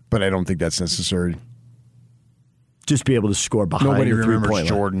 but I don't think that's necessary. Just be able to score behind Nobody your remembers three-point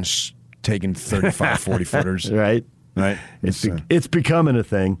line. Jordan's taking 35, 40-footers. Right? It's becoming a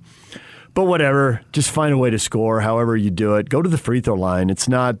thing. But whatever. Just find a way to score however you do it. Go to the free throw line. It's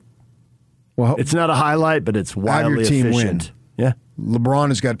not a highlight, but it's wildly have your team efficient. win. Yeah. LeBron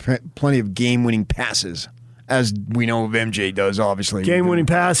has got plenty of game-winning passes, as we know MJ does, obviously. Game-winning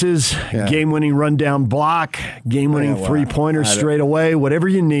passes, game-winning rundown block, game-winning three-pointer straight away. Whatever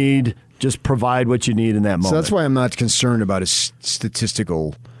you need, just provide what you need in that moment. So that's why I'm not concerned about his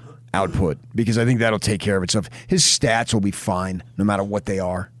statistical output, because I think that'll take care of itself. His stats will be fine, no matter what they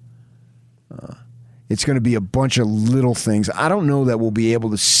are. It's going to be a bunch of little things. I don't know that we'll be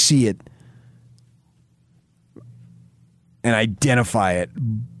able to see it and identify it,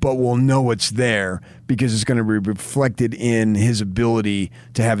 but we'll know it's there because it's going to be reflected in his ability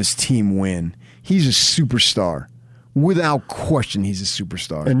to have his team win. He's a superstar. Without question, he's a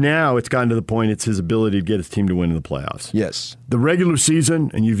superstar. And now it's gotten to the point it's his ability to get his team to win in the playoffs. Yes. The regular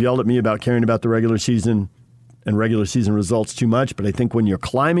season, and you've yelled at me about caring about the regular season and regular season results too much, but I think when you're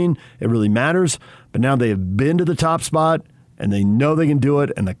climbing, it really matters. But now they have been to the top spot, and they know they can do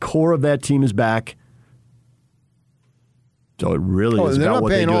it, and the core of that team is back. So it really is about what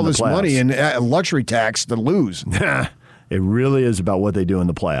they do in the playoffs. They're not paying all this money in luxury tax to lose. It really is about what they do in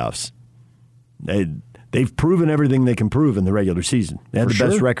the playoffs. They've proven everything they can prove in the regular season. They had the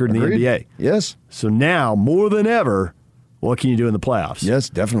best record in the NBA. Yes. So now, more than ever, what can you do in the playoffs? Yes,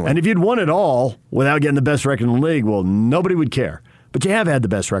 definitely. And if you'd won it all without getting the best record in the league, well, nobody would care. But you have had the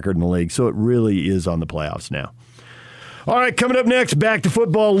best record in the league, so it really is on the playoffs now. All right, coming up next, back to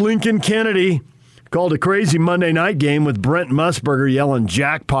football. Lincoln Kennedy called a crazy Monday night game with Brent Musburger yelling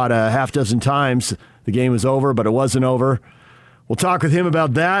jackpot a half dozen times. The game was over, but it wasn't over. We'll talk with him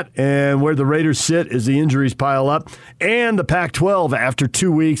about that and where the Raiders sit as the injuries pile up, and the Pac-12 after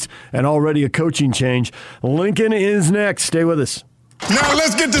 2 weeks and already a coaching change. Lincoln is next. Stay with us. Now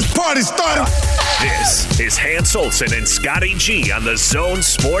let's get this party started. This is Hans Olsen and Scotty G on the Zone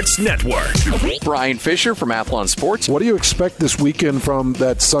Sports Network. Brian Fisher from Athlon Sports. What do you expect this weekend from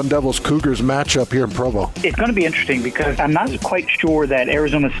that Sun Devils Cougars matchup here in Provo? It's going to be interesting because I'm not quite sure that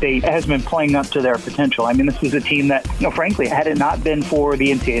Arizona State has been playing up to their potential. I mean, this is a team that, frankly, had it not been for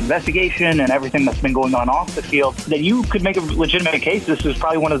the NCAA investigation and everything that's been going on off the field, that you could make a legitimate case this is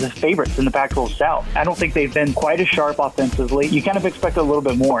probably one of the favorites in the Pac-12 South. I don't think they've been quite as sharp offensively. You kind of expect a little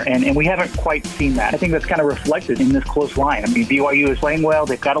bit more, and we haven't quite seen that. I think that's kind of reflected in this close line. I mean, BYU is playing well.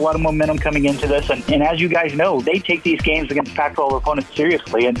 They've got a lot of momentum coming into this, and as you guys know, they take these games against Pac-12 opponents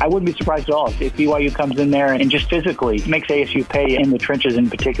seriously, and I wouldn't be surprised at all if BYU comes in there and just physically makes ASU pay in the trenches in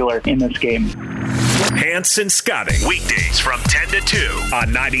particular in this game. Hans and Scotty, weekdays from 10 to 2 on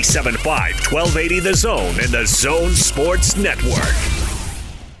 97.5, 1280 The Zone and the Zone Sports Network.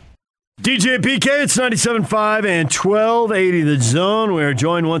 DJ PK, it's 97.5 and 1280 The Zone. We are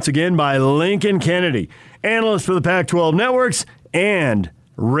joined once again by Lincoln Kennedy, analyst for the Pac-12 Networks and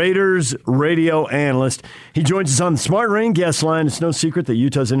Raiders radio analyst. He joins us on the Smart Rain guest line. It's no secret that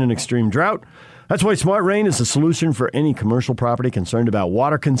Utah's in an extreme drought. That's why Smart Rain is the solution for any commercial property concerned about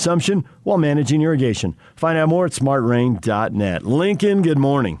water consumption while managing irrigation. Find out more at smartrain.net. Lincoln, good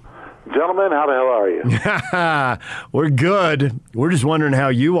morning. Gentlemen, how the hell are you? We're good. We're just wondering how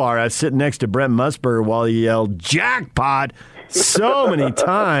you are. I was sitting next to Brent Musburger while he yelled jackpot so many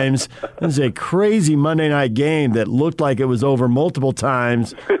times. This is a crazy Monday night game that looked like it was over multiple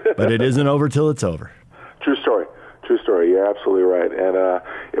times, but it isn't over till it's over. True story. You're absolutely right. And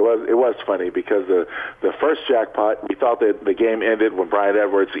it was funny because the first jackpot, we thought that the game ended when Brian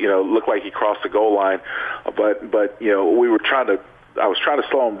Edwards, looked like he crossed the goal line, but I was trying to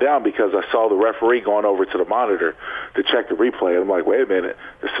slow him down because I saw the referee going over to the monitor to check the replay. And I'm like, wait a minute,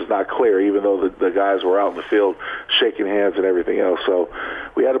 this is not clear, even though the guys were out in the field shaking hands and everything else. So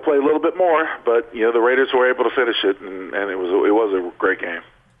we had to play a little bit more, but the Raiders were able to finish it, and it was a great game.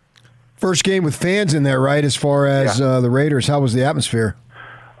 First game with fans in there, right? As far as the Raiders, how was the atmosphere?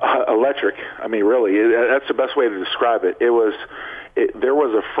 Electric. I mean, really, that's the best way to describe it. There was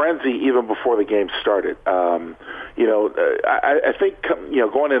a frenzy even before the game started. I think,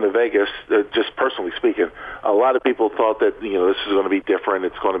 going into Vegas, just personally speaking, a lot of people thought that, this is going to be different.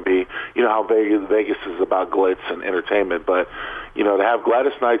 It's going to be, how Vegas is about glitz and entertainment. But, to have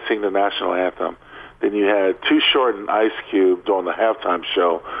Gladys Knight sing the national anthem, then you had Too Short and Ice Cube during the halftime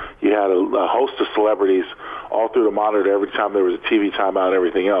show. You had a host of celebrities all through the monitor every time there was a TV timeout and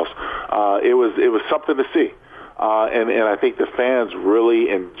everything else. It was something to see. And I think the fans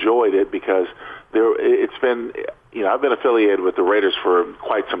really enjoyed it because it's been, I've been affiliated with the Raiders for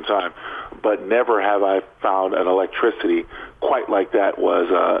quite some time, but never have I found an electricity quite like that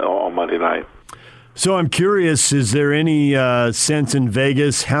was on Monday night. So I'm curious, is there any sense in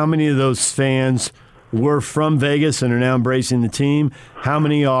Vegas how many of those fans were from Vegas and are now embracing the team? How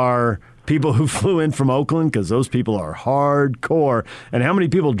many are people who flew in from Oakland, because those people are hardcore? And how many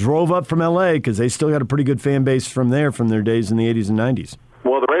people drove up from L.A. because they still got a pretty good fan base from their days in the 80s and 90s?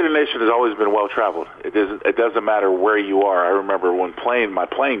 Well, the Raider Nation has always been well-traveled. It doesn't matter where you are. I remember when my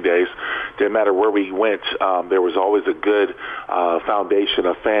playing days, didn't matter where we went, there was always a good foundation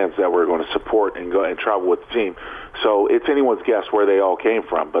of fans that were going to support and go and travel with the team. So it's anyone's guess where they all came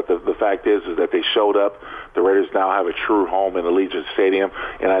from. But the fact is that they showed up. The Raiders now have a true home in Allegiant Stadium.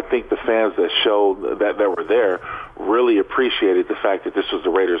 And I think the fans that showed that were there really appreciated the fact that this was the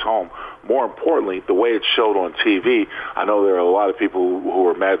Raiders' home. More importantly, the way it showed on TV, I know there are a lot of people who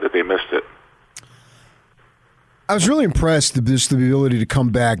were mad that they missed it. I was really impressed with the ability to come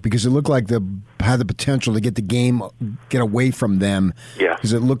back because it looked like they had the potential to get away from them. Yeah.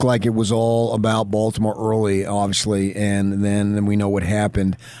 Because it looked like it was all about Baltimore early, obviously, and then we know what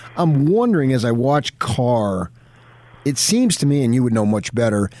happened. I'm wondering, as I watch Carr, it seems to me, and you would know much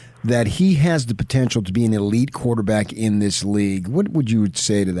better, that he has the potential to be an elite quarterback in this league. What would you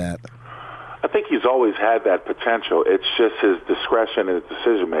say to that? I think he's always had that potential. It's just his discretion and his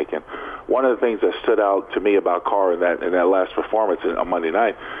decision-making. One of the things that stood out to me about Carr in that last performance on Monday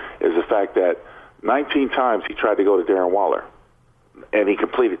night is the fact that 19 times he tried to go to Darren Waller, and he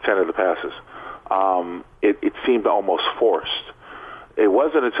completed 10 of the passes. It seemed almost forced. It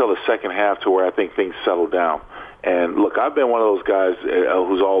wasn't until the second half to where I think things settled down. And, look, I've been one of those guys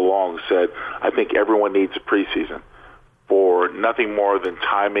who's all along said, I think everyone needs a preseason for nothing more than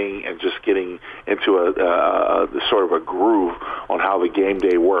timing and just getting into a sort of a groove on how the game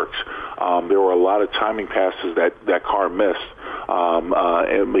day works. There were a lot of timing passes that Carr missed.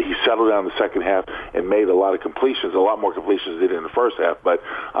 And he settled down the second half and made a lot of completions, a lot more completions than he did in the first half. But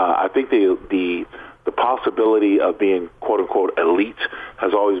I think the possibility of being quote-unquote elite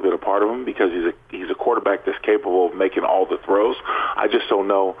has always been a part of him because he's a quarterback that's capable of making all the throws. I just don't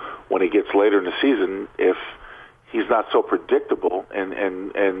know when he gets later in the season if he's not so predictable and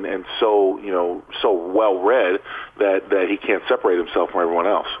so so well read that he can't separate himself from everyone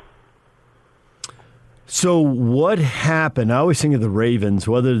else. So what happened? I always think of the Ravens,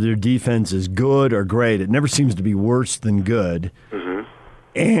 whether their defense is good or great. It never seems to be worse than good. Mm-hmm.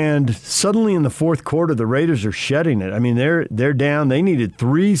 And suddenly in the fourth quarter, the Raiders are shedding it. I mean, they're down. They needed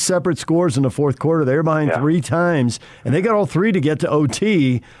 3 separate scores in the fourth quarter. They were behind 3 times, and they got all 3 to get to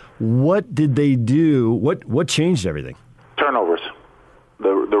OT. What did they do? What changed everything? Turnovers.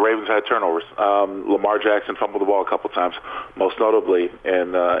 The Ravens had turnovers. Lamar Jackson fumbled the ball a couple times, most notably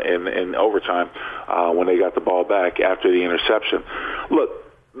in overtime when they got the ball back after the interception. Look,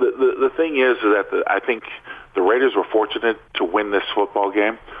 the thing is that I think the Raiders were fortunate to win this football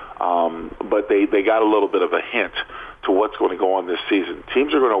game, but they got a little bit of a hint to what's going to go on this season.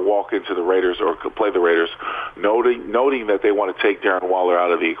 Teams are going to walk into the Raiders or play the Raiders noting that they want to take Darren Waller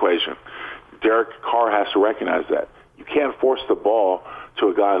out of the equation. Derek Carr has to recognize that. You can't force the ball to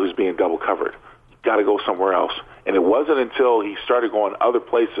a guy who's being double covered. You've got to go somewhere else. And it wasn't until he started going other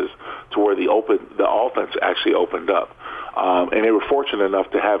places to where the offense actually opened up. And they were fortunate enough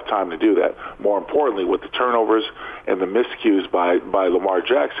to have time to do that. More importantly, with the turnovers and the miscues by Lamar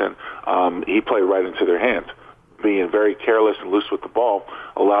Jackson, he played right into their hands. Being very careless and loose with the ball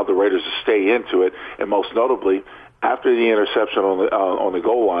allowed the Raiders to stay into it, and most notably, after the interception on the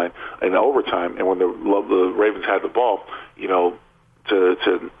goal line in overtime, and when the Ravens had the ball,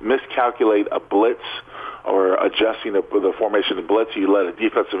 to miscalculate a blitz or adjusting the formation of blitz, you let a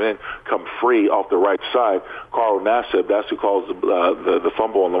defensive end come free off the right side. Carl Nassib, that's who calls the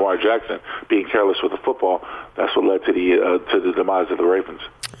fumble on Lamar Jackson, being careless with the football. That's what led to the demise of the Ravens.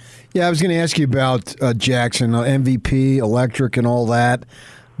 Yeah, I was going to ask you about Jackson, MVP, electric, and all that.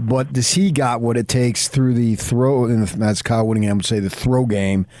 But does he got what it takes through the throw, and as Kyle Whittingham would say, the throw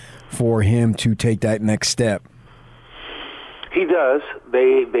game, for him to take that next step. He does.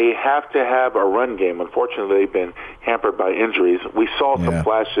 They have to have a run game. Unfortunately, they've been hampered by injuries. We saw some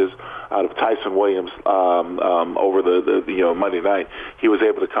flashes out of Tyson Williams over the Monday night. He was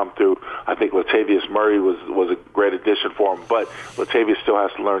able to come through. I think Latavius Murray was a great addition for him, but Latavius still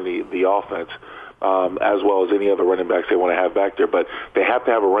has to learn the offense as well as any other running backs they want to have back there. But they have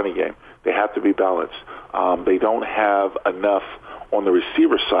to have a running game. They have to be balanced. They don't have enough on the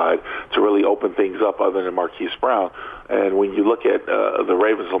receiver side to really open things up other than Marquise Brown. And when you look at the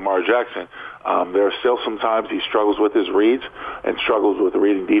Ravens' Lamar Jackson, there are still sometimes he struggles with his reads and struggles with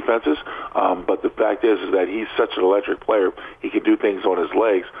reading defenses. But the fact is that he's such an electric player. He can do things on his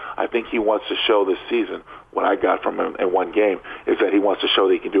legs. I think he wants to show this season, what I got from him in one game, is that he wants to show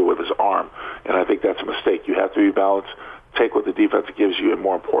that he can do it with his arm. And I think that's a mistake. You have to be balanced. Take what the defense gives you, and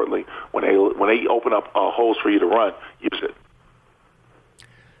more importantly, when they open up holes for you to run, use it.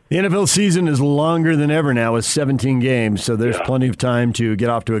 The NFL season is longer than ever now with 17 games, so there's plenty of time to get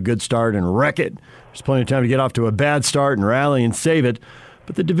off to a good start and wreck it. There's plenty of time to get off to a bad start and rally and save it.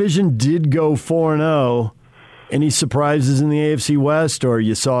 But the division did go 4-0. Any surprises in the AFC West, or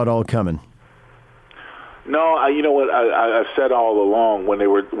you saw it all coming? No, you know what I said all along when they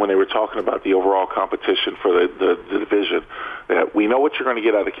were talking about the overall competition for the division, that we know what you're going to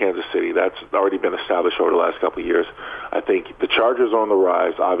get out of Kansas City. That's already been established over the last couple of years. I think the Chargers are on the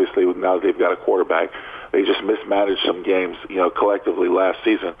rise. Obviously, now that they've got a quarterback, they just mismanaged some games, collectively last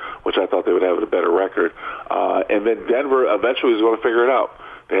season, which I thought they would have a better record. And then Denver eventually is going to figure it out.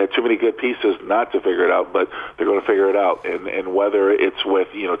 They had too many good pieces not to figure it out, but they're going to figure it out. And whether it's with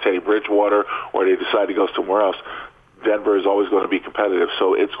Teddy Bridgewater or they decide to go somewhere else, Denver is always going to be competitive.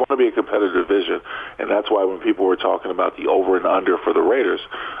 So it's going to be a competitive division, and that's why when people were talking about the over and under for the Raiders,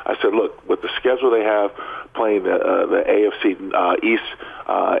 I said, look, with the schedule they have, playing the AFC East,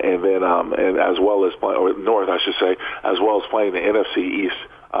 and then and as well as or North, I should say, as well as playing the NFC East,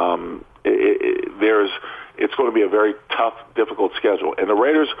 it's going to be a very tough, difficult schedule. And the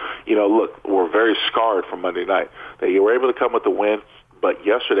Raiders, look, were very scarred from Monday night. They were able to come with the win, but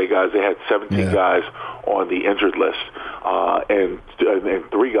yesterday, guys, they had 17 guys on the injured list, and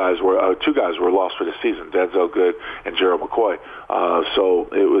two guys were lost for the season, Denzel Good and Gerald McCoy. So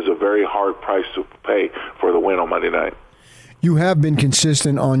it was a very hard price to pay for the win on Monday night. You have been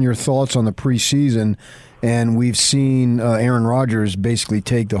consistent on your thoughts on the preseason, and we've seen Aaron Rodgers basically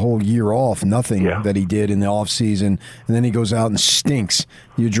take the whole year off, nothing that he did in the offseason, and then he goes out and stinks.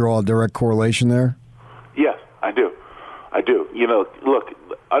 You draw a direct correlation there? Yes, I do. Look,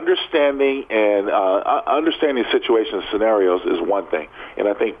 understanding situations and scenarios is one thing, and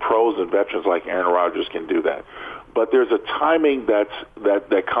I think pros and veterans like Aaron Rodgers can do that. But there's a timing that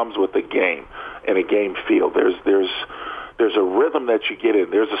comes with the game and a game feel. There's a rhythm that you get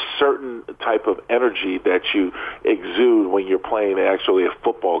in. There's a certain type of energy that you exude when you're playing actually a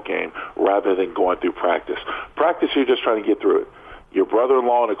football game rather than going through practice. Practice, you're just trying to get through it. Your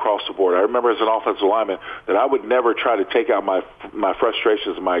brother-in-law and across the board. I remember as an offensive lineman that I would never try to take out my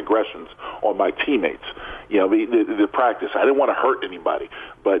frustrations and my aggressions on my teammates. The practice. I didn't want to hurt anybody.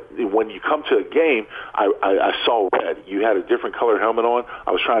 But when you come to a game, I saw red. You had a different colored helmet on.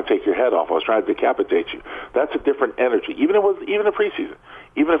 I was trying to take your head off. I was trying to decapitate you. That's a different energy. Even in preseason.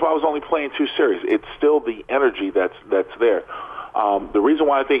 Even if I was only playing 2 series, it's still the energy that's there. The reason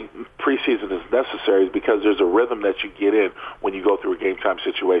why I think preseason is necessary is because there's a rhythm that you get in when you go through a game-time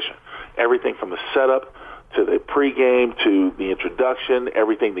situation. Everything from the setup to the pregame to the introduction,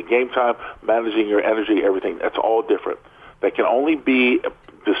 everything, the game time, managing your energy, everything, that's all different. That can only be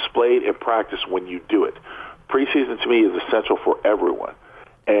displayed in practice when you do it. Preseason, to me, is essential for everyone.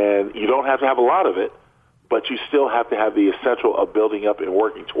 And you don't have to have a lot of it, but you still have to have the essential of building up and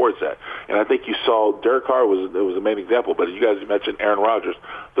working towards that. And I think you saw Derek Carr was the main example, but you guys mentioned Aaron Rodgers.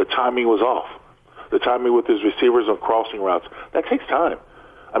 The timing was off. The timing with his receivers on crossing routes, that takes time.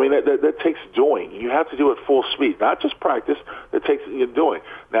 I mean, that takes doing. You have to do it full speed, not just practice. That takes doing.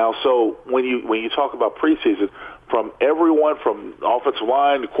 Now, so when you talk about preseason, from everyone, from offensive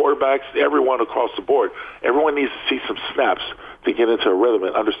line to quarterbacks, everyone across the board, everyone needs to see some snaps to get into a rhythm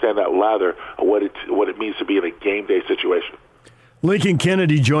and understand that lather of what it means to be in a game day situation. Lincoln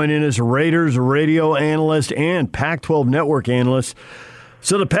Kennedy joining us, Raiders radio analyst and Pac-12 network analyst.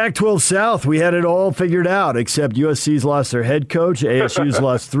 So the Pac-12 South, we had it all figured out, except USC's lost their head coach. ASU's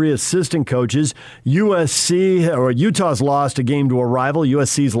lost 3 assistant coaches. Utah's lost a game to a rival.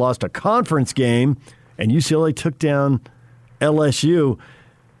 USC's lost a conference game. And UCLA took down LSU.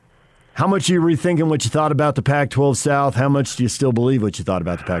 How much are you rethinking what you thought about the Pac-12 South? How much do you still believe what you thought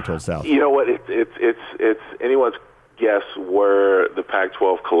about the Pac-12 South? You know what? It's anyone's guess where the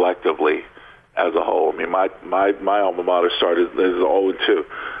Pac-12 collectively as a whole. I mean, my alma mater started as 0-2.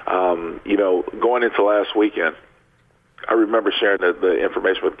 Going into last weekend, I remember sharing the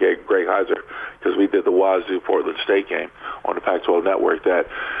information with Greg Heiser because we did the Wazoo Portland State game on the Pac-12 network that,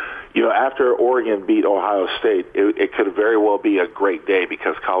 after Oregon beat Ohio State, it could very well be a great day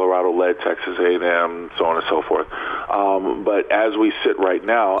because Colorado led Texas A&M, so on and so forth. But as we sit right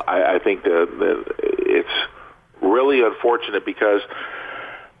now, I think it's really unfortunate because,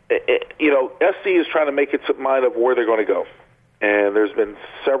 SC is trying to make its mind of where they're going to go. And there's been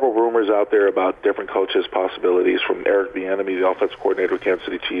several rumors out there about different coaches' possibilities, from Eric Bieniemy, the offensive coordinator of Kansas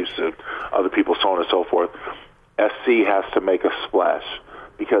City Chiefs, to other people, so on and so forth. SC has to make a splash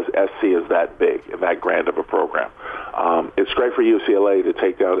because SC is that big and that grand of a program. It's great for UCLA to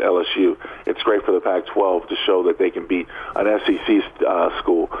take down LSU. It's great for the Pac-12 to show that they can beat an SEC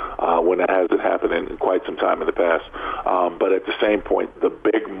school when that hasn't happened in quite some time in the past. But at the same point, the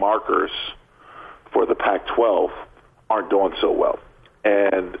big markers for the Pac-12 aren't doing so well.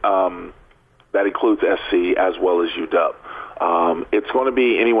 And that includes SC as well as UW. It's going to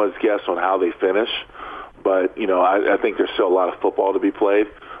be anyone's guess on how they finish, but, I think there's still a lot of football to be played.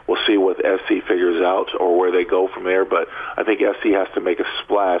 We'll see what SC figures out or where they go from there, but I think SC has to make a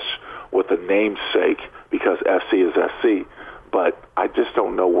splash with the namesake because SC is SC, but I just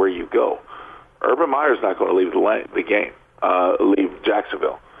don't know where you go. Urban Meyer's not going to leave the game, leave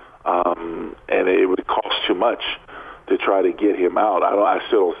Jacksonville, and it would cost too much to try to get him out. I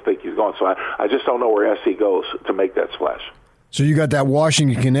still don't think he's going. So I just don't know where SC goes to make that splash. So you got that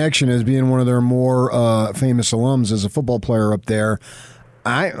Washington connection as being one of their more famous alums as a football player up there.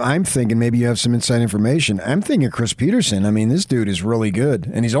 I'm thinking maybe you have some inside information. I'm thinking Chris Peterson. I mean, this dude is really good,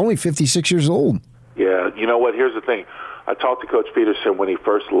 and he's only 56 years old. Yeah, you know what? Here's the thing. I talked to Coach Peterson when he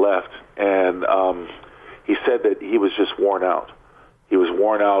first left, and he said that he was just worn out. He was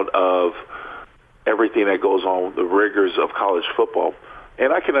worn out of everything that goes on, the rigors of college football.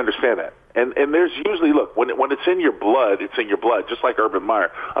 And I can understand that. And there's usually, look, when it's in your blood, it's in your blood, just like Urban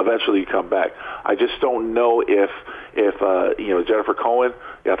Meyer. Eventually you come back. I just don't know if Jennifer Cohen,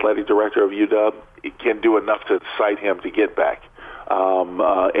 the athletic director of UW, can do enough to excite him to get back. And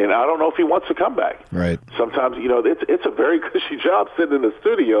I don't know if he wants to come back. Right. Sometimes, it's a very cushy job sitting in the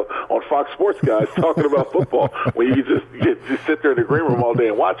studio on Fox Sports guys talking about football when you just sit there in the green room all day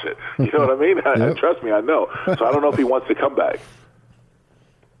and watch it. You know what I mean? Yep. Trust me, I know. So I don't know if he wants to come back.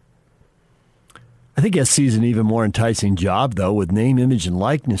 I think SC is an even more enticing job, though, with name, image, and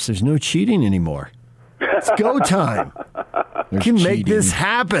likeness. There's no cheating anymore. It's go time. You can make this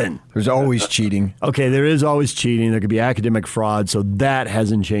happen. There's always cheating. Okay, there is always cheating. There could be academic fraud, so that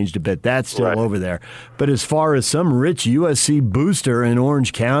hasn't changed a bit. That's still over there. But as far as some rich USC booster in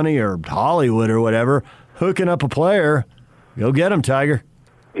Orange County or Hollywood or whatever hooking up a player, go get him, Tiger.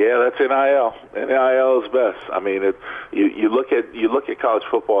 Yeah, that's NIL. NIL is best. I mean, you look at college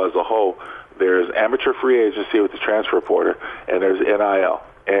football as a whole. There's amateur free agency with the transfer portal, and there's NIL.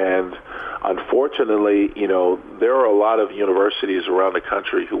 And unfortunately, there are a lot of universities around the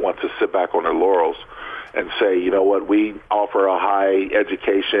country who want to sit back on their laurels and say, you know what, we offer a high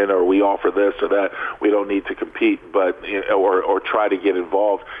education or we offer this or that. We don't need to compete, but or try to get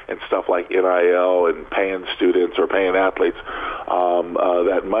involved in stuff like NIL and paying students or paying athletes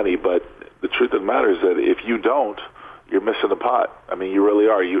that money. But the truth of the matter is that if you don't, you're missing the pot. I mean, you really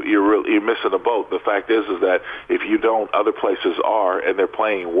are. You're missing the boat. The fact is that if you don't, other places are, and they're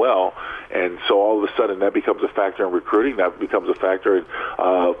playing well, and so all of a sudden that becomes a factor in recruiting. That becomes a factor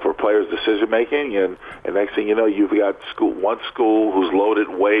for players' decision making, and next thing you know, you've got one school who's loaded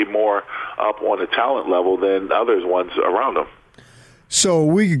way more up on a talent level than others ones around them. So a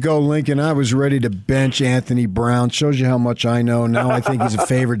week ago, Lincoln, I was ready to bench Anthony Brown. Shows you how much I know. Now I think he's a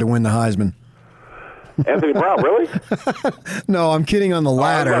favorite to win the Heisman. Anthony Brown, really? No, I'm kidding on the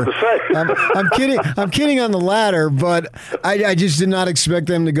ladder. I'm kidding on the ladder, but I just did not expect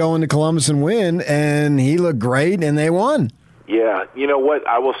them to go into Columbus and win, and he looked great, and they won. Yeah, you know what?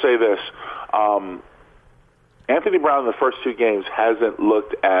 I will say this. Anthony Brown in the first two games hasn't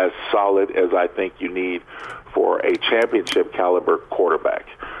looked as solid as I think you need for a championship caliber quarterback.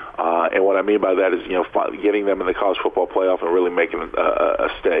 And what I mean by that is, getting them in the college football playoff and really making a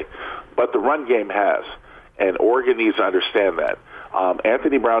stay. But the run game has, and Oregon needs to understand that.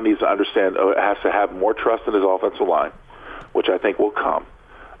 Anthony Brown needs to understand, has to have more trust in his offensive line, which I think will come.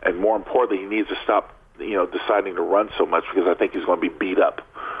 And more importantly, he needs to stop, deciding to run so much because I think he's going to be beat up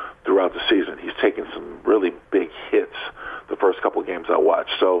throughout the season. He's taken some really big hits the first couple of games I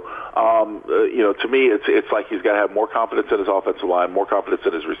watched. So, to me, it's like he's got to have more confidence in his offensive line, more confidence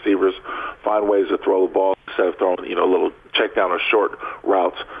in his receivers, find ways to throw the ball instead of throwing, little check down or short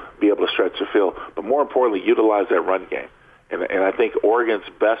routes, be able to stretch the field. But more importantly, utilize that run game. And I think Oregon's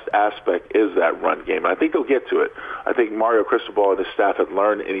best aspect is that run game. And I think they'll get to it. I think Mario Cristobal and his staff have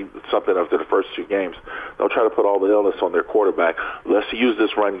learned something after the first 2 games. They'll try to put all the illness on their quarterback. Let's use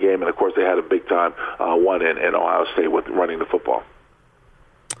this run game. And, of course, they had a big-time one in Ohio State with running the football.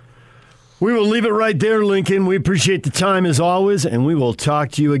 We will leave it right there, Lincoln. We appreciate the time as always, and we will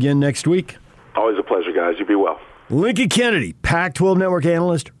talk to you again next week. Always a pleasure, guys. You be well. Lincoln Kennedy, Pac-12 Network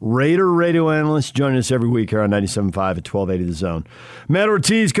analyst, Raider radio analyst, joining us every week here on 97.5 at 1280 The Zone. Matt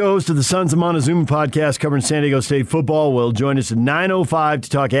Ortiz, co-host of the Sons of Montezuma podcast covering San Diego State football, will join us at 9:05 to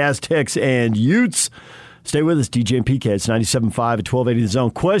talk Aztecs and Utes. Stay with us, DJ and PK. It's 97.5 at 1280 The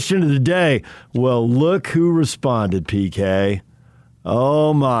Zone. Question of the day. Well, look who responded, PK.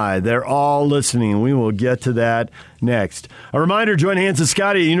 Oh, my. They're all listening. We will get to that next. A reminder, join Hans and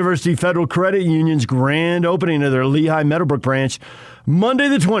Scotty at University Federal Credit Union's grand opening of their Lehigh Meadowbrook branch Monday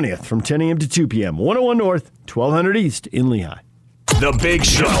the 20th from 10 a.m. to 2 p.m. 101 North, 1200 East in Lehigh. The Big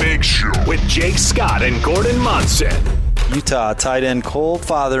Show. With Jake Scott and Gordon Monson. Utah tight end Cole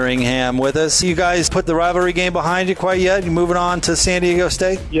Fotheringham with us. You guys put the rivalry game behind you quite yet? You moving on to San Diego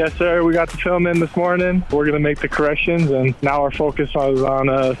State? Yes, sir. We got the film in this morning. We're going to make the corrections, and now our focus is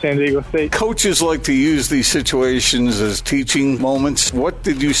on San Diego State. Coaches like to use these situations as teaching moments. What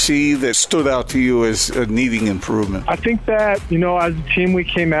did you see that stood out to you as needing improvement? I think that, as a team, we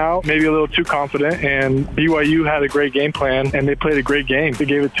came out maybe a little too confident, and BYU had a great game plan, and they played a great game. They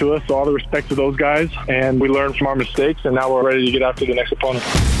gave it to us, so all the respect to those guys, and we learned from our mistakes, and now we're ready to get after the next opponent.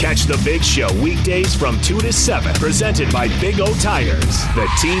 Catch the Big Show weekdays from 2 to 7, presented by Big O Tires, the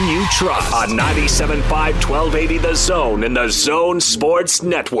team you trust, on 97.5 1280 The Zone and the Zone Sports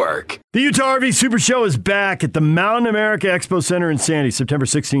Network. The Utah RV Super Show is back at the Mountain America Expo Center in Sandy, September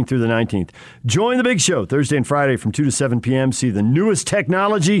 16th through the 19th. Join the Big Show Thursday and Friday from 2 to 7 p.m. See the newest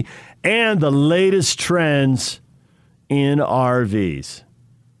technology and the latest trends in RVs.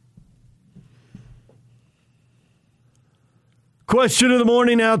 Question of the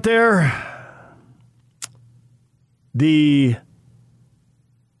morning out there. The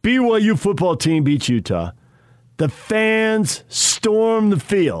BYU football team beats Utah. The fans storm the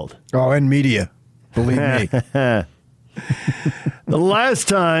field. Oh, and media. Believe me. The last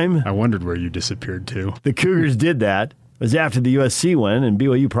time I wondered where you disappeared to. The Cougars did that was after the USC win, and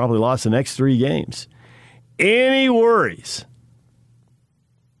BYU probably lost the next 3 games. Any worries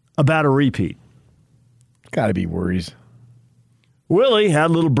about a repeat? Got to be worries. Willie,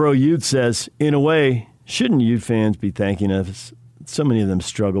 had little bro Ute, says, in a way, shouldn't Ute fans be thanking us? So many of them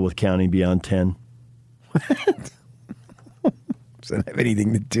struggle with counting beyond 10. Doesn't have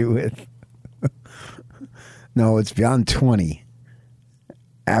anything to do with. No, it's beyond 20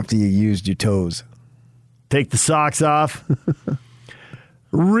 after you used your toes. Take the socks off.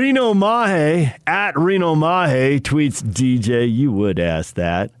 Reno Mahe, at Reno Mahe, tweets, DJ, you would ask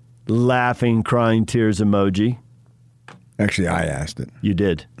that. Laughing, crying tears emoji. Actually, I asked it. You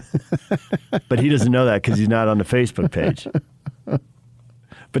did. But he doesn't know that because he's not on the Facebook page.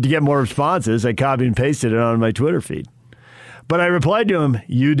 But to get more responses, I copied and pasted it on my Twitter feed. But I replied to him,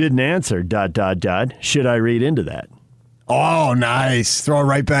 you didn't answer, ... Should I read into that? Oh, nice. Throw it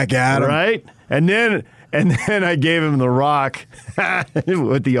right back at him. Right? And then I gave him the rock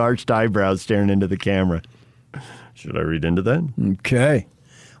with the arched eyebrows staring into the camera. Should I read into that? Okay.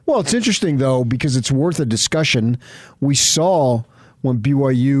 Well, it's interesting, though, because it's worth a discussion. We saw when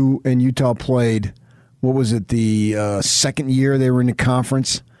BYU and Utah played, what was it, the second year they were in the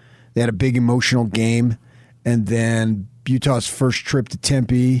conference? They had a big emotional game, and then Utah's first trip to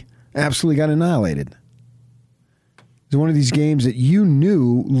Tempe absolutely got annihilated. It was one of these games that you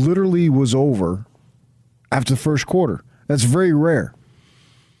knew literally was over after the first quarter. That's very rare.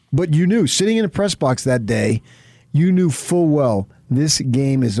 But you knew, sitting in the press box that day, you knew full well this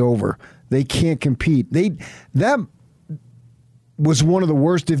game is over. They can't compete. That was one of the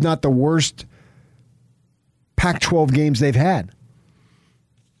worst, if not the worst, Pac-12 games they've had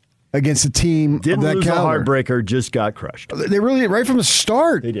against a team Didn't of that lose caliber. A heartbreaker, just got crushed. They really, right from the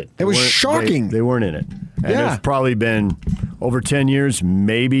start. They did. It was shocking. They weren't in it. And Yeah. it's probably been over 10 years,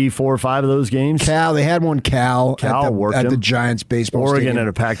 maybe 4 or 5 of those games. They had one at worked the him. Giants baseball Oregon stadium. at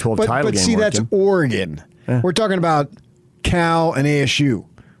a Pac-12 but, title but game see, worked that's him. Oregon. We're talking about Cal and ASU.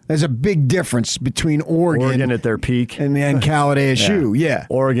 There's a big difference between Oregon at their peak and Cal at ASU. Yeah.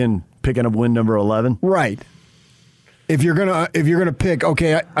 Oregon picking up win number 11. Right. If you're gonna pick,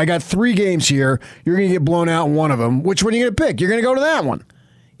 okay, I got 3 games here. You're gonna get blown out in one of them. Which one are you gonna pick? You're gonna go to that one,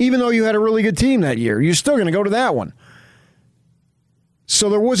 even though you had a really good team that year. You're still gonna go to that one. So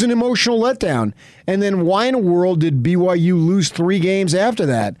there was an emotional letdown. And then why in the world did BYU lose 3 games after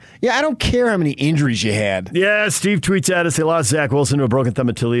that? Yeah, I don't care how many injuries you had. Yeah, Steve tweets at us, they lost Zach Wilson to a broken thumb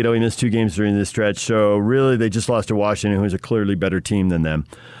at Toledo. He missed 2 games during this stretch. So really, they just lost to Washington, who's a clearly better team than them.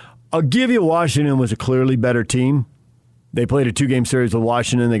 I'll give you Washington was a clearly better team. They played a 2-game series with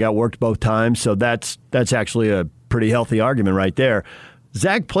Washington. They got worked both times. So that's actually a pretty healthy argument right there.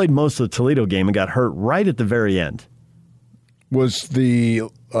 Zach played most of the Toledo game and got hurt right at the very end. Was the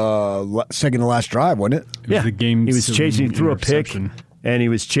second to last drive, wasn't it? Yeah. The game he was chasing, he threw a pick, and he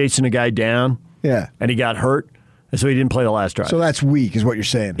was chasing a guy down. Yeah. And he got hurt, and so he didn't play the last drive. So that's weak, is what you're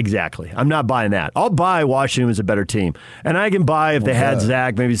saying. Exactly. I'm not buying that. I'll buy Washington was a better team. And I can buy if they had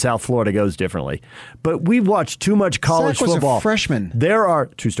Zach, maybe South Florida goes differently. But we've watched too much college Zach was football. a freshman.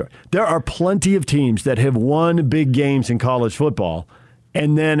 True story. There are plenty of teams that have won big games in college football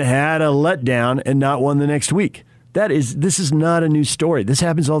and then had a letdown and not won the next week. This is not a new story. This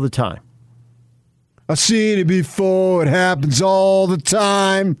happens all the time. I've seen it before. It happens all the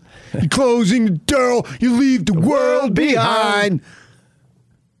time. You're closing the door. You leave the world behind.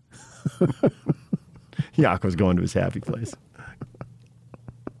 Yako's going to his happy place.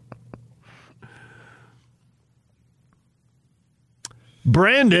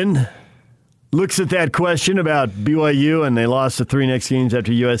 Brandon looks at that question about BYU and they lost the 3 next games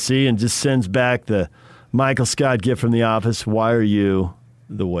after USC and just sends back the Michael Scott gift from The Office. Why are you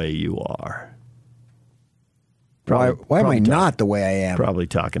the way you are? Why am I not the way I am? Probably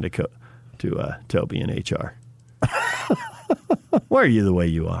talking to Toby in HR. Why are you the way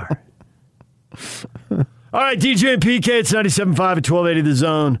you are? All right, DJ and PK, it's 97.5 at 1280 The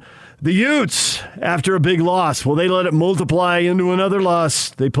Zone. The Utes, after a big loss, will they let it multiply into another loss?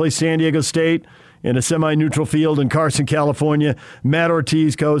 They play San Diego State in a semi-neutral field in Carson, California. Matt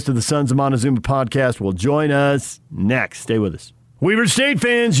Ortiz, co-host of the Sons of Montezuma podcast, will join us next. Stay with us. Weber State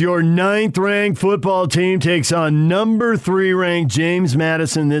fans, your 9th-ranked football team takes on number 3-ranked James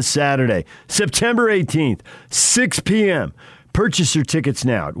Madison this Saturday, September 18th, 6 p.m. Purchase your tickets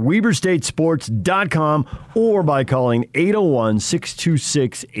now at WeberStateSports.com or by calling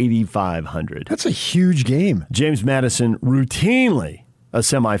 801-626-8500. That's a huge game. James Madison routinely a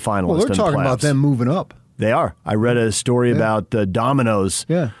semifinalist. Well, they're talking about them moving up. They are. I read a story about the dominoes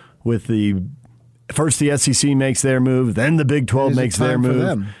with the first the SEC makes their move, then the Big 12 makes their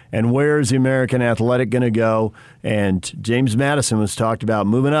move. And where's the American Athletic going to go? And James Madison was talked about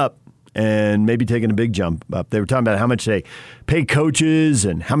moving up and maybe taking a big jump up. They were talking about how much they pay coaches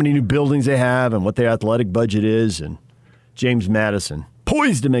and how many new buildings they have and what their athletic budget is. And James Madison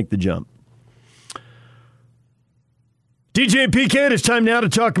poised to make the jump. DJ and PK, it's time now to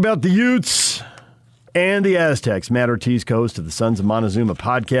talk about the Utes and the Aztecs. Matt Ortiz, co-host of the Sons of Montezuma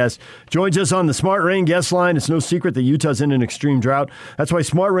podcast, joins us on the Smart Rain guest line. It's no secret that Utah's in an extreme drought. That's why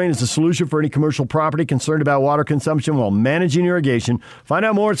Smart Rain is the solution for any commercial property concerned about water consumption while managing irrigation. Find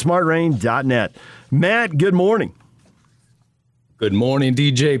out more at smartrain.net. Matt, good morning. Good morning,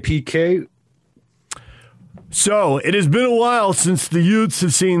 DJ PK. So, it has been a while since the Utes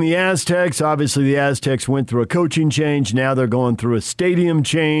have seen the Aztecs. Obviously, the Aztecs went through a coaching change. Now they're going through a stadium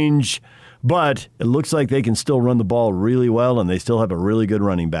change. But it looks like they can still run the ball really well, and they still have a really good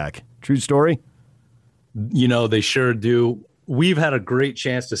running back. True story? You know, they sure do. We've had a great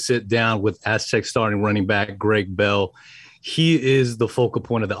chance to sit down with Aztec starting running back Greg Bell. He is the focal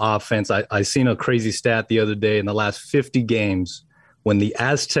point of the offense. I seen a crazy stat the other day. In the last 50 games, when the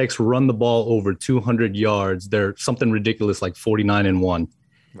Aztecs run the ball over 200 yards, they're something ridiculous like 49-1.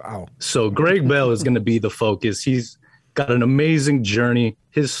 Wow. So Greg Bell is going to be the focus. He's got an amazing journey.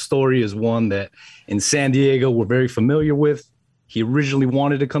 His story is one that in San Diego we're very familiar with. He originally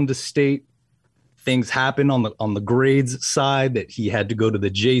wanted to come to state. Things happened on the grades side that he had to go to the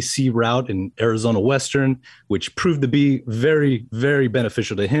JC route in Arizona Western, which proved to be very, very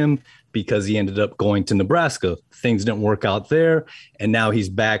beneficial to him because he ended up going to Nebraska. Things didn't work out there, and now he's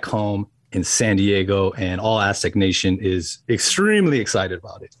back home in San Diego, and all Aztec Nation is extremely excited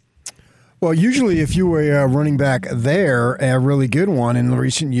about it. Well, usually if you were a running back there, a really good one, in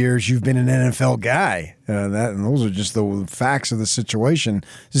recent years, you've been an NFL guy. And those are just the facts of the situation.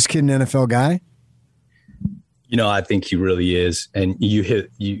 Is this kid an NFL guy? You know, I think he really is. And you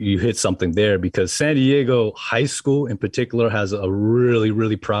hit something there because San Diego high school in particular has a really,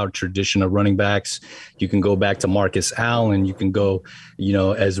 really proud tradition of running backs. You can go back to Marcus Allen. You can go,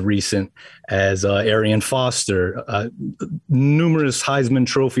 as recent as Arian Foster, numerous Heisman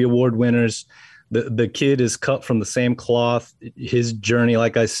Trophy Award winners. The kid is cut from the same cloth. His journey,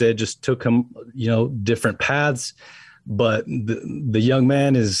 like I said, just took him, different paths. But the young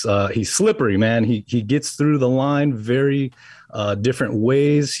man is he's slippery, man. He gets through the line very different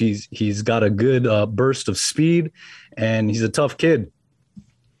ways. He's got a good burst of speed, and he's a tough kid.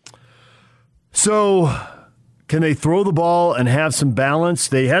 So can they throw the ball and have some balance?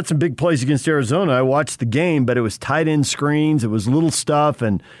 They had some big plays against Arizona. I watched the game, but it was tight end screens. It was little stuff,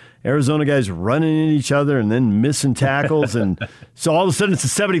 and Arizona guys running at each other and then missing tackles. And so all of a sudden it's a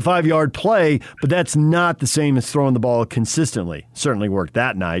 75-yard play, but that's not the same as throwing the ball consistently. Certainly worked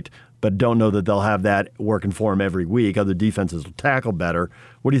that night, but don't know that they'll have that working for them every week. Other defenses will tackle better.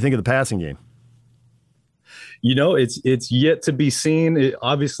 What do you think of the passing game? It's yet to be seen.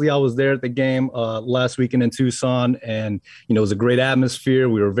 Obviously, I was there at the game last weekend in Tucson, and, it was a great atmosphere.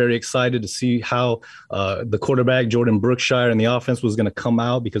 We were very excited to see how the quarterback, Jordan Brookshire, and the offense was going to come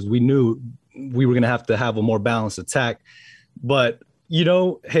out, because we knew we were going to have a more balanced attack. But,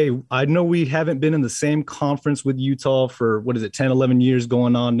 hey, I know we haven't been in the same conference with Utah for, 10, 11 years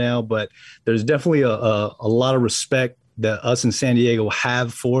going on now, but there's definitely a lot of respect that us in San Diego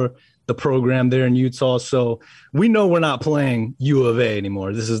have for the program there in Utah. So we know we're not playing U of A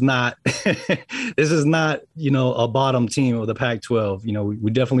anymore. This is not a bottom team of the Pac-12.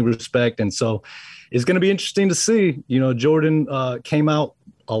 We definitely respect. And so it's going to be interesting to see. Jordan came out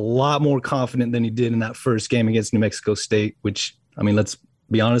a lot more confident than he did in that first game against New Mexico State, which, let's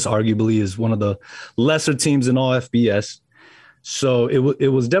be honest, arguably is one of the lesser teams in all FBS. So it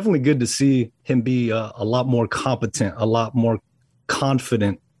was definitely good to see him be a lot more competent, a lot more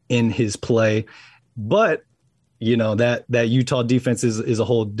confident in his play. But, that Utah defense is a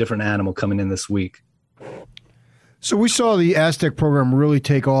whole different animal coming in this week. So we saw the Aztec program really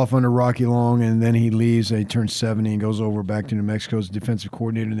take off under Rocky Long, and then he leaves. He turns 70 and goes over back to New Mexico as defensive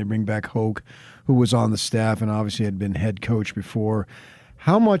coordinator, and they bring back Hoke, who was on the staff and obviously had been head coach before.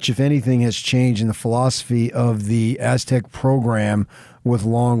 How much, if anything, has changed in the philosophy of the Aztec program with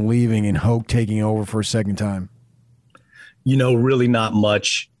Long leaving and Hoke taking over for a second time? Really not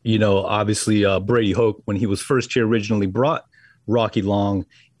much. Obviously Brady Hoke, when he was first here, originally brought Rocky Long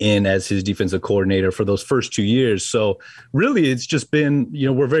in as his defensive coordinator for those first 2 years. So really it's just been,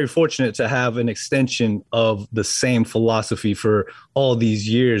 we're very fortunate to have an extension of the same philosophy for all these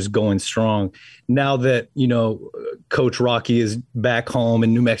years going strong. Now that, Coach Rocky is back home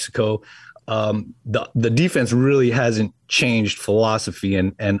in New Mexico, the defense really hasn't changed philosophy.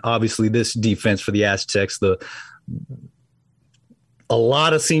 And obviously this defense for the Aztecs, a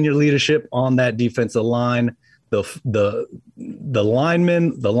lot of senior leadership on that defensive line. The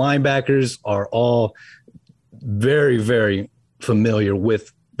linemen, the linebackers are all very, very familiar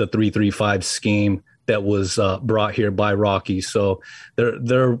with the 3-3-5 scheme that was brought here by Rocky. So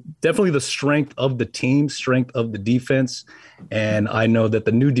they're definitely the strength of the team, strength of the defense. And I know that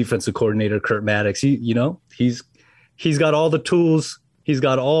the new defensive coordinator, Kurt Maddox, he's got all the tools. He's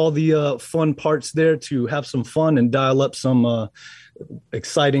got all the fun parts there to have some fun and dial up some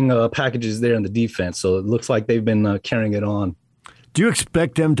exciting packages there in the defense. So it looks like they've been carrying it on. Do you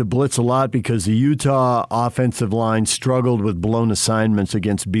expect them to blitz a lot? Because the Utah offensive line struggled with blown assignments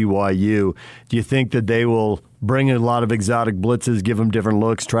against BYU. Do you think that they will bring in a lot of exotic blitzes, give them different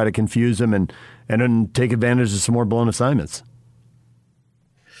looks, try to confuse them, and then take advantage of some more blown assignments?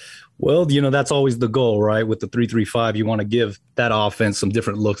 Well, that's always the goal, right? With the 3-3-5, you want to give that offense some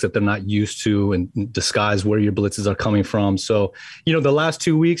different looks that they're not used to and disguise where your blitzes are coming from. So, the last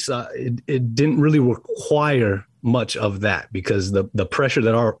 2 weeks, it didn't really require much of that because the pressure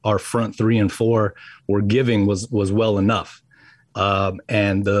that our front 3 and 4 were giving was well enough.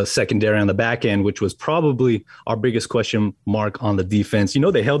 And the secondary on the back end, which was probably our biggest question mark on the defense.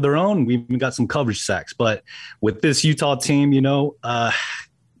 They held their own. We even got some coverage sacks. But with this Utah team,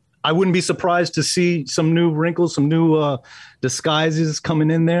 I wouldn't be surprised to see some new wrinkles, some new disguises coming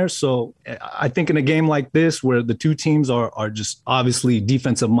in there. So I think in a game like this, where the two teams are just obviously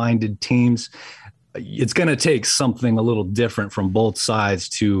defensive-minded teams, it's going to take something a little different from both sides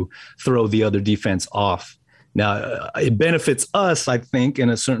to throw the other defense off. Now, it benefits us, I think, in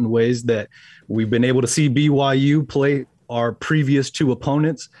a certain ways that we've been able to see BYU play our previous two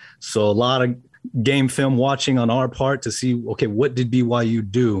opponents. So a lot of game film watching on our part to see, okay, what did BYU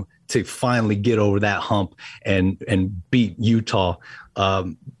do to finally get over that hump and beat Utah?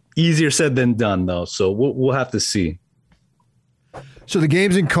 Easier said than done, though. So we'll have to see. So the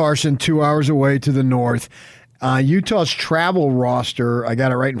game's in Carson, 2 hours away to the north. Utah's travel roster, I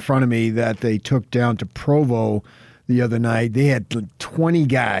got it right in front of me, that they took down to Provo the other night. They had 20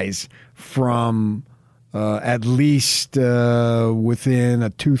 guys from at least within a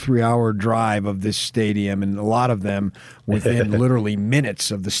 2-3 hour drive of this stadium, and a lot of them within literally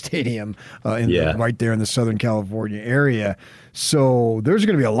minutes of the stadium right there in the Southern California area. So there's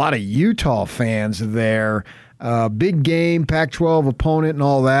going to be a lot of Utah fans there. Big game, Pac-12 opponent and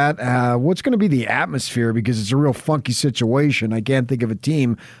all that. What's going to be the atmosphere? Because it's a real funky situation. I can't think of a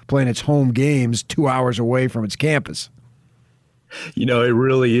team playing its home games 2 hours away from its campus. It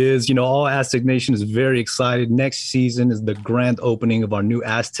really is. All Aztec Nation is very excited. Next season is the grand opening of our new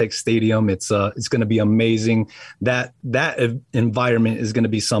Aztec Stadium. It's going to be amazing. That environment is going to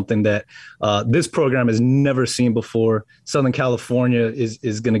be something that this program has never seen before. Southern California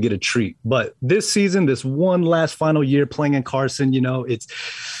is going to get a treat. But this season, this one last final year playing in Carson, it's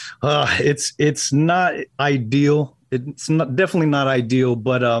not ideal. It's definitely not ideal.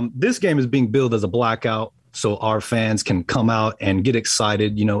 But this game is being billed as a blackout, so our fans can come out and get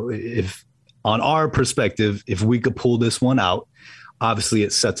excited. If on our perspective, if we could pull this one out, obviously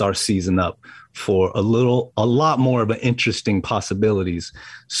it sets our season up for a lot more of an interesting possibilities.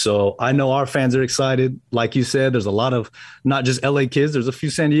 So I know our fans are excited. Like you said, there's a lot of not just LA kids, there's a few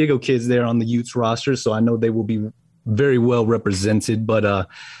San Diego kids there on the Utes roster. So I know they will be very well represented, but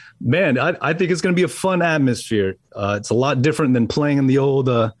man, I think it's going to be a fun atmosphere. It's a lot different than playing in the old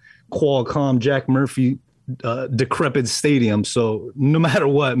Qualcomm Jack Murphy decrepit stadium. So no matter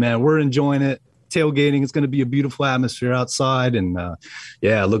what, man, we're enjoying it. Tailgating, it's going to be a beautiful atmosphere outside, and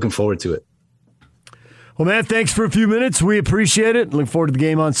looking forward to it. Well, man, thanks for a few minutes. We appreciate it. Looking forward to the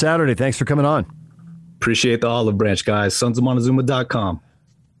game on Saturday. Thanks for coming on. Appreciate the olive branch, guys. sonsofmontezuma.com.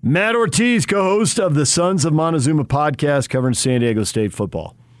 Matt Ortiz, co-host of the Sons of Montezuma podcast, covering San Diego State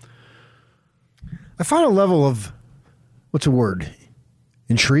football. I find a level of, what's a word?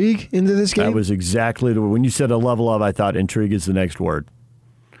 Intrigue into this game? That was exactly when you said a level of, I thought intrigue is the next word.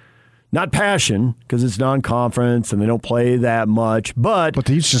 Not passion, because it's non-conference and they don't play that much, but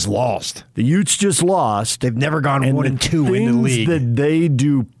the Utes just lost. The Utes just lost. They've never gone 1-2 in the league.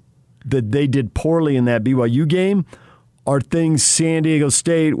 That they did poorly in that BYU game are things San Diego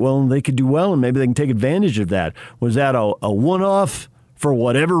State, they could do well, and maybe they can take advantage of that. Was that a one-off for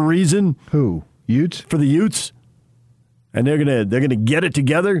whatever reason? Who? Utes? For the Utes? And they're gonna get it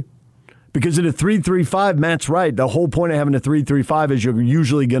together? Because in a 3-3-5, Matt's right. The whole point of having a 3-3-5 is you're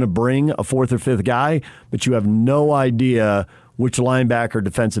usually going to bring a fourth or fifth guy, but you have no idea which linebacker or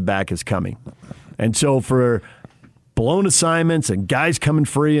defensive back is coming. And so for blown assignments and guys coming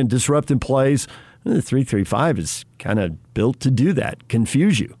free and disrupting plays, the 3-3-5 is kind of built to do that,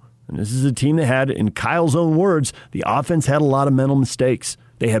 confuse you. And this is a team that had, in Kyle's own words, the offense had a lot of mental mistakes.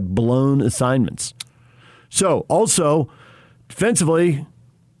 They had blown assignments. So also, defensively,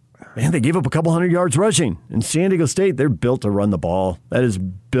 man, they gave up a couple hundred yards rushing. In San Diego State, they're built to run the ball. That is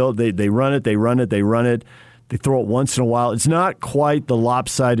built. They run it. They throw it once in a while. It's not quite the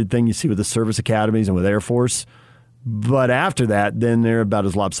lopsided thing you see with the service academies and with Air Force. But after that, then they're about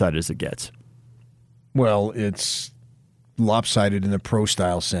as lopsided as it gets. Well, it's lopsided in the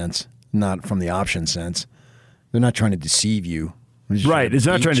pro-style sense, not from the option sense. They're not trying to deceive you. Right, it's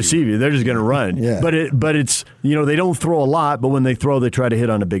not trying to deceive you. They're just going to run. Yeah. But it's they don't throw a lot, but when they throw, they try to hit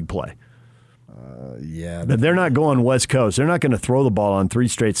on a big play. But they're not going West Coast. They're not going to throw the ball on 3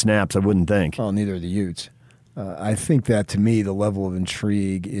 straight snaps, I wouldn't think. Well, neither are the Utes. I think that, to me, the level of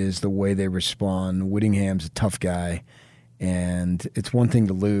intrigue is the way they respond. Whittingham's a tough guy, and it's one thing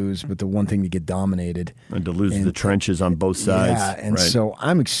to lose, but the one thing to get dominated. And to lose the trenches on both sides. Yeah, and so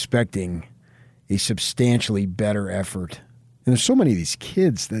I'm expecting a substantially better effort. And there's so many of these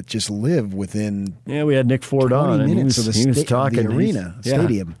kids that just live within. Yeah, we had Nick Ford on, and he was talking the arena,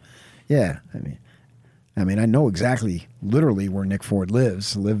 stadium. Yeah, I mean, I know exactly, literally, where Nick Ford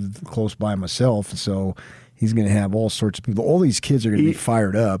lives. Lived close by myself, so he's going to have all sorts of people. All these kids are going to be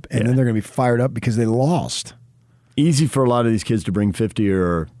fired up, and then they're going to be fired up because they lost. Easy for a lot of these kids to bring 50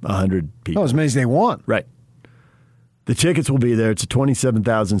 or 100 people. Oh, as many as they want. Right. The tickets will be there. It's a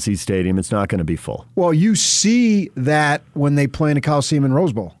 27,000-seat stadium. It's not going to be full. Well, you see that when they play in a Coliseum and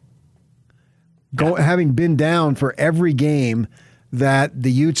Rose Bowl. Having been down for every game that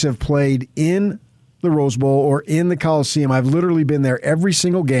the Utes have played in the Rose Bowl or in the Coliseum, I've literally been there every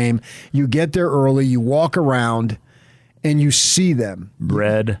single game. You get there early, you walk around, and you see them.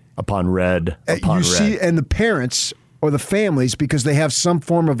 Red upon red upon red. See, and the parents or the families, because they have some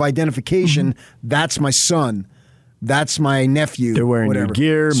form of identification, that's my son. That's my nephew. They're wearing whatever. Your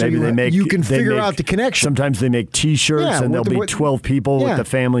gear. So Maybe you can figure out the connection. Sometimes they make T-shirts, and there'll be 12 people with the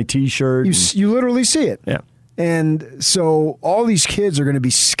family T-shirt. You literally see it. Yeah. And so all these kids are going to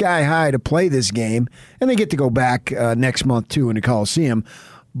be sky high to play this game, and they get to go back next month, too, in the Coliseum.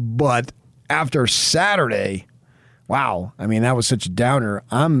 But after Saturday, wow, I mean, that was such a downer.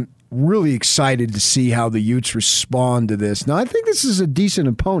 I'm really excited to see how the Utes respond to this. Now, I think this is a decent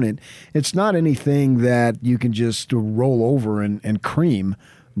opponent. It's not anything that you can just roll over and cream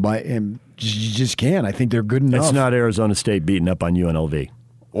You just can't. I think they're good enough. It's not Arizona State beating up on UNLV.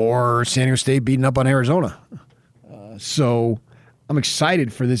 Or San Diego State beating up on Arizona. So I'm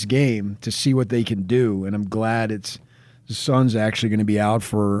excited for this game to see what they can do, and I'm glad the sun's actually going to be out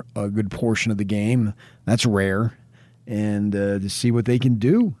for a good portion of the game. That's rare. And to see what they can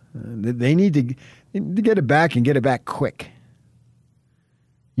do. They need to get it back and get it back quick.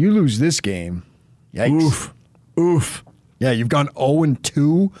 You lose this game. Yikes. Oof. Yeah, you've gone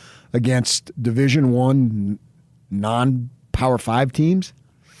 0-2 against Division I non-Power 5 teams.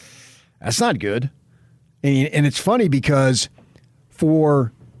 That's not good. And it's funny because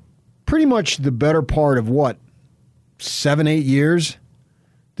for pretty much the better part of 7-8 years,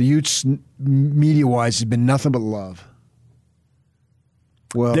 the Utes, media-wise, has been nothing but love.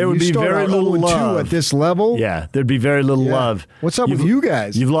 Well, there would be very little love at this level. Yeah, there'd be very little love. What's up with you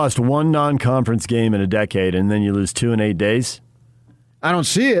guys? You've lost one non-conference game in a decade, and then you lose 2 in 8 days. I don't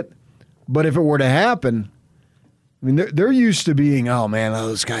see it, but if it were to happen, I mean, they're used to being, oh man,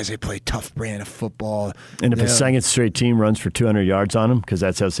 those guys, they play tough brand of football. And if a second straight team runs for 200 yards on them, because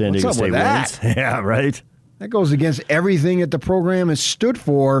that's how San Diego State wins. Yeah, right. That goes against everything that the program has stood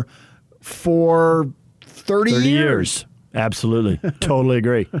for 30 years. Absolutely. Totally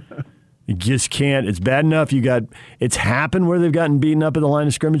agree. You just can't. It's bad enough it's happened where they've gotten beaten up at the line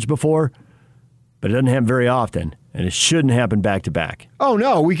of scrimmage before, but it doesn't happen very often, and it shouldn't happen back to back. Oh,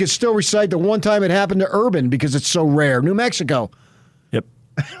 no. We could still recite the one time it happened to Urban because it's so rare. New Mexico. Yep.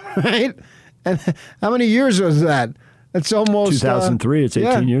 Right? And how many years was that? It's almost 2003. It's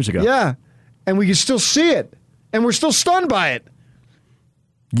 18 years ago. Yeah. And we can still see it, and we're still stunned by it.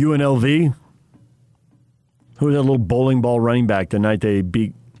 UNLV. Who was that little bowling ball running back the night they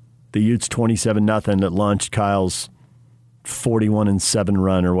beat the Utes 27-0 that launched Kyle's 41-7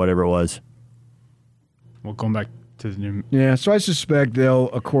 run or whatever it was? Well, going back to the New... Yeah, so I suspect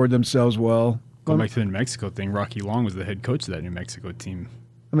they'll accord themselves well. Going back to the New Mexico thing, Rocky Long was the head coach of that New Mexico team.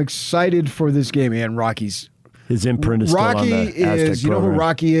 I'm excited for this game, and Rocky's... His imprint is still on the Aztec program. You know who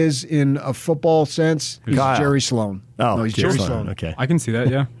Rocky is in a football sense? He's Jerry Sloan. Oh, no, he's Jerry Sloan. Okay. I can see that,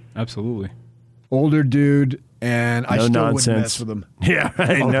 yeah. Absolutely. Older dude, and I still wouldn't mess with him. Yeah,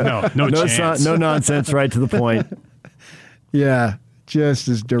 right. No chance. No nonsense, right to the point. Yeah, just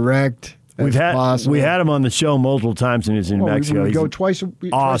as direct as possible. We had him on the show multiple times when he was in Mexico. We would go twice a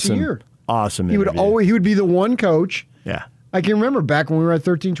year. Awesome. He would be the one coach. Yeah. I can remember back when we were at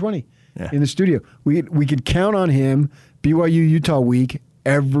 1320 in the studio. We could count on him, BYU Utah week,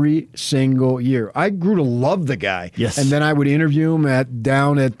 every single year. I grew to love the guy. Yes. And then I would interview him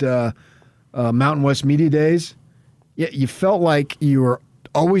down at Mountain West Media Days. Yeah, you felt like you were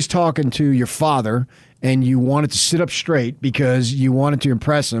always talking to your father, and you wanted to sit up straight because you wanted to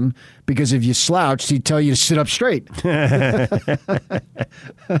impress him, because if you slouched, he'd tell you to sit up straight.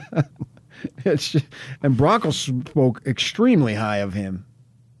 And Bronco spoke extremely high of him.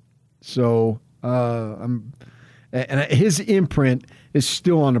 So his imprint is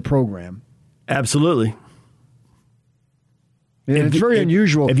still on the program. Absolutely. And it's very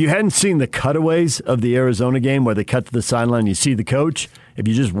unusual. If you hadn't seen the cutaways of the Arizona game where they cut to the sideline, you see the coach. If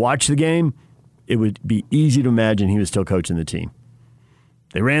you just watch the game, it would be easy to imagine he was still coaching the team.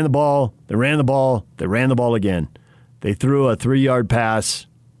 They ran the ball. They ran the ball. They ran the ball again. They threw a 3-yard pass.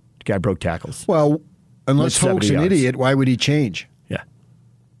 The guy broke tackles. Well, unless Hoke's an idiot, why would he change? Yeah.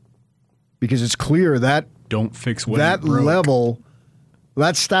 Because it's clear that don't fix what that level,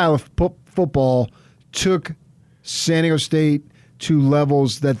 that style of football took San Diego State to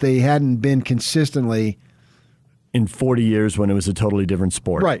levels that they hadn't been consistently in 40 years when it was a totally different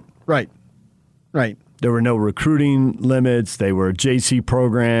sport. Right. There were no recruiting limits. They were a JC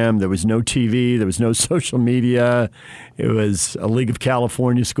program. There was no TV. There was no social media. It was a League of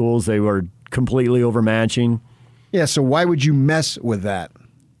California schools. They were completely overmatching. Yeah, so why would you mess with that?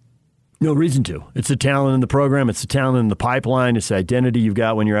 No reason to. It's the talent in the program. It's the talent in the pipeline. It's the identity you've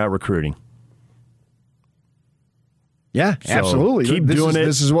got when you're out recruiting. Yeah, so absolutely. Keep doing it.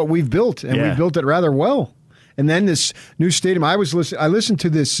 This is what we've built, and we built it rather well. And then this new stadium, I listened to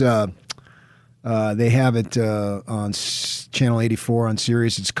this. They have it on Channel 84 on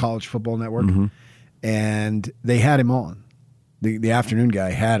Sirius. It's College Football Network, and they had him on. The afternoon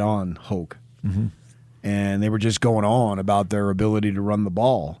guy had on Hoke, and they were just going on about their ability to run the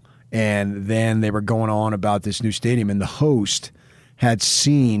ball, and then they were going on about this new stadium. And the host had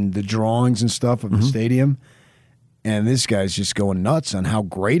seen the drawings and stuff of the stadium. And this guy's just going nuts on how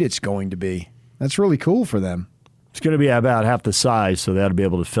great it's going to be. That's really cool for them. It's going to be about half the size, so they ought to be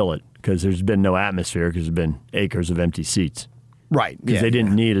able to fill it because there's been no atmosphere because there's been acres of empty seats. Right. Because they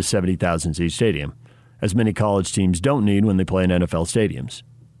didn't need a 70,000-seat stadium, as many college teams don't need when they play in NFL stadiums.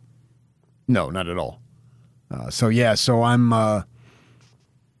 No, not at all. So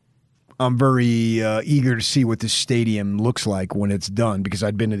I'm very eager to see what this stadium looks like when it's done, because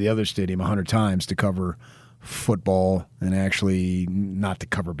I'd been to the other stadium 100 times to cover football, and actually not to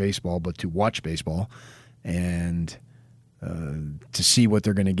cover baseball, but to watch baseball, and to see what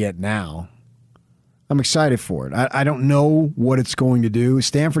they're going to get now. I'm excited for it. I don't know what it's going to do.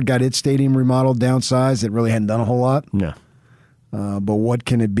 Stanford got its stadium remodeled, downsized. It really hadn't done a whole lot. No. But what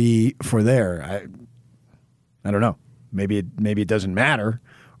can it be for there? I don't know. Maybe it doesn't matter,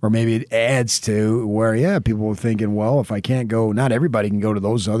 or maybe it adds to where, people were thinking, well, if I can't go, not everybody can go to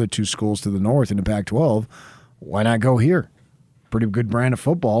those other two schools to the north in the Pac-12. Why not go here? Pretty good brand of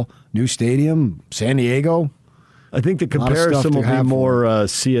football. New stadium, San Diego. I think the comparison will be more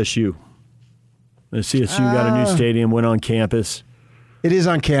CSU. The CSU got a new stadium, went on campus. It is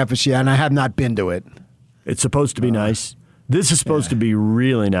on campus, and I have not been to it. It's supposed to be nice. This is supposed to be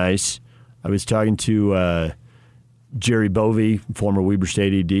really nice. I was talking to Jerry Bovee, former Weber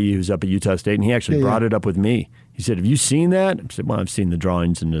State AD, who's up at Utah State, and he actually brought it up with me. He said, have you seen that? I said, well, I've seen the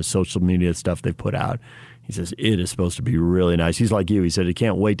drawings and the social media stuff they've put out. He says, it is supposed to be really nice. He's like you. He said he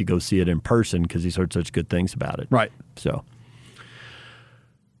can't wait to go see it in person because he's heard such good things about it. Right. So...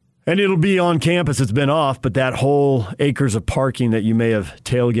 And it'll be on campus. It's been off, but that whole acres of parking that you may have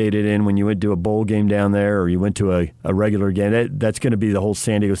tailgated in when you went to a bowl game down there, or you went to a regular game, that's going to be the whole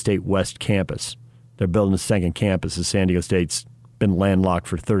San Diego State West campus. They're building a second campus, as San Diego State's been landlocked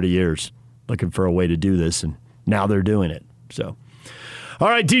for 30 years, looking for a way to do this, and now they're doing it. So, all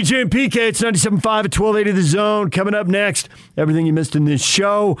right, DJ and PK, it's 97.5 at 1280 The Zone. Coming up next, everything you missed in this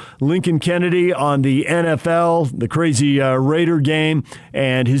show. Lincoln Kennedy on the NFL, the crazy Raider game,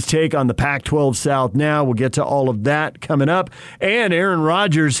 and his take on the Pac-12 South now. We'll get to all of that coming up. And Aaron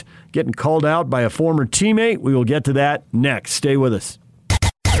Rodgers getting called out by a former teammate. We will get to that next. Stay with us.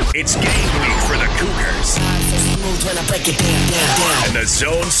 It's game week for the Cougars. And the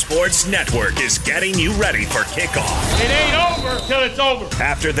Zone Sports Network is getting you ready for kickoff. It ain't over till it's over.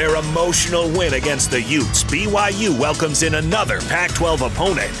 After their emotional win against the Utes, BYU welcomes in another Pac-12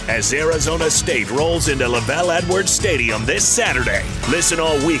 opponent as Arizona State rolls into LaVell Edwards Stadium this Saturday. Listen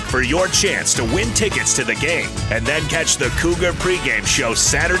all week for your chance to win tickets to the game, and then catch the Cougar pregame show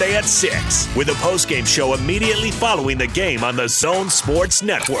Saturday at 6, with a postgame show immediately following the game on the Zone Sports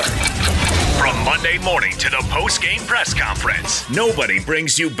Network. From Monday morning to the postgame press conference, nobody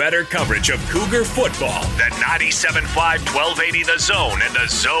brings you better coverage of Cougar football than 97.5 1280 The Zone and the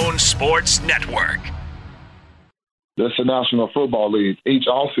Zone Sports Network. This is the National Football League. Each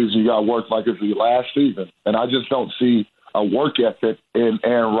offseason, you got to work like it's the last season. And I just don't see a work ethic in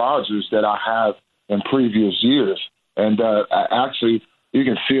Aaron Rodgers that I have in previous years. And actually, you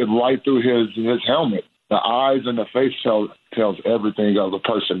can see it right through his helmet. The eyes and the face tells everything of the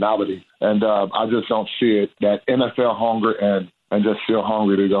personality. And I just don't see it, that NFL hunger and just feel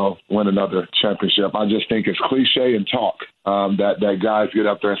hungry to go win another championship. I just think it's cliche and talk that guys get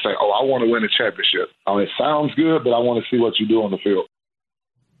up there and say, oh, I want to win a championship. Oh, it sounds good, but I want to see what you do on the field.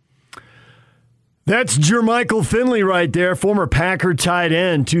 That's Jermichael Finley right there, former Packer tight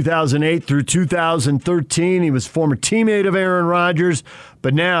end, 2008 through 2013. He was former teammate of Aaron Rodgers,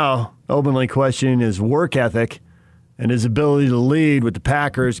 but now openly questioning his work ethic and his ability to lead, with the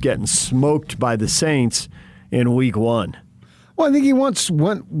Packers getting smoked by the Saints in Week 1. Well, I think once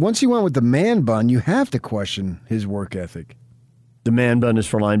he went with the man bun, you have to question his work ethic. The man bun is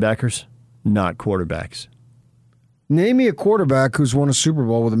for linebackers, not quarterbacks. Name me a quarterback who's won a Super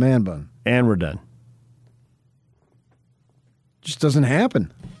Bowl with a man bun. And we're done. Just doesn't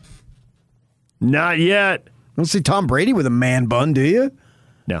happen. Not yet. Don't see Tom Brady with a man bun, do you?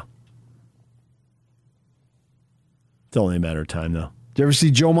 No. It's only a matter of time, though. Did you ever see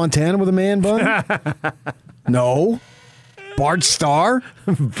Joe Montana with a man bun? No. Bart Starr?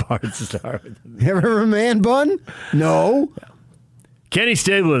 Bart Starr. You ever have a man bun? No. Kenny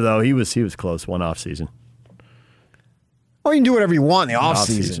Stabler, though, he was close one off season. Oh, you can do whatever you want in the off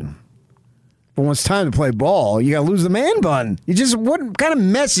season. But when it's time to play ball, you got to lose the man bun. What kind of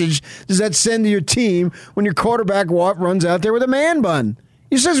message does that send to your team when your quarterback runs out there with a man bun?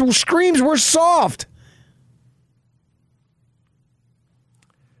 He says, screams, we're soft.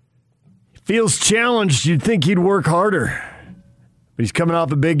 Feels challenged. You'd think he'd work harder. But he's coming off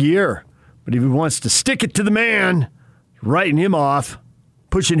a big year. But if he wants to stick it to the man, writing him off,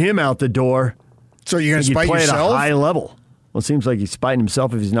 pushing him out the door. So you're going to spite yourself? At a high level. Well, it seems like he's spiting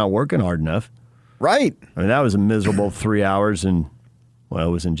himself if he's not working hard enough. Right. I mean, that was a miserable 3 hours, and, well,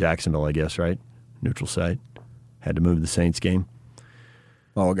 it was in Jacksonville, I guess, right? Neutral site. Had to move the Saints game.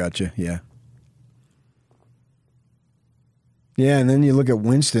 Oh, gotcha. Yeah. Yeah, and then you look at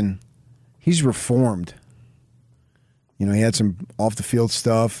Winston. he's reformed. You know, he had some off the field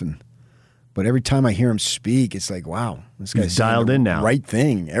stuff, but every time I hear him speak, it's like, wow, this guy's dialed in now. Right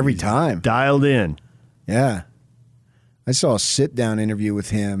thing every time. Dialed in. Yeah. I saw a sit-down interview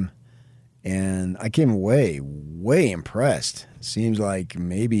with him, and I came away way impressed. Seems like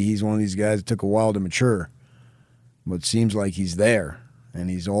maybe he's one of these guys that took a while to mature, but it seems like he's there,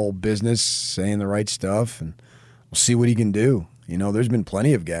 and he's all business, saying the right stuff, and we'll see what he can do. You know, there's been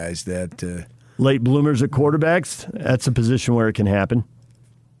plenty of guys that late bloomers at quarterbacks. That's a position where it can happen.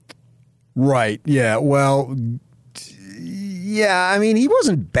 Right. Yeah. Well. Yeah. I mean, he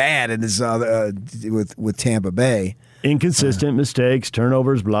wasn't bad in his with Tampa Bay. Inconsistent mistakes,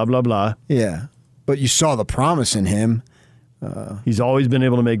 turnovers, blah blah blah. Yeah, but you saw the promise in him. He's always been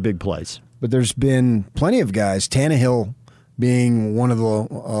able to make big plays. But there's been plenty of guys. Tannehill being one of the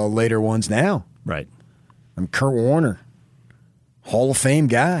later ones now. Right. Kurt Warner, Hall of Fame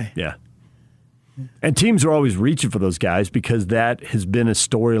guy. Yeah. And teams are always reaching for those guys because that has been a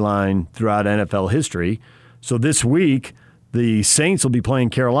storyline throughout NFL history. So this week, the Saints will be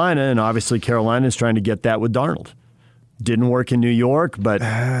playing Carolina, and obviously Carolina is trying to get that with Darnold. Didn't work in New York, but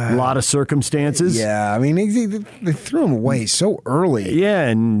a lot of circumstances. Yeah, I mean, they threw him away so early. Yeah,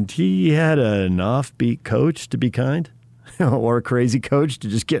 and he had an offbeat coach, to be kind, or a crazy coach to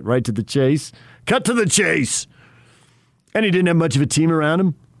just get right to the chase. Cut to the chase. And he didn't have much of a team around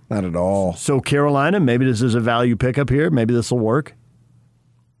him. Not at all. So Carolina, maybe this is a value pickup here. Maybe this will work.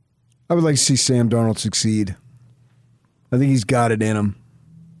 I would like to see Sam Darnold succeed. I think he's got it in him.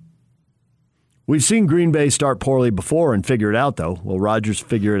 We've seen Green Bay start poorly before and figure it out, though. Will Rodgers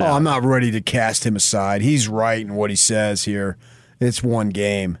figure it out? I'm not ready to cast him aside. He's right in what he says here. It's one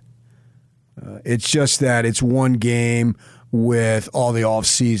game. It's just that it's one game with all the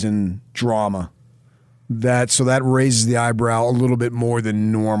offseason drama. So that raises the eyebrow a little bit more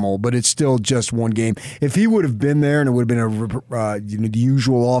than normal, but it's still just one game. If he would have been there and it would have been the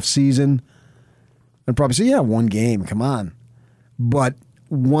usual offseason, I'd probably say, yeah, one game, come on. But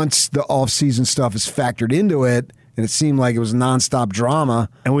once the offseason stuff is factored into it, and it seemed like it was nonstop drama.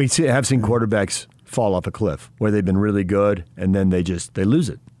 And we have seen quarterbacks fall off a cliff where they've been really good, and then they lose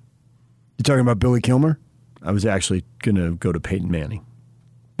it. You talking about Billy Kilmer? I was actually going to go to Peyton Manning.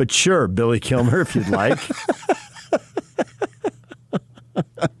 But sure, Billy Kilmer, if you'd like.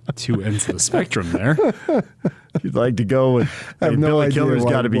 Two ends of the spectrum there. If you'd like to go with Billy Kilmer's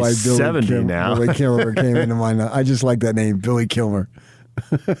got to be 70 now. Billy Kilmer came into mind. I just like that name, Billy Kilmer.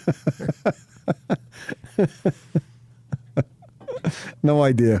 No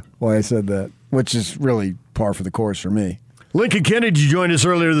idea why I said that, which is really par for the course for me. Lincoln Kennedy joined us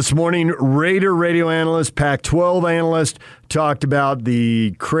earlier this morning. Raider radio analyst, Pac-12 analyst, talked about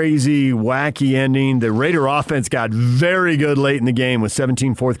the crazy, wacky ending. The Raider offense got very good late in the game with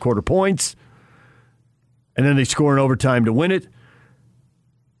 17 fourth-quarter points, and then they score in overtime to win it.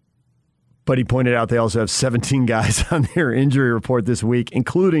 But he pointed out they also have 17 guys on their injury report this week,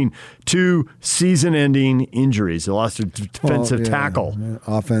 including 2 season-ending injuries. They lost a defensive tackle. Yeah.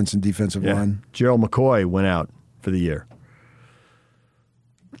 Offense and defensive line. Gerald McCoy went out for the year.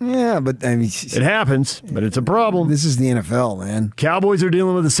 Yeah, but I mean, it happens, but it's a problem. This is the NFL, man. Cowboys are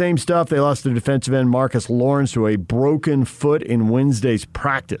dealing with the same stuff. They lost their defensive end Marcus Lawrence to a broken foot in Wednesday's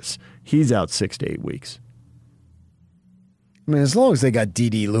practice. He's out 6 to 8 weeks. I mean, as long as they got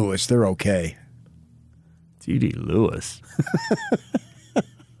D.D. Lewis, they're okay. D.D. Lewis.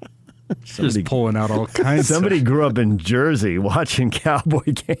 Just pulling out all kinds. Somebody grew up in Jersey watching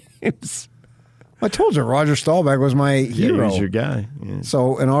Cowboy games. I told you, Roger Staubach was my hero. Yeah, he was your guy. Yeah.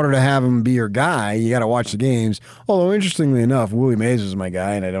 So in order to have him be your guy, you got to watch the games. Although, interestingly enough, Willie Mays was my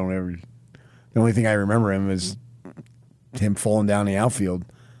guy, and the only thing I remember him is him falling down the outfield.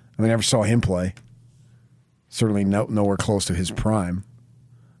 I never saw him play. Certainly nowhere close to his prime.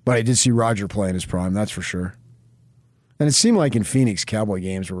 But I did see Roger play in his prime, that's for sure. And it seemed like in Phoenix, Cowboy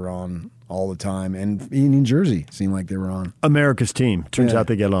games were on all the time, and in Jersey, it seemed like they were on. America's team. Turns out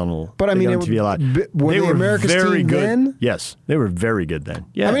they get on a little. But I mean, TV a lot. Were they America's very team good then? Yes, they were very good then.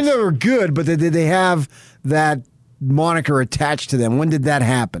 Yes. I mean, they were good, but did they have that moniker attached to them? When did that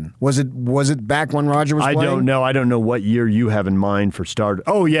happen? Was it back when Roger was playing? I don't know. I don't know what year you have in mind for start.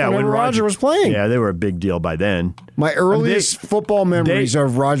 Oh yeah, when Roger was playing. Yeah, they were a big deal by then. My earliest football memories are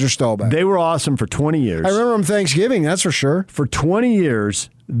of Roger Staubach. They were awesome for 20 years. I remember them Thanksgiving, that's for sure. For 20 years,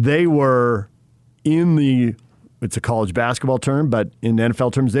 they were it's a college basketball term, but in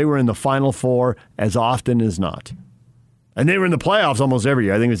NFL terms, they were in the Final Four as often as not. And they were in the playoffs almost every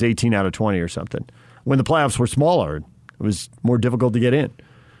year. I think it was 18 out of 20 or something. When the playoffs were smaller, it was more difficult to get in.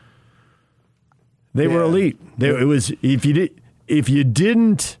 They were elite. It was if you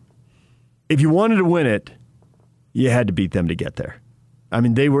didn't if you wanted to win it, you had to beat them to get there. I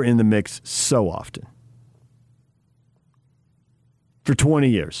mean, they were in the mix so often. For 20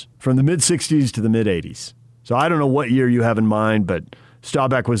 years, from the mid-'60s to the mid-'80s. So I don't know what year you have in mind, but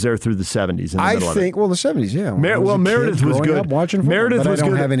Staubach was there through the 70s. I think, the 70s, yeah. Meredith was good. Watching football, Meredith was I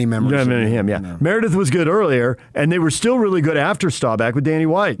don't good. have any memories. No. Meredith was good earlier, and they were still really good after Staubach with Danny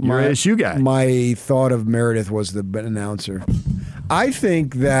White, your ASU guy. My thought of Meredith was the announcer. I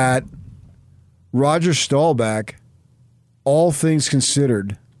think that Roger Staubach, all things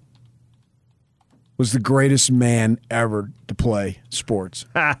considered, was the greatest man ever to play sports.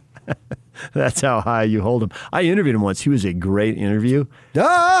 That's how high you hold him. I interviewed him once. He was a great interview.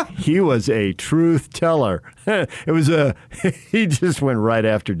 Duh! He was a truth teller. He just went right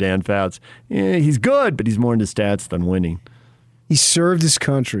after Dan Fouts. Yeah, he's good, but he's more into stats than winning. He served his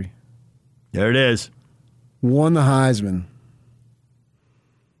country. There it is. Won the Heisman.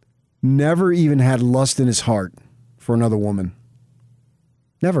 Never even had lust in his heart for another woman.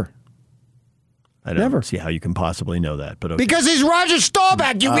 Never. I don't see how you can possibly know that, but okay. Because he's Roger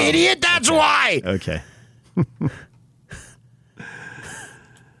Staubach, you idiot. That's why. Okay.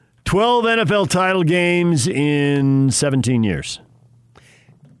 12 NFL title games in 17 years.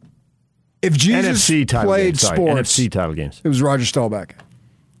 If Jesus played sports, NFC title games. It was Roger Staubach.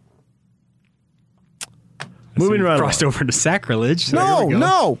 Moving right crossed over to sacrilege. So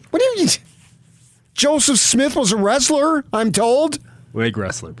No. What do you? Joseph Smith was a wrestler, I'm told. Leg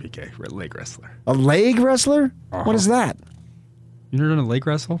wrestler, PK. Leg wrestler. A leg wrestler? Uh-huh. What is that? You never done a leg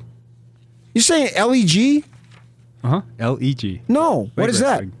wrestle? You saying LEG? Uh-huh. LEG. No. What is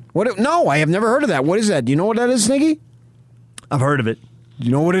that? No, I have never heard of that. What is that? Do you know what that is, Sniggy? I've heard of it. Do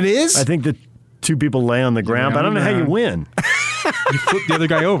you know what it is? I think the two people lay on the ground, but I don't know how you win. You flip the other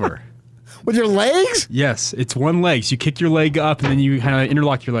guy over. With your legs? Yes, it's one leg. So you kick your leg up, and then you kind of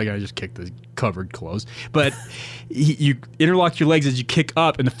interlock your leg. I just kicked the covered closed. But you interlock your legs as you kick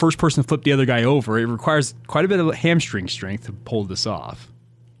up, and the first person to flip the other guy over. It requires quite a bit of hamstring strength to pull this off.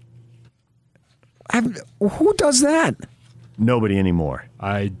 Who does that? Nobody anymore.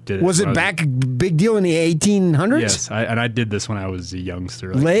 I did it. Was it back big deal in the 1800s? Yes, and I did this when I was a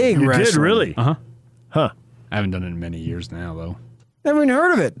youngster. Leg you wrestling. did really? Uh-huh. Huh. I haven't done it in many years now, though. Never even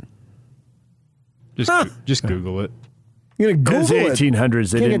heard of it. Just Google it. You're going to Google it? It's the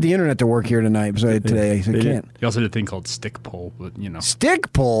 1800s. Can't get the internet to work here tonight. So today, I can't. You also did a thing called stick pull, but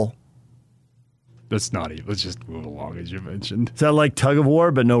Stick pull? That's not even. Let's just move along, as you mentioned. Is that like tug of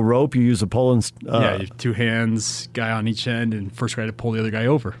war, but no rope? You use a pull and... yeah, you have two hands, guy on each end, and first guy to pull the other guy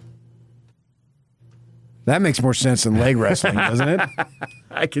over. That makes more sense than leg wrestling, doesn't it?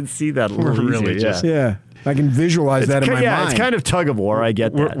 I can see that a little really easier, yeah. I can visualize that in my mind. Yeah, it's kind of tug of war. I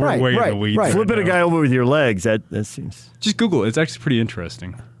get that. We're way in the weeds. Right. Flipping a guy over with your legs, that seems... Just Google it. It's actually pretty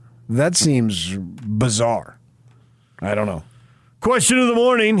interesting. That seems bizarre. I don't know. Question of the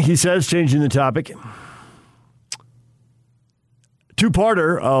morning, he says, changing the topic.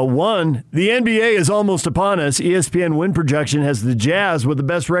 Two-parter. One, the NBA is almost upon us. ESPN win projection has the Jazz with the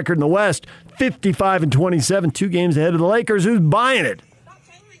best record in the West, 55-27, 2 games ahead of the Lakers. Who's buying it?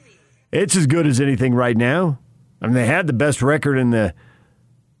 It's as good as anything right now. I mean, they had the best record in the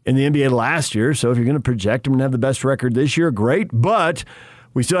NBA last year, so if you're going to project them and have the best record this year, great. But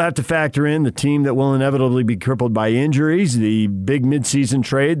we still have to factor in the team that will inevitably be crippled by injuries, the big midseason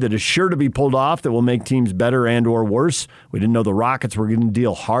trade that is sure to be pulled off that will make teams better and or worse. We didn't know the Rockets were going to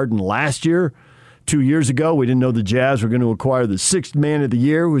deal Harden last year. 2 years ago, we didn't know the Jazz were going to acquire the 6th man of the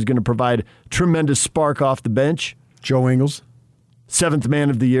year who's going to provide tremendous spark off the bench. Joe Ingles. 7th man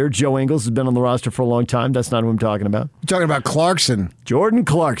of the year, Joe Ingles, has been on the roster for a long time. That's not who I'm talking about. You're talking about Clarkson. Jordan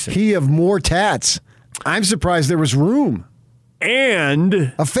Clarkson. He of more tats. I'm surprised there was room.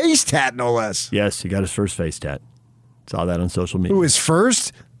 And a face tat, no less. Yes, he got his first face tat. Saw that on social media. Who is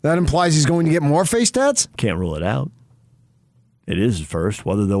first? That implies he's going to get more face tats? Can't rule it out. It is his first.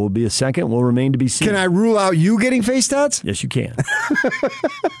 Whether there will be a second will remain to be seen. Can I rule out you getting face tats? Yes, you can.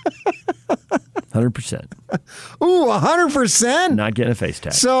 100%. Ooh, 100%? Not getting a face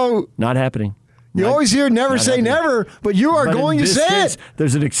tat. So not happening. You always hear never say happening. Never, but you are going to say it.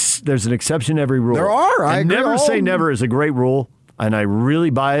 There's an exception to every rule. There are. I agree. Never say never is a great rule, and I really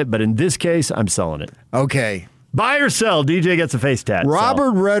buy it. But in this case, I'm selling it. Okay. Buy or sell. DJ gets a face tat.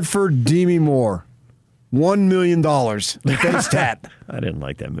 Robert Redford, Demi Moore, $1 million. Face tat. I didn't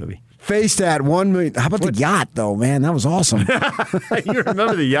like that movie. Face tat, $1 million. How about the yacht, though, man? That was awesome. You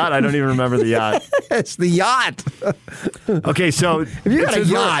remember the yacht? I don't even remember the yacht. It's the yacht. Okay, so if you got a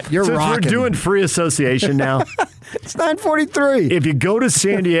yacht, you're rocking. We're doing free association now. It's 9:43. If you go to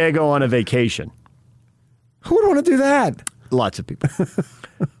San Diego on a vacation, who would want to do that? Lots of people.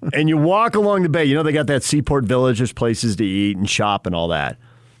 And you walk along the bay. You know they got that Seaport Village. There's places to eat and shop and all that.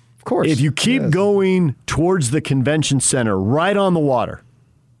 Of course. If you keep going towards the convention center, right on the water,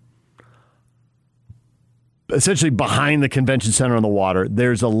 essentially behind the convention center on the water,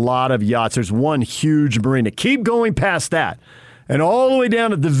 there's a lot of yachts. There's one huge marina. Keep going past that. And all the way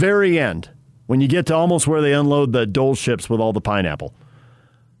down at the very end, when you get to almost where they unload the Dole ships with all the pineapple,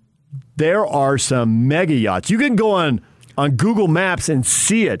 there are some mega yachts. You can go on Google Maps and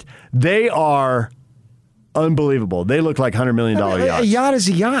see it. They are unbelievable. They look like $100 million yachts. A yacht is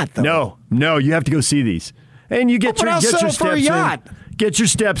a yacht, though. No, you have to go see these. And you get your steps for a yacht. in. Get your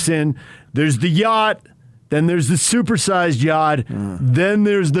steps in. There's the yacht, then there's the supersized yacht, then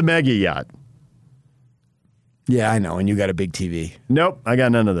there's the mega yacht. Yeah, I know, and you got a big TV. Nope, I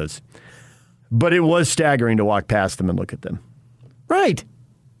got none of those. But it was staggering to walk past them and look at them. Right.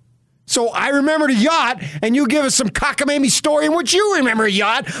 So I remembered a yacht, and you give us some cockamamie story in which you remember a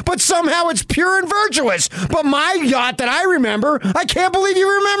yacht, but somehow it's pure and virtuous. But my yacht that I remember, I can't believe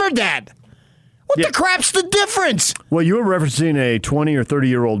you remembered that. What the crap's the difference? Well, you were referencing a 20 or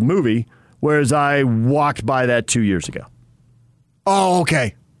 30-year-old movie, whereas I walked by that 2 years ago. Oh,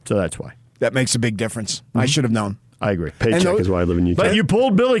 okay. So that's why. That makes a big difference. I should have known. I agree. Paycheck is why I live in Utah. But you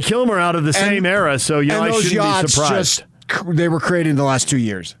pulled Billy Kilmer out of the same era, so I shouldn't be surprised. They were created in the last 2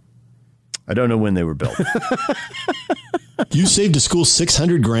 years. I don't know when they were built. You saved a school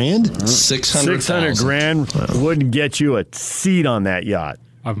 $600,000? $600,000 wouldn't get you a seat on that yacht.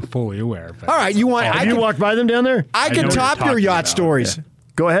 I'm fully aware of that. All right, you want? Have you walked by them down there? I can top your yacht stories. Yeah.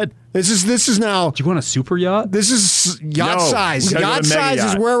 Go ahead. This is now. Do you want a super yacht? This is yacht size. Yacht size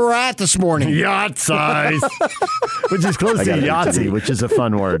is where we're at this morning. Yacht size, which is close to Yahtzee, which is a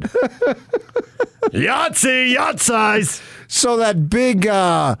fun word. Yahtzee, yacht size. So that big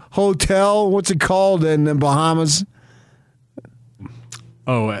hotel, what's it called in the Bahamas?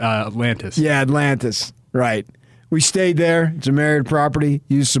 Oh, Atlantis. Yeah, Atlantis. Right. We stayed there. It's a married property.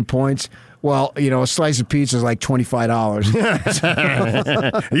 Used some points. Well, a slice of pizza is like $25.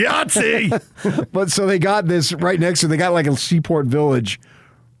 Yahtzee! But so they got this right next to it. They got like a Seaport Village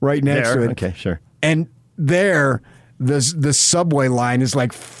right next to it. Okay, sure. And there, the subway line is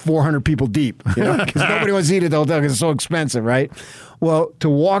like 400 people deep. Because nobody wants to eat at the hotel because it's so expensive, right? Well, to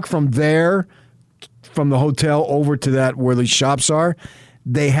walk from there, from the hotel over to that where the shops are,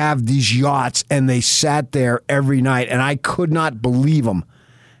 they have these yachts, and they sat there every night, and I could not believe them.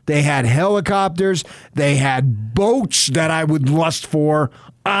 They had helicopters. They had boats that I would lust for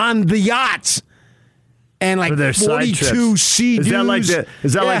on the yachts. And like 42 Sea-Doos.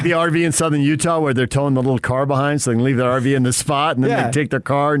 Is that like the RV in southern Utah where they're towing the little car behind so they can leave their RV in the spot and then they take their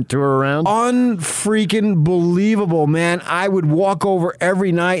car and tour around? Unfreaking believable, man. I would walk over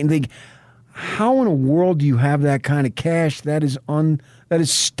every night and think, how in the world do you have that kind of cash? That is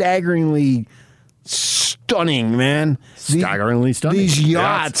staggeringly stunning, man. Staggeringly stunning. These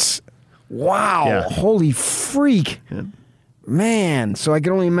yachts. Wow. Yeah. Holy freak. Yeah. Man, so I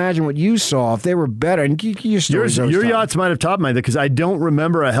can only imagine what you saw if they were better. And your yachts might have topped mine because I don't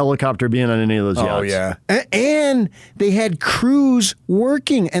remember a helicopter being on any of those yachts. Oh, yeah. And they had crews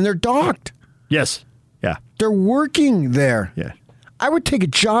working, and they're docked. Yes. Yeah. They're working there. Yeah. I would take a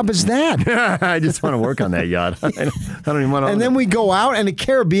job as that. I just want to work on that yacht. I don't even want to. And then we go out, and the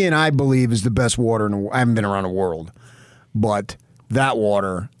Caribbean, I believe, is the best water in the world. I haven't been around the world, but that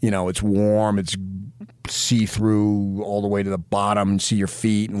water, it's warm, it's see-through all the way to the bottom, and see your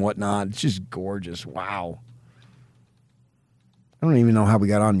feet and whatnot. It's just gorgeous. Wow. I don't even know how we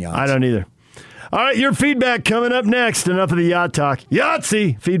got on yachts. I don't either. All right, your feedback coming up next. Enough of the yacht talk.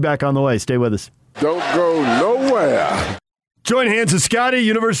 Yahtzee! Feedback on the way. Stay with us. Don't go nowhere. Join Hans and Scotty,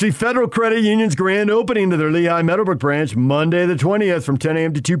 University Federal Credit Union's grand opening to their Lehigh Meadowbrook branch Monday the 20th from 10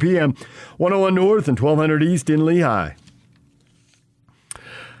 a.m. to 2 p.m., 101 North and 1200 East in Lehigh.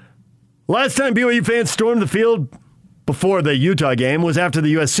 Last time BYU fans stormed the field before the Utah game was after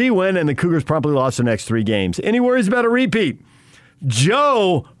the USC win, and the Cougars promptly lost their next 3 games. Any worries about a repeat?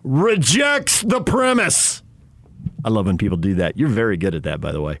 Joe rejects the premise. I love when people do that. You're very good at that,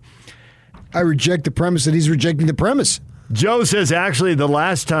 by the way. I reject the premise that he's rejecting the premise. Joe says actually the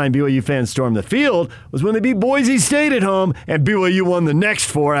last time BYU fans stormed the field was when they beat Boise State at home, and BYU won the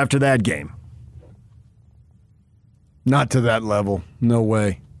next 4 after that game. Not to that level. No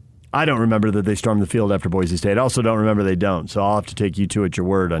way. I don't remember that they stormed the field after Boise State. I also don't remember they don't, so I'll have to take you two at your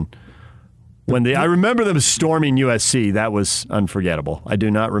word on when I remember them storming USC. That was unforgettable. I do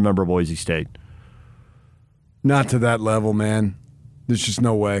not remember Boise State. Not to that level, man. There's just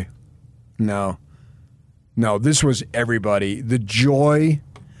no way. No, this was everybody. The joy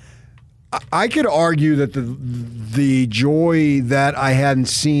I could argue that the joy that I hadn't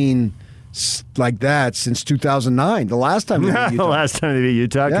seen like that since 2009, the last time they beat Utah. The last time they beat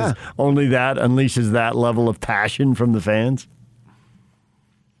Utah, because only that unleashes that level of passion from the fans.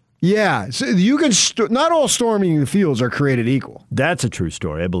 Yeah, so you can. Not all storming the fields are created equal. That's a true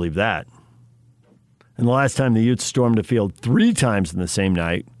story. I believe that. And the last time the Utes stormed the field 3 times in the same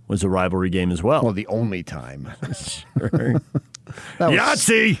night was a rivalry game as well. Well, the only time. Sure.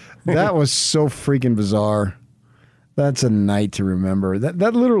 Yahtzee! That was so freaking bizarre. That's a night to remember.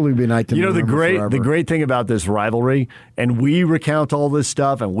 That literally be a night to remember. The great thing about this rivalry, and we recount all this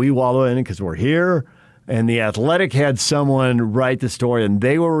stuff and we wallow in it because we're here. And The Athletic had someone write the story, and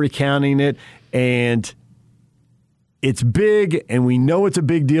they were recounting it, and it's big, and we know it's a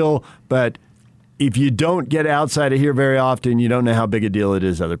big deal, but if you don't get outside of here very often, you don't know how big a deal it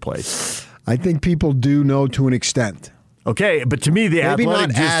is other places. I think people do know to an extent. Okay, but to me, The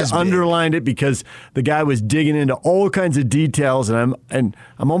Athletic just underlined it because the guy was digging into all kinds of details, and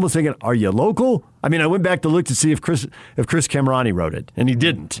I'm almost thinking, are you local? I mean, I went back to look to see if Chris Camerani wrote it, and he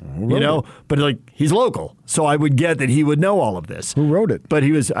didn't. But he's local, so I would get that he would know all of this. Who wrote it? But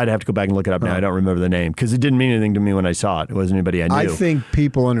I'd have to go back and look it up now. I don't remember the name because it didn't mean anything to me when I saw it. It wasn't anybody I knew. I think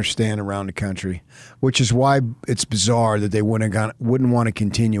people understand around the country, which is why it's bizarre that they wouldn't want to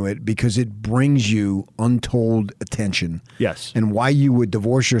continue it, because it brings you untold attention. Yes. And why you would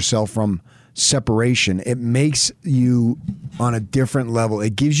divorce yourself from separation. It makes you on a different level.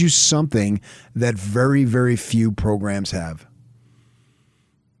 It gives you something that very, very few programs have.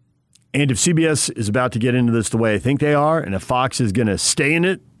 And if CBS is about to get into this the way I think they are, and if Fox is going to stay in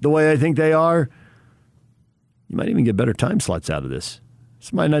it the way I think they are, you might even get better time slots out of this.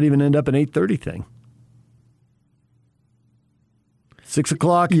 This might not even end up an 8:30 thing. 6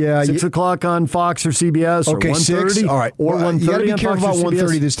 o'clock? Yeah. 6 o'clock on Fox or CBS, or 1:30? 6. All right. Or 1:30 you got to be on careful Fox about or 1:30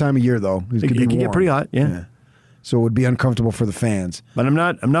 CBS. this time of year, though. It can get pretty hot, yeah. So it would be uncomfortable for the fans. But I'm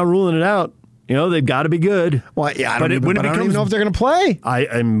not ruling it out. They've got to be good. Well, yeah, I don't even know if they're going to play.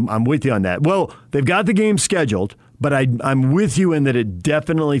 I'm with you on that. Well, they've got the game scheduled, but I'm with you in that it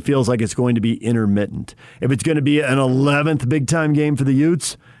definitely feels like it's going to be intermittent. If it's going to be an 11th big-time game for the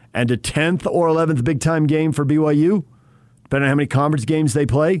Utes and a 10th or 11th big-time game for BYU, depending on how many conference games they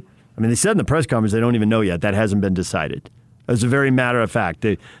play. I mean, they said in the press conference they don't even know yet. That hasn't been decided. As a very matter of fact.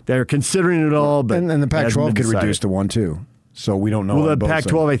 They're considering it all, but and the Pac-12 could reduce to 1 too. So we don't know. Well, the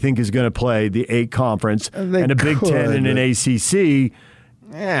Pac-12, I think, is going to play the 8 conference and a Big Ten and an ACC.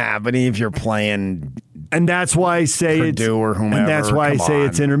 Yeah, but if you're playing, and that's why I say Purdue or whomever, and that's why I say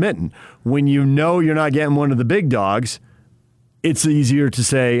it's intermittent. When you know you're not getting one of the big dogs, it's easier to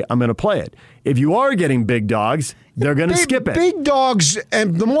say I'm going to play it. If you are getting big dogs, they're going to skip it. Big dogs,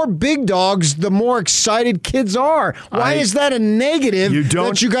 and the more big dogs, the more excited kids are. Why is that a negative?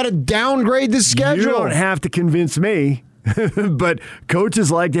 That you got to downgrade the schedule? You don't have to convince me. But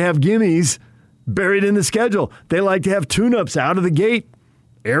coaches like to have gimmies buried in the schedule. They like to have tune-ups out of the gate.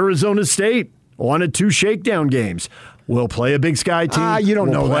 Arizona State wanted 2 shakedown games. We'll play a Big Sky team. You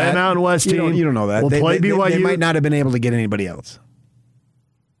don't know that. We'll play a Mountain West team. You don't know that. We'll play BYU. They might not have been able to get anybody else.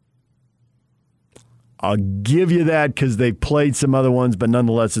 I'll give you that because they've played some other ones, but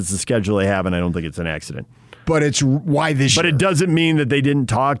nonetheless, it's the schedule they have, and I don't think it's an accident. But it's why this year. But it doesn't mean that they didn't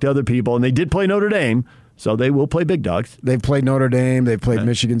talk to other people, and they did play Notre Dame. So they will play big dogs. They've played Notre Dame. They've played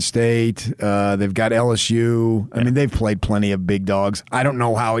Michigan State. They've got LSU. I mean, they've played plenty of big dogs. I don't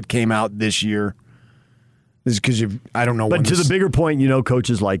know how it came out this year. This is because I don't know. But to the bigger point,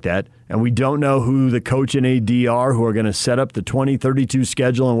 coaches like that. And we don't know who the coach and AD are who are going to set up the 2032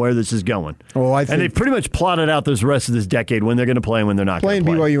 schedule and where this is going. Well, and they've pretty much plotted out this rest of this decade when they're going to play and when they're not going to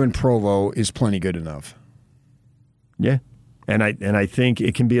play. Playing BYU and Provo is plenty good enough. Yeah. And I think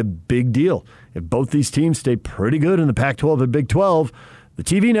it can be a big deal. If both these teams stay pretty good in the Pac-12 and Big 12, the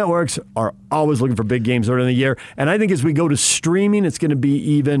TV networks are always looking for big games early in the year. And I think as we go to streaming, it's going to be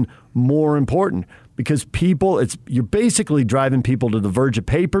even more important because you're basically driving people to the verge of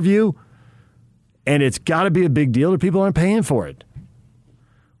pay-per-view, and it's got to be a big deal or people aren't paying for it.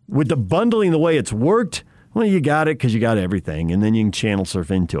 With the bundling the way it's worked, well, you got it because you got everything, and then you can channel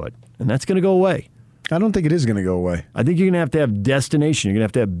surf into it. And that's going to go away. I don't think it is going to go away. I think you're going to have destination. You're going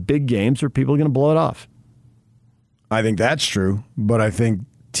to have big games or people are going to blow it off. I think that's true, but I think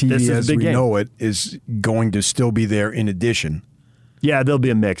TV as we know it is going to still be there in addition. Yeah, there'll be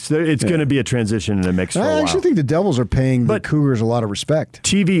a mix. It's going to be a transition and a mix for a while. I actually think the Devils are paying the Cougars a lot of respect.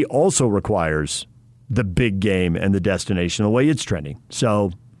 TV also requires the big game and the destination, the way it's trending.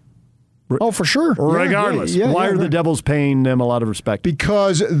 So... Oh, for sure. Regardless. Why are the Devils paying them a lot of respect?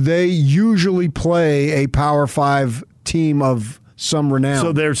 Because they usually play a Power 5 team of some renown.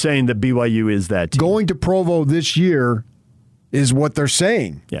 So they're saying that BYU is that team. Going to Provo this year is what they're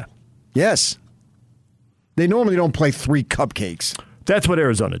saying. Yeah. Yes. They normally don't play 3 cupcakes. That's what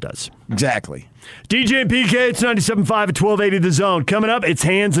Arizona does. Exactly. DJ and PK, it's 97.5 at 1280 The Zone. Coming up, it's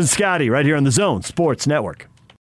Hans and Scotty right here on The Zone Sports Network.